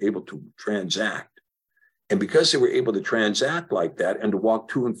forth, they were able to transact. And because they were able to transact like that and to walk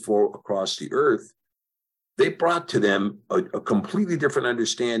to and fro across the earth, they brought to them a completely different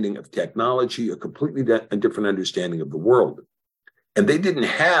understanding of technology, a completely different understanding of the world. And they didn't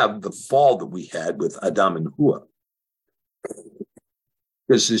have the fall that we had with Adam and Hua.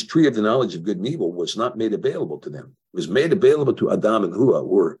 Because this tree of the knowledge of good and evil was not made available to them. It was made available to Adam and Hua, who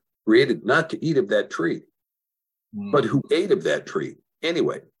were created not to eat of that tree, but who ate of that tree.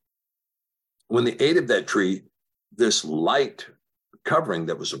 Anyway, when they ate of that tree, this light covering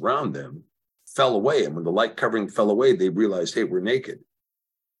that was around them fell away. And when the light covering fell away, they realized, hey, we're naked.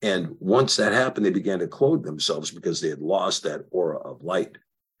 And once that happened, they began to clothe themselves because they had lost that aura of light.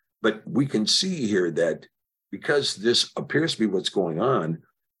 But we can see here that because this appears to be what's going on,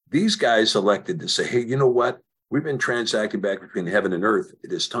 these guys elected to say, hey, you know what? We've been transacting back between heaven and earth.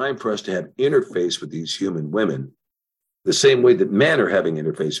 It is time for us to have interface with these human women, the same way that men are having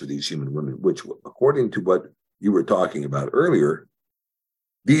interface with these human women, which, according to what you were talking about earlier,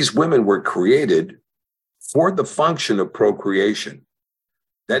 these women were created for the function of procreation.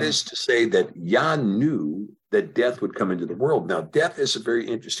 That is to say that Yah knew that death would come into the world. Now, death is a very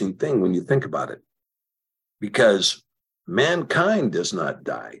interesting thing when you think about it, because mankind does not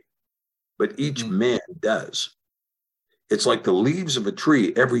die, but each man does. It's like the leaves of a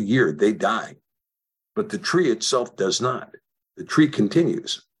tree. Every year they die, but the tree itself does not. The tree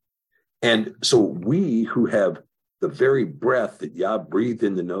continues. And so we who have the very breath that Yah breathed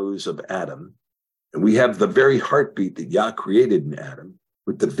in the nose of Adam, and we have the very heartbeat that Yah created in Adam,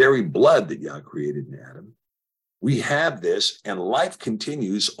 with the very blood that Yah created in Adam, we have this, and life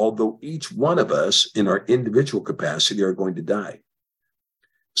continues, although each one of us in our individual capacity are going to die.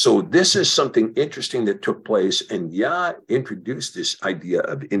 So this is something interesting that took place, and Yah introduced this idea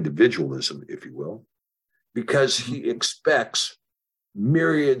of individualism, if you will, because he expects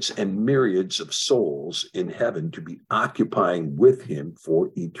myriads and myriads of souls in heaven to be occupying with him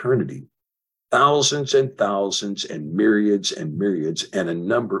for eternity. Thousands and thousands and myriads, and a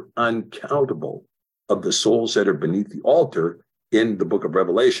number uncountable of the souls that are beneath the altar in the book of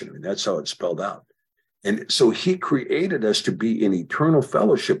Revelation. I mean, that's how it's spelled out. And so he created us to be in eternal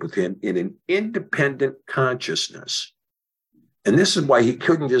fellowship with him in an independent consciousness. And this is why he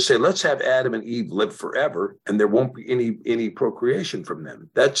couldn't just say, let's have Adam and Eve live forever, and there won't be any procreation from them.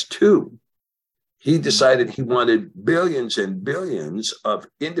 That's two. He decided he wanted billions and billions of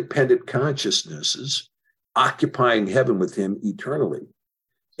independent consciousnesses occupying heaven with him eternally.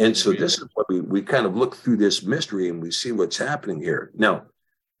 And so this is what we kind of look through this mystery and we see what's happening here. Now,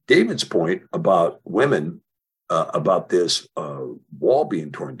 David's point about women, about this wall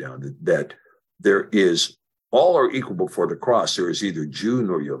being torn down, that there is, all are equal before the cross. There is either Jew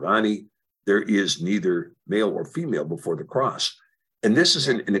nor Yevani. There is neither male or female before the cross. And this is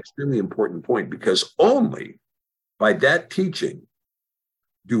an extremely important point, because only by that teaching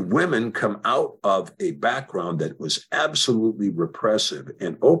do women come out of a background that was absolutely repressive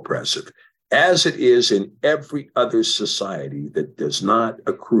and oppressive, as it is in every other society that does not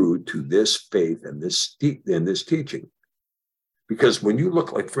accrue to this faith and this teaching. Because when you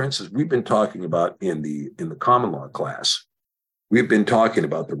look, like, for instance, we've been talking about in the common law class, we've been talking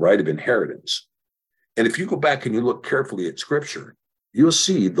about the right of inheritance. And if you go back and you look carefully at scripture, you'll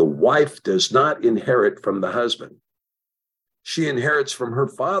see the wife does not inherit from the husband. She inherits from her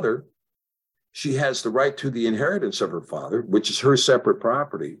father. She has the right to the inheritance of her father, which is her separate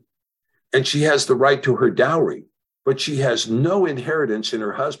property. And she has the right to her dowry, but she has no inheritance in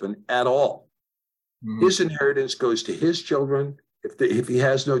her husband at all. His inheritance goes to his children. If he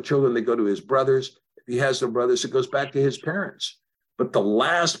has no children, they go to his brothers. If he has no brothers, it goes back to his parents. But the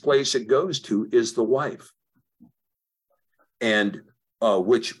last place it goes to is the wife. And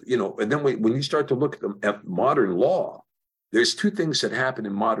which, and then when you start to look at modern law, there's two things that happen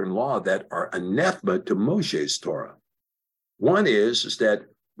in modern law that are anathema to Moshe's Torah. One is that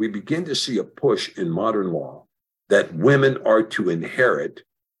we begin to see a push in modern law that women are to inherit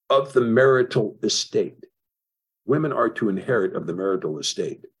of the marital estate. Women are to inherit of the marital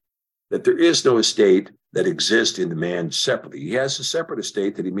estate. That there is no estate that exists in the man separately. He has a separate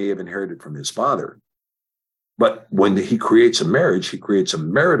estate that he may have inherited from his father. But when he creates a marriage, he creates a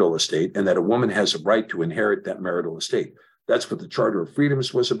marital estate, and that a woman has a right to inherit that marital estate. That's what the Charter of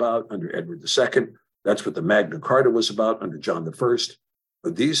Freedoms was about under Edward II. That's what the Magna Carta was about under John I.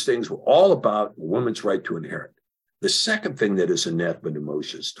 But these things were all about a woman's right to inherit. The second thing that is anathema to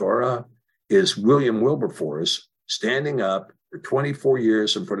Moshe's Torah is William Wilberforce standing up for 24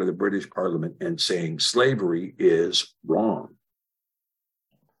 years in front of the British Parliament and saying slavery is wrong.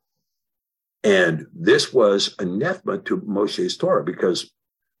 And this was anathema to Moshe's Torah, because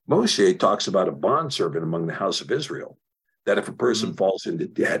Moshe talks about a bondservant among the house of Israel, that if a person falls into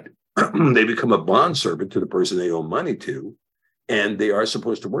debt, they become a bondservant to the person they owe money to, and they are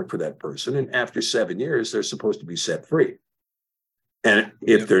supposed to work for that person. And after 7 years, they're supposed to be set free. And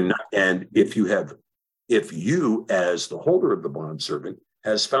if they're not, and if you, as the holder of the bondservant,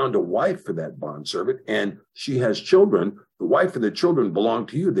 has found a wife for that bondservant and she has children, the wife and the children belong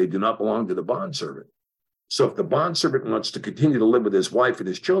to you. They do not belong to the bondservant. So if the bondservant wants to continue to live with his wife and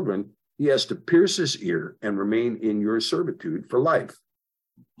his children, he has to pierce his ear and remain in your servitude for life.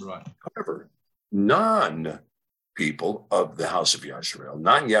 Right. However, non-people of the house of Yasharel,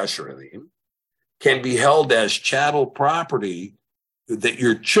 non-Yasharelim, can be held as chattel property that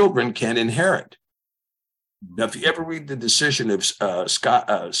your children can inherit. Now, if you ever read the decision of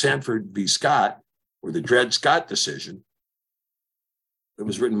Sanford v. Scott, or the Dred Scott decision, it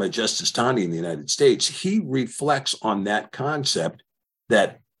was written by Justice Taney in the United States, he reflects on that concept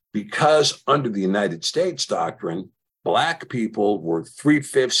that because under the United States doctrine, Black people were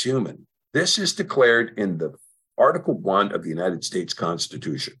 3/5 human. This is declared in the Article 1 of the United States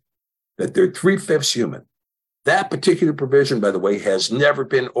Constitution, that they're 3/5 human. That particular provision, by the way, has never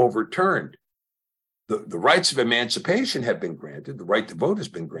been overturned. The rights of emancipation have been granted, the right to vote has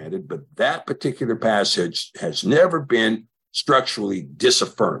been granted, but that particular passage has never been structurally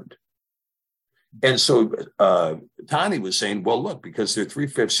disaffirmed. And so Tani was saying, well, look, because they're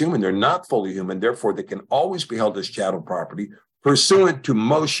 3/5 human, they're not fully human, therefore they can always be held as chattel property pursuant to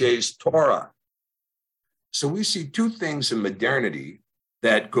Moshe's Torah. So we see two things in modernity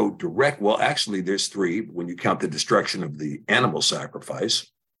that go direct. Well, actually, there's three when you count the destruction of the animal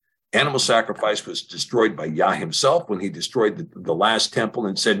sacrifice. Animal sacrifice was destroyed by Yah himself when he destroyed the last temple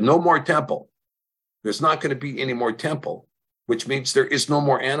and said, no more temple. There's not going to be any more temple, which means there is no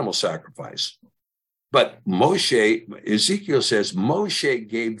more animal sacrifice. But Ezekiel says, Moshe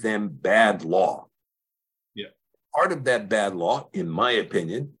gave them bad law. Yeah. Part of that bad law, in my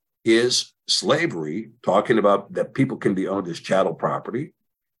opinion, is slavery, talking about that people can be owned as chattel property.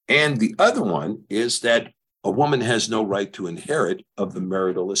 And the other one is that a woman has no right to inherit of the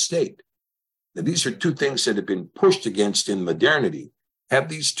marital estate. Now, these are two things that have been pushed against in modernity. Have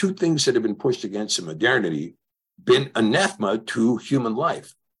these two things that have been pushed against in modernity been anathema to human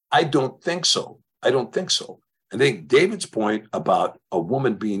life? I don't think so. I don't think so. I think David's point about a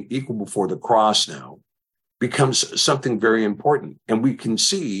woman being equal before the cross now becomes something very important. And we can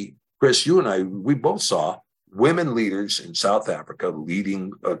see, Chris, you and I, we both saw women leaders in South Africa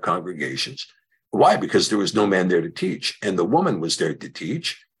leading congregations. Why? Because there was no man there to teach. And the woman was there to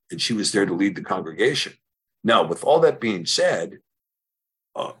teach, and she was there to lead the congregation. Now, with all that being said,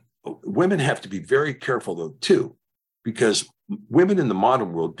 women have to be very careful, though, too, because women in the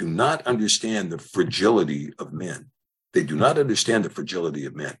modern world do not understand the fragility of men. They do not understand the fragility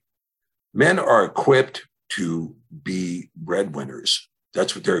of men. Men are equipped to be breadwinners.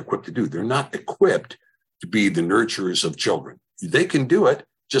 That's what they're equipped to do. They're not equipped to be the nurturers of children. They can do it,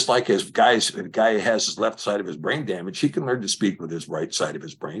 just like if a guy has his left side of his brain damaged, he can learn to speak with his right side of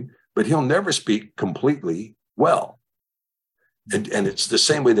his brain, but he'll never speak completely well. And it's the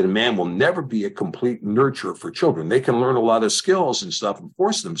same way that a man will never be a complete nurturer for children. They can learn a lot of skills and stuff and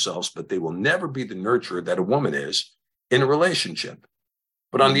force themselves, but they will never be the nurturer that a woman is in a relationship.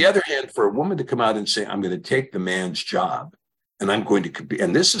 But on the other hand, for a woman to come out and say, I'm going to take the man's job and I'm going to compete.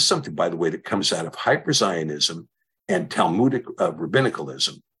 And this is something, by the way, that comes out of hyper-Zionism and Talmudic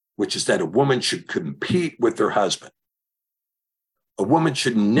rabbinicalism, which is that a woman should compete with her husband. A woman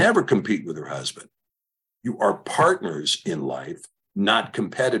should never compete with her husband. You are partners in life, not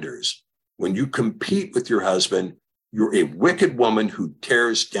competitors. When you compete with your husband, you're a wicked woman who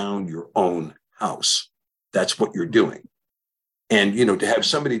tears down your own house. That's what you're doing. And, you know, to have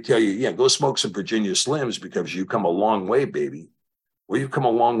somebody tell you, yeah, go smoke some Virginia Slims because you've come a long way, baby. Well, you've come a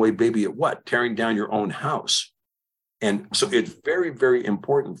long way, baby, at what? Tearing down your own house. And so it's very, very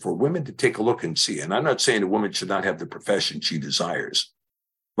important for women to take a look and see. And I'm not saying a woman should not have the profession she desires,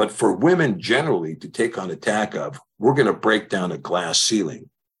 but for women generally to take on attack of, we're going to break down a glass ceiling.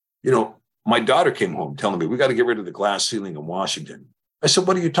 You know, my daughter came home telling me, we got to get rid of the glass ceiling in Washington. I said,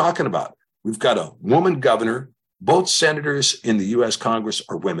 what are you talking about? We've got a woman governor. Both senators in the U.S. Congress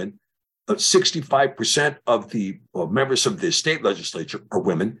are women. 65% of the members of the state legislature are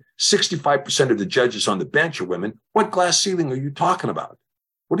women. 65% of the judges on the bench are women. What glass ceiling are you talking about?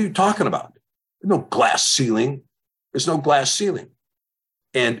 What are you talking about? There's no glass ceiling. There's no glass ceiling.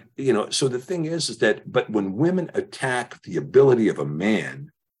 And, you know, so the thing is that, but when women attack the ability of a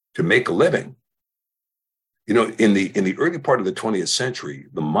man to make a living, you know, in the early part of the 20th century,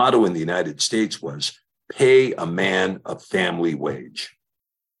 the motto in the United States was pay a man a family wage.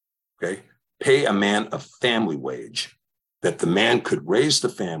 Okay, pay a man a family wage. that the man could raise the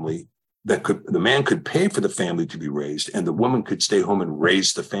family, the man could pay for the family to be raised, and the woman could stay home and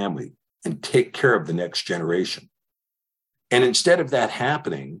raise the family and take care of the next generation. And instead of that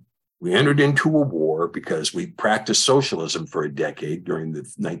happening, we entered into a war because we practiced socialism for a decade during the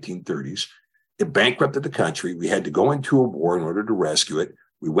 1930s. It bankrupted the country. We had to go into a war in order to rescue it.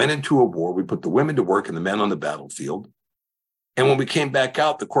 We went into a war. We put the women to work and the men on the battlefield. And when we came back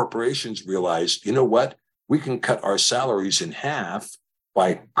out, the corporations realized, you know what? We can cut our salaries in half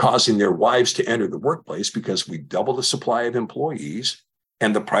by causing their wives to enter the workplace because we double the supply of employees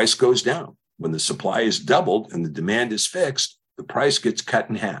and the price goes down. When the supply is doubled and the demand is fixed, the price gets cut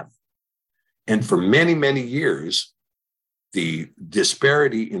in half. And for many, many years, the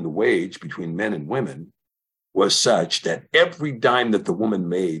disparity in the wage between men and women was such that every dime that the woman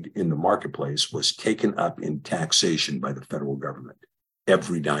made in the marketplace was taken up in taxation by the federal government,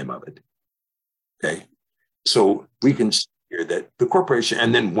 every dime of it. Okay. So we can see here that the corporation,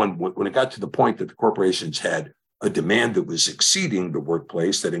 and then when it got to the point that the corporations had a demand that was exceeding the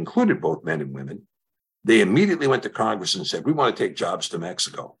workplace that included both men and women, they immediately went to Congress and said, we want to take jobs to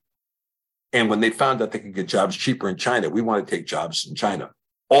Mexico. And when they found out they could get jobs cheaper in China, we want to take jobs in China,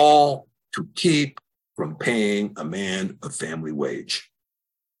 all to keep from paying a man a family wage.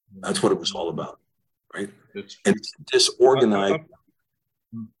 That's what it was all about, right? And it's disorganized.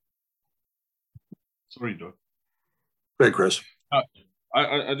 Sorry, Doc. Hey, Chris.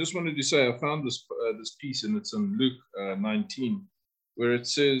 I just wanted to say I found this piece, and it's in Luke 19, where it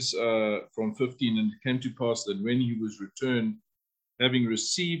says from 15, and it came to pass that when he was returned, having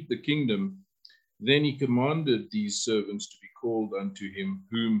received the kingdom, then he commanded these servants to be called unto him,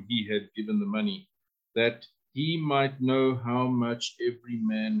 whom he had given the money, that he might know how much every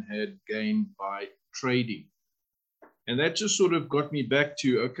man had gained by trading. And that just sort of got me back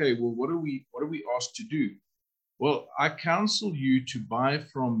to, okay, well, what are we asked to do? Well, I counsel you to buy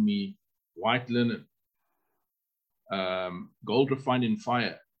from me white linen, gold refined in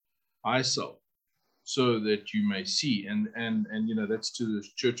fire, I sell, so that you may see. And you know, that's to the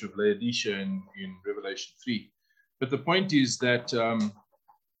church of Laodicea in Revelation 3. But the point is that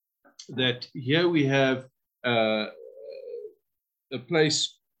that here we have a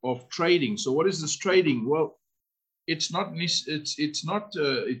place of trading. So what is this trading? Well, it's not a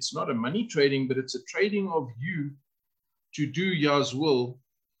money trading, but it's a trading of you to do Yah's will,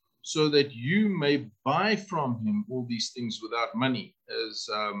 so that you may buy from him all these things without money,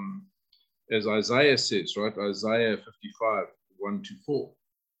 as Isaiah says, right? Isaiah 55, 1-4.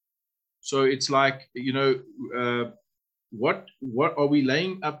 So it's like, you know, what are we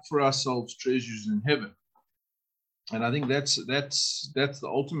laying up for ourselves treasures in heaven? And I think that's the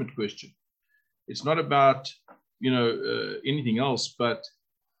ultimate question. It's not about, you know, anything else but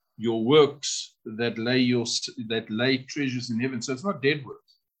your works that lay treasures in heaven. So it's not dead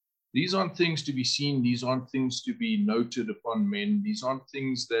works. These aren't things to be seen. These aren't things to be noted upon men. These aren't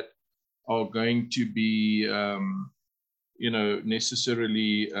things that are going to be, you know,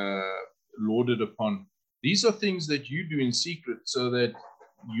 necessarily lauded upon. These are things that you do in secret, so that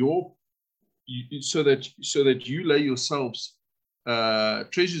you lay yourselves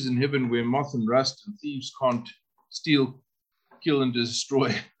treasures in heaven, where moth and rust and thieves can't steal, kill, and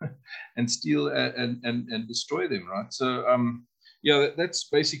destroy, and steal and destroy them, right? So yeah, that's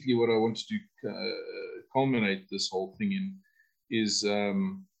basically what I wanted to culminate this whole thing in, is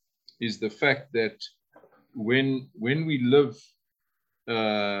the fact that when we live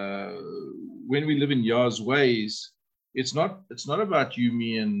in Yah's ways, it's not about you,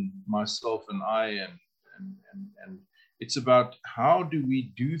 me, and myself, and I, and it's about how do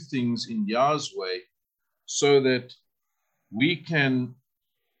we do things in Yah's way, so that we can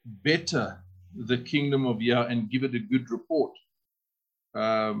better the kingdom of Yah and give it a good report.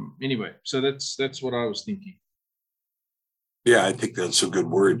 Anyway, so that's what I was thinking. Yeah, I think that's a good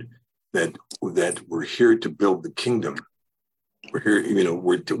word. That we're here to build the kingdom. We're here, you know,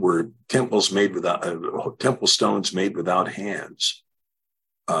 we're temples made without temple stones made without hands,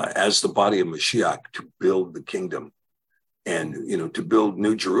 as the body of Mashiach, to build the kingdom, and, you know, to build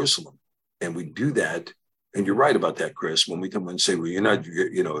New Jerusalem. And we do that. And you're right about that, Chris. When we come and say, well, you're not,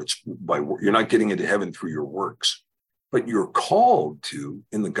 you know, it's you're not getting into heaven through your works, but you're called to,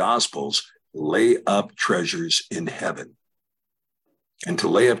 in the Gospels, lay up treasures in heaven. And to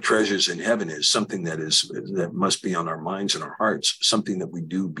lay up treasures in heaven is something that must be on our minds and our hearts, something that we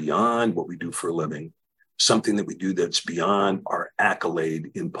do beyond what we do for a living, something that we do that's beyond our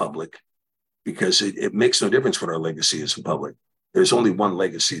accolade in public, because it makes no difference what our legacy is in public. There's only one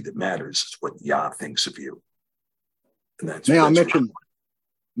legacy that matters. It's what Yah thinks of you. And that's, May I mention?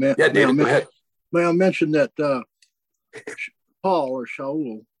 Yeah, David, go ahead. May I mention that Paul or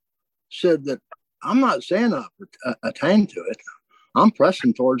Shaul said that I'm not saying I attain to it. I'm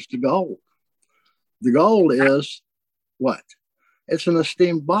pressing towards the goal. The goal is what? It's an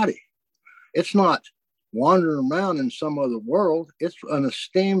esteemed body. It's not wandering around in some other world. It's an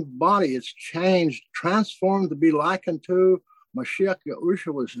esteemed body. It's changed, transformed to be likened to Mashiach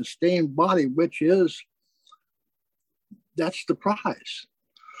Yahushua's esteemed body, which is, that's the prize.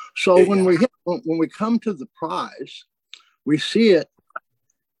 So when we come to the prize, we see it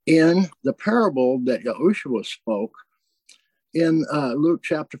in the parable that Yahushua spoke in Luke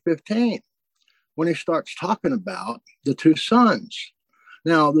chapter 15, when he starts talking about the two sons.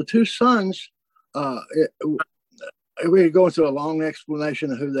 Now, the two sons, we go into a long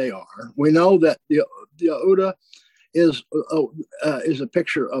explanation of who they are. We know that the Yehuda is a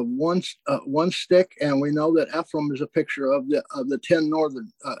picture of one stick, and we know that Ephraim is a picture of the 10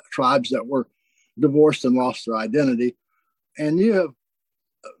 northern tribes that were divorced and lost their identity. And you have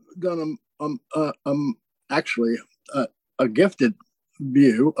done actually a gifted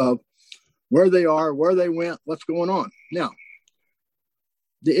view of where they are, where they went, what's going on. Now,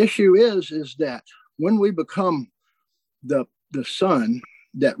 the issue is that when we become the son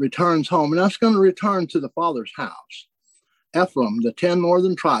that returns home, and that's going to return to the father's house, Ephraim, the 10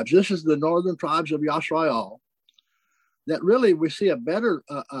 northern tribes, this is the northern tribes of Yisrael, that really we see a better,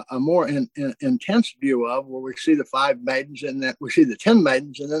 a more intense view of, where we see the 5 maidens, and that we see the 10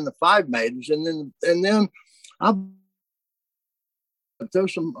 maidens, and then the 5 maidens, and then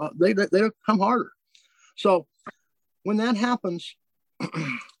there's some they come harder. So when that happens,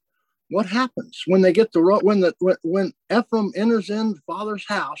 what happens when they get the when Ephraim enters in the father's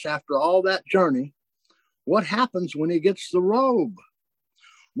house after all that journey? What happens when he gets the robe?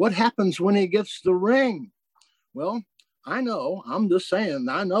 What happens when he gets the ring? Well, I know, I'm just saying,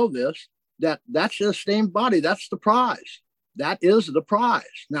 I know this, that's the esteemed body. That's the prize. That is the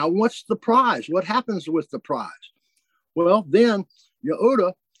prize. Now, what's the prize? What happens with the prize? Well, then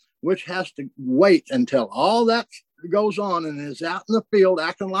Yehuda, which has to wait until all that goes on and is out in the field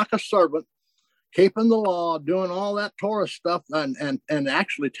acting like a servant, keeping the law, doing all that Torah stuff and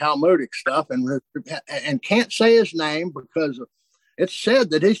actually Talmudic stuff, and can't say his name because it's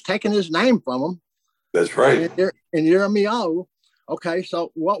said that he's taken his name from him. That's right. In Yirmiyahu. Okay,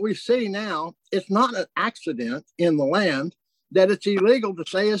 so what we see now, it's not an accident in the land that it's illegal to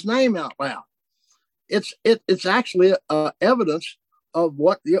say his name out loud. It's actually evidence of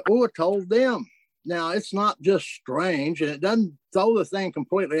what Yahuwah told them. Now, it's not just strange, and it doesn't throw the thing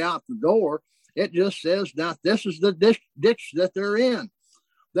completely out the door. It just says, now, this is the ditch that they're in.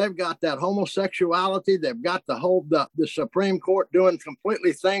 They've got that homosexuality. They've got the Supreme Court doing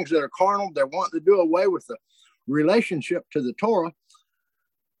completely things that are carnal. They're wanting to do away with the relationship to the Torah,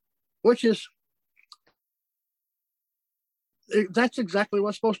 which is, that's exactly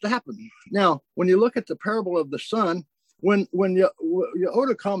what's supposed to happen. Now, when you look at the parable of the son, when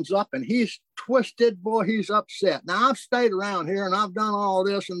Yehuda comes up and he's twisted, boy, he's upset. Now, I've stayed around here and I've done all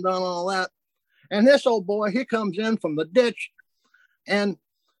this and done all that. And this old boy, he comes in from the ditch. And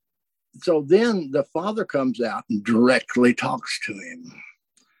so then the father comes out and directly talks to him.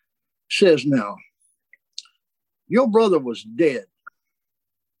 Says, now, your brother was dead.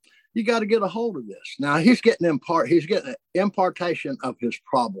 You got to get a hold of this. Now he's getting an impartation of his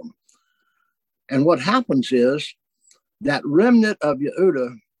problem. And what happens is that remnant of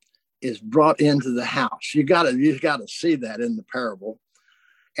Yehuda is brought into the house. You got to see that in the parable.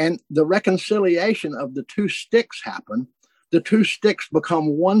 And the reconciliation of the 2 sticks happen. The 2 sticks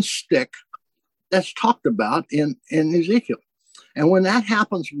become 1 stick. That's talked about in Ezekiel. And when that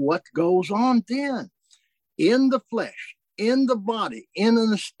happens, what goes on then? In the flesh, in the body, in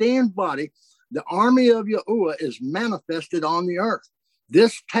an esteemed body, the army of Yahuwah is manifested on the earth.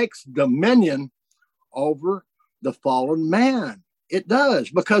 This takes dominion over the fallen man. It does,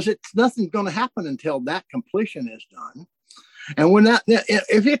 because nothing's going to happen until that completion is done. And when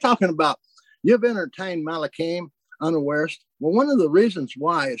if you're talking about, you've entertained Malachim unawares, well, one of the reasons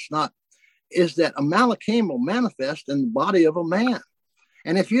why it's not is that a Malachim will manifest in the body of a man.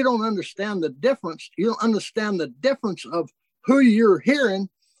 And if you don't understand the difference, you don't understand the difference of who you're hearing,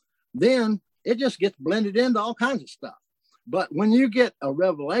 then it just gets blended into all kinds of stuff. But when you get a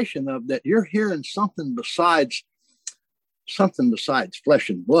revelation of that, you're hearing something besides flesh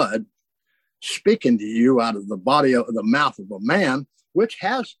and blood speaking to you out of the body of the mouth of a man, which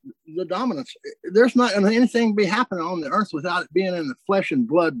has the dominance. There's not going to anything be happening on the earth without it being in the flesh and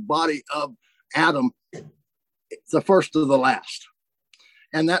blood body of Adam, the first of the last.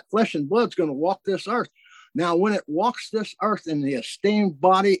 And that flesh and blood's going to walk this earth. Now, when it walks this earth in the esteemed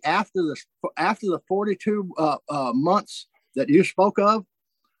body after the 42 months that you spoke of,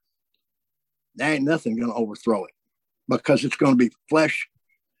 there ain't nothing going to overthrow it, because it's going to be flesh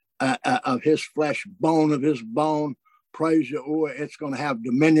of his flesh, bone of his bone. Praise Yahuwah. It's going to have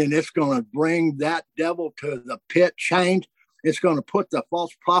dominion. It's going to bring that devil to the pit chained. It's going to put the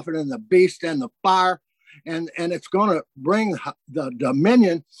false prophet and the beast in the fire, and it's going to bring the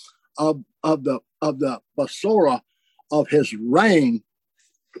dominion of the basora of his reign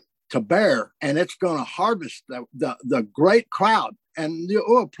to bear, and it's going to harvest the great crowd. And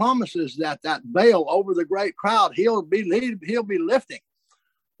the promises that veil over the great crowd he'll be lifting.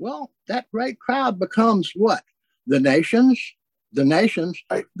 Well, that great crowd becomes what? The nations. The nations.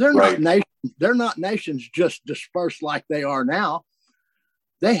 They're not nations. They're not nations just dispersed like they are now.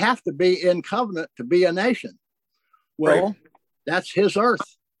 They have to be in covenant to be a nation. Well, that's his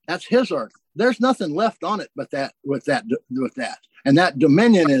earth. That's his earth. There's nothing left on it but that with that. And that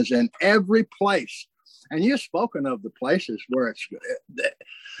dominion is in every place. And you've spoken of the places where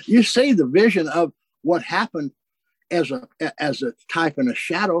you see the vision of what happened as a type and a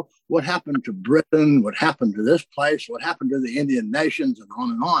shadow, what happened to Britain, what happened to this place, what happened to the Indian nations, and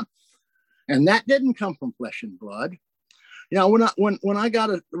on and on. And that didn't come from flesh and blood. You know, when I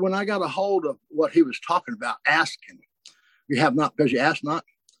got a hold of what he was talking about, asking, you have not because you ask not.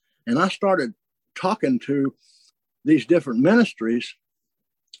 And I started talking to these different ministries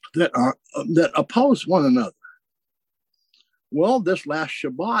that oppose one another. Well, this last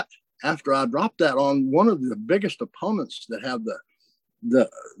Shabbat, after I dropped that on one of the biggest opponents that have the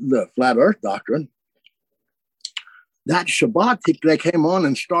flat earth doctrine, that Shabbat, they came on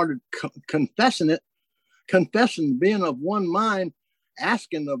and started confessing being of one mind,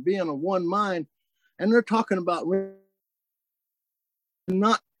 asking of being of one mind. And they're talking about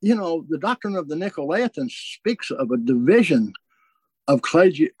not, the doctrine of the Nicolaitans speaks of a division of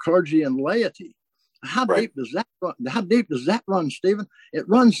clergy and laity. How deep does that run? How deep does that run, Stephen? It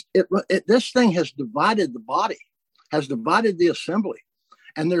runs. This thing has divided the body, has divided the assembly,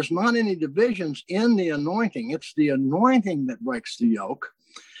 and there's not any divisions in the anointing. It's the anointing that breaks the yoke.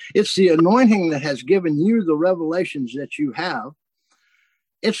 It's the anointing that has given you the revelations that you have.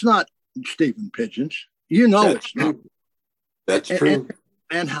 It's not Stephen Pigeons. It's not. That's true.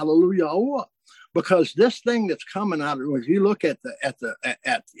 And hallelujah, because this thing that's coming out of, if you look at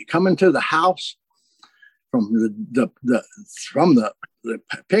coming to the house from the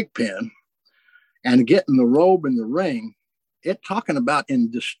pig pen and getting the robe and the ring, it's talking about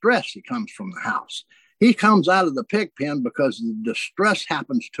in distress. He comes from the house. He comes out of the pig pen because the distress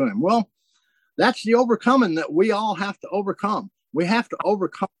happens to him. Well, that's the overcoming that we all have to overcome. We have to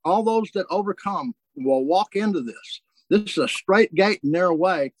overcome. All those that overcome will walk into this. This is a straight gate and narrow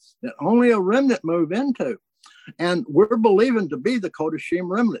way that only a remnant move into. And we're believing to be the Kodashim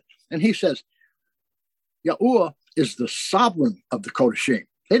remnant. And he says, Yahuwah is the sovereign of the Kodashim.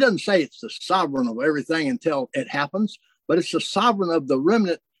 He doesn't say it's the sovereign of everything until it happens, but it's the sovereign of the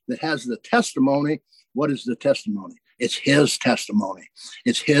remnant that has the testimony. What is the testimony? It's his testimony.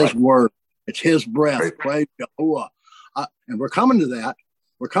 It's his word. It's his breath. Praise Yahuwah. And we're coming to that.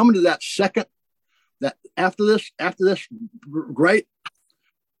 We're coming to that second. That after this great,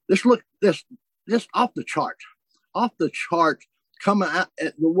 this off the chart, coming out.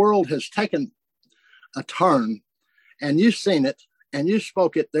 The world has taken a turn, and you've seen it, and you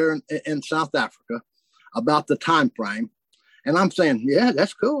spoke it there in South Africa about the time frame. And I'm saying, yeah,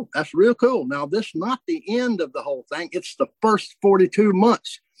 that's cool. That's real cool. Now, this is not the end of the whole thing. It's the first 42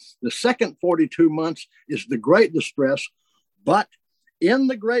 months. The second 42 months is the great distress. But in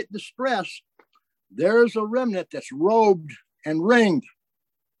the great distress, there's a remnant that's robed and ringed.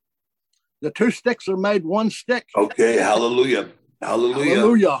 The two sticks are made one stick. Okay, hallelujah.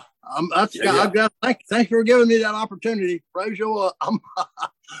 Hallelujah. Hallelujah. Thank you for giving me that opportunity. Praise you.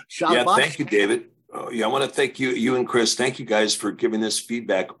 Thank you, David. I want to thank you and Chris. Thank you guys for giving us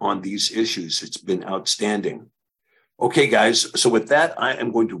feedback on these issues. It's been outstanding. Okay, guys. So with that, I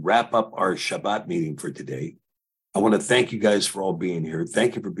am going to wrap up our Shabbat meeting for today. I want to thank you guys for all being here.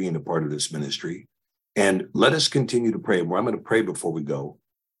 Thank you for being a part of this ministry. And let us continue to pray. Well, I'm going to pray before we go.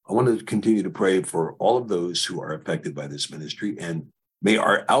 I want to continue to pray for all of those who are affected by this ministry. And may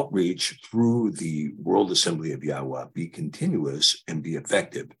our outreach through the World Assembly of Yahweh be continuous and be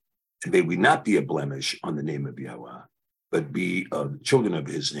effective. And may we not be a blemish on the name of Yahweh, but be children of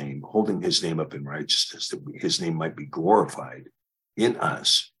his name, holding his name up in righteousness, that his name might be glorified in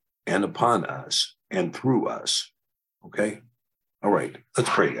us and upon us and through us. Okay? All right. Let's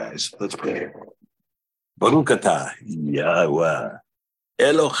pray, guys. Let's pray. Baruch atah Yahweh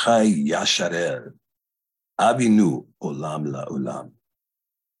Elohai Yasharel Avinu olam la'olam.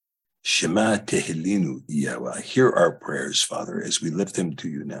 Shema tehilinu Yahweh. Hear our prayers, Father, as we lift them to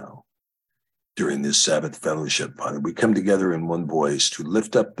you now. During this Sabbath fellowship, Father, we come together in one voice to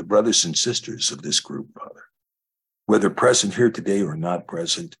lift up the brothers and sisters of this group, Father. Whether present here today or not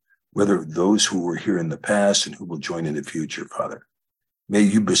present, whether those who were here in the past and who will join in the future, Father, may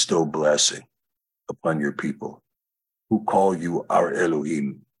you bestow blessing upon your people who call you our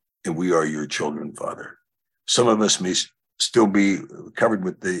Elohim, and we are your children, Father. Some of us may still be covered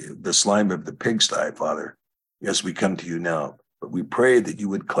with the slime of the pigsty, Father, as we come to you now. But we pray that you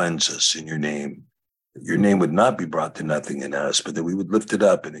would cleanse us in your name, that your name would not be brought to nothing in us, but that we would lift it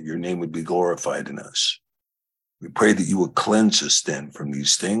up and that your name would be glorified in us. We pray that you will cleanse us then from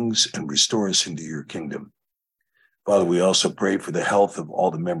these things and restore us into your kingdom. Father, we also pray for the health of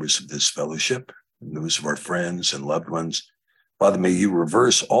all the members of this fellowship and those of our friends and loved ones. Father, may you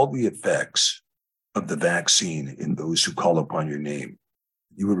reverse all the effects of the vaccine in those who call upon your name.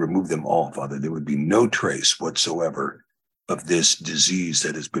 You would remove them all, Father. There would be no trace whatsoever of this disease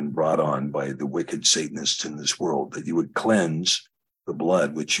that has been brought on by the wicked Satanists in this world, that you would cleanse the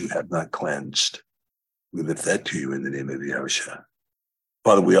blood which you have not cleansed. We lift that to you in the name of Yahushua.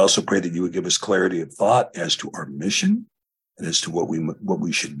 Father, we also pray that you would give us clarity of thought as to our mission and as to what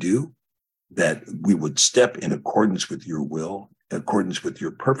we should do, that we would step in accordance with your will, in accordance with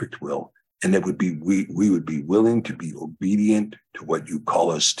your perfect will, and that we would be willing to be obedient to what you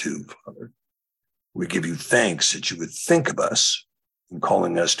call us to, Father. We give you thanks that you would think of us in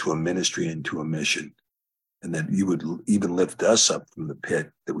calling us to a ministry and to a mission, and that you would even lift us up from the pit,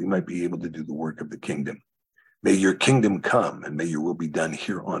 that we might be able to do the work of the kingdom. May your kingdom come, and may your will be done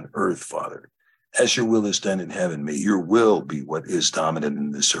here on earth, Father. As your will is done in heaven, may your will be what is dominant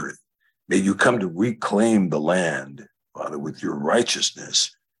in this earth. May you come to reclaim the land, Father, with your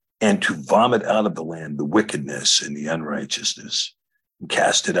righteousness, and to vomit out of the land the wickedness and the unrighteousness. And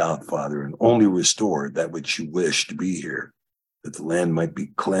cast it out, Father, and only restore that which you wish to be here, that the land might be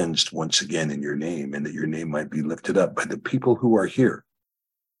cleansed once again in your name, and that your name might be lifted up by the people who are here,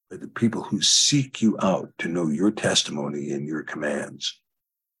 by the people who seek you out to know your testimony and your commands.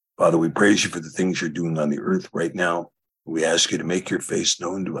 Father, we praise you for the things you're doing on the earth right now. We ask you to make your face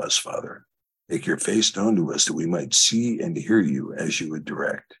known to us, Father. Make your face known to us that we might see and hear you as you would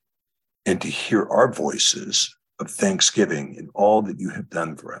direct, and to hear our voices of thanksgiving in all that you have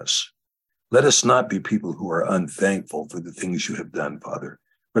done for us. Let us not be people who are unthankful for the things you have done, Father,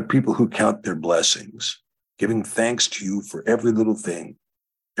 but people who count their blessings, giving thanks to you for every little thing,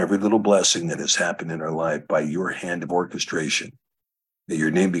 every little blessing that has happened in our life by your hand of orchestration. May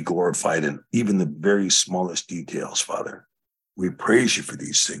your name be glorified in even the very smallest details, Father. We praise you for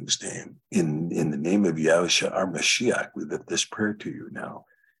these things, name. In the name of Yahushua, our Mashiach, we lift this prayer to you now.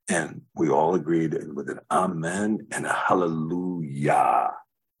 And we all agreed with an amen and a hallelujah.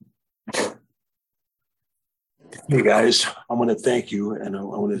 Hey guys, I want to thank you, and I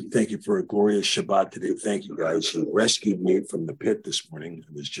want to thank you for a glorious Shabbat today. Thank you guys. You rescued me from the pit this morning.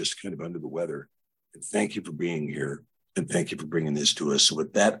 I was just kind of under the weather. And thank you for being here, and thank you for bringing this to us. So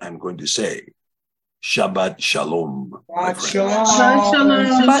with that, I'm going to say, Shabbat Shalom. Shabbat Shalom.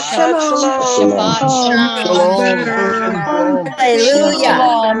 Shabbat Shalom. Hallelujah.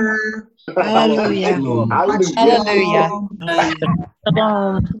 Hallelujah. Hallelujah. Hallelujah.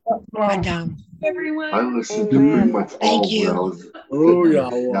 everyone. I listen to pretty much Thank all you. wells. Oh,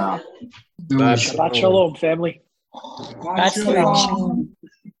 yeah. Shabbat Shalom, family. Shabbat Shalom.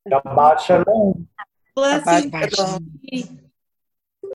 Shabbat Shalom. Blessings. Shabbat Shalom.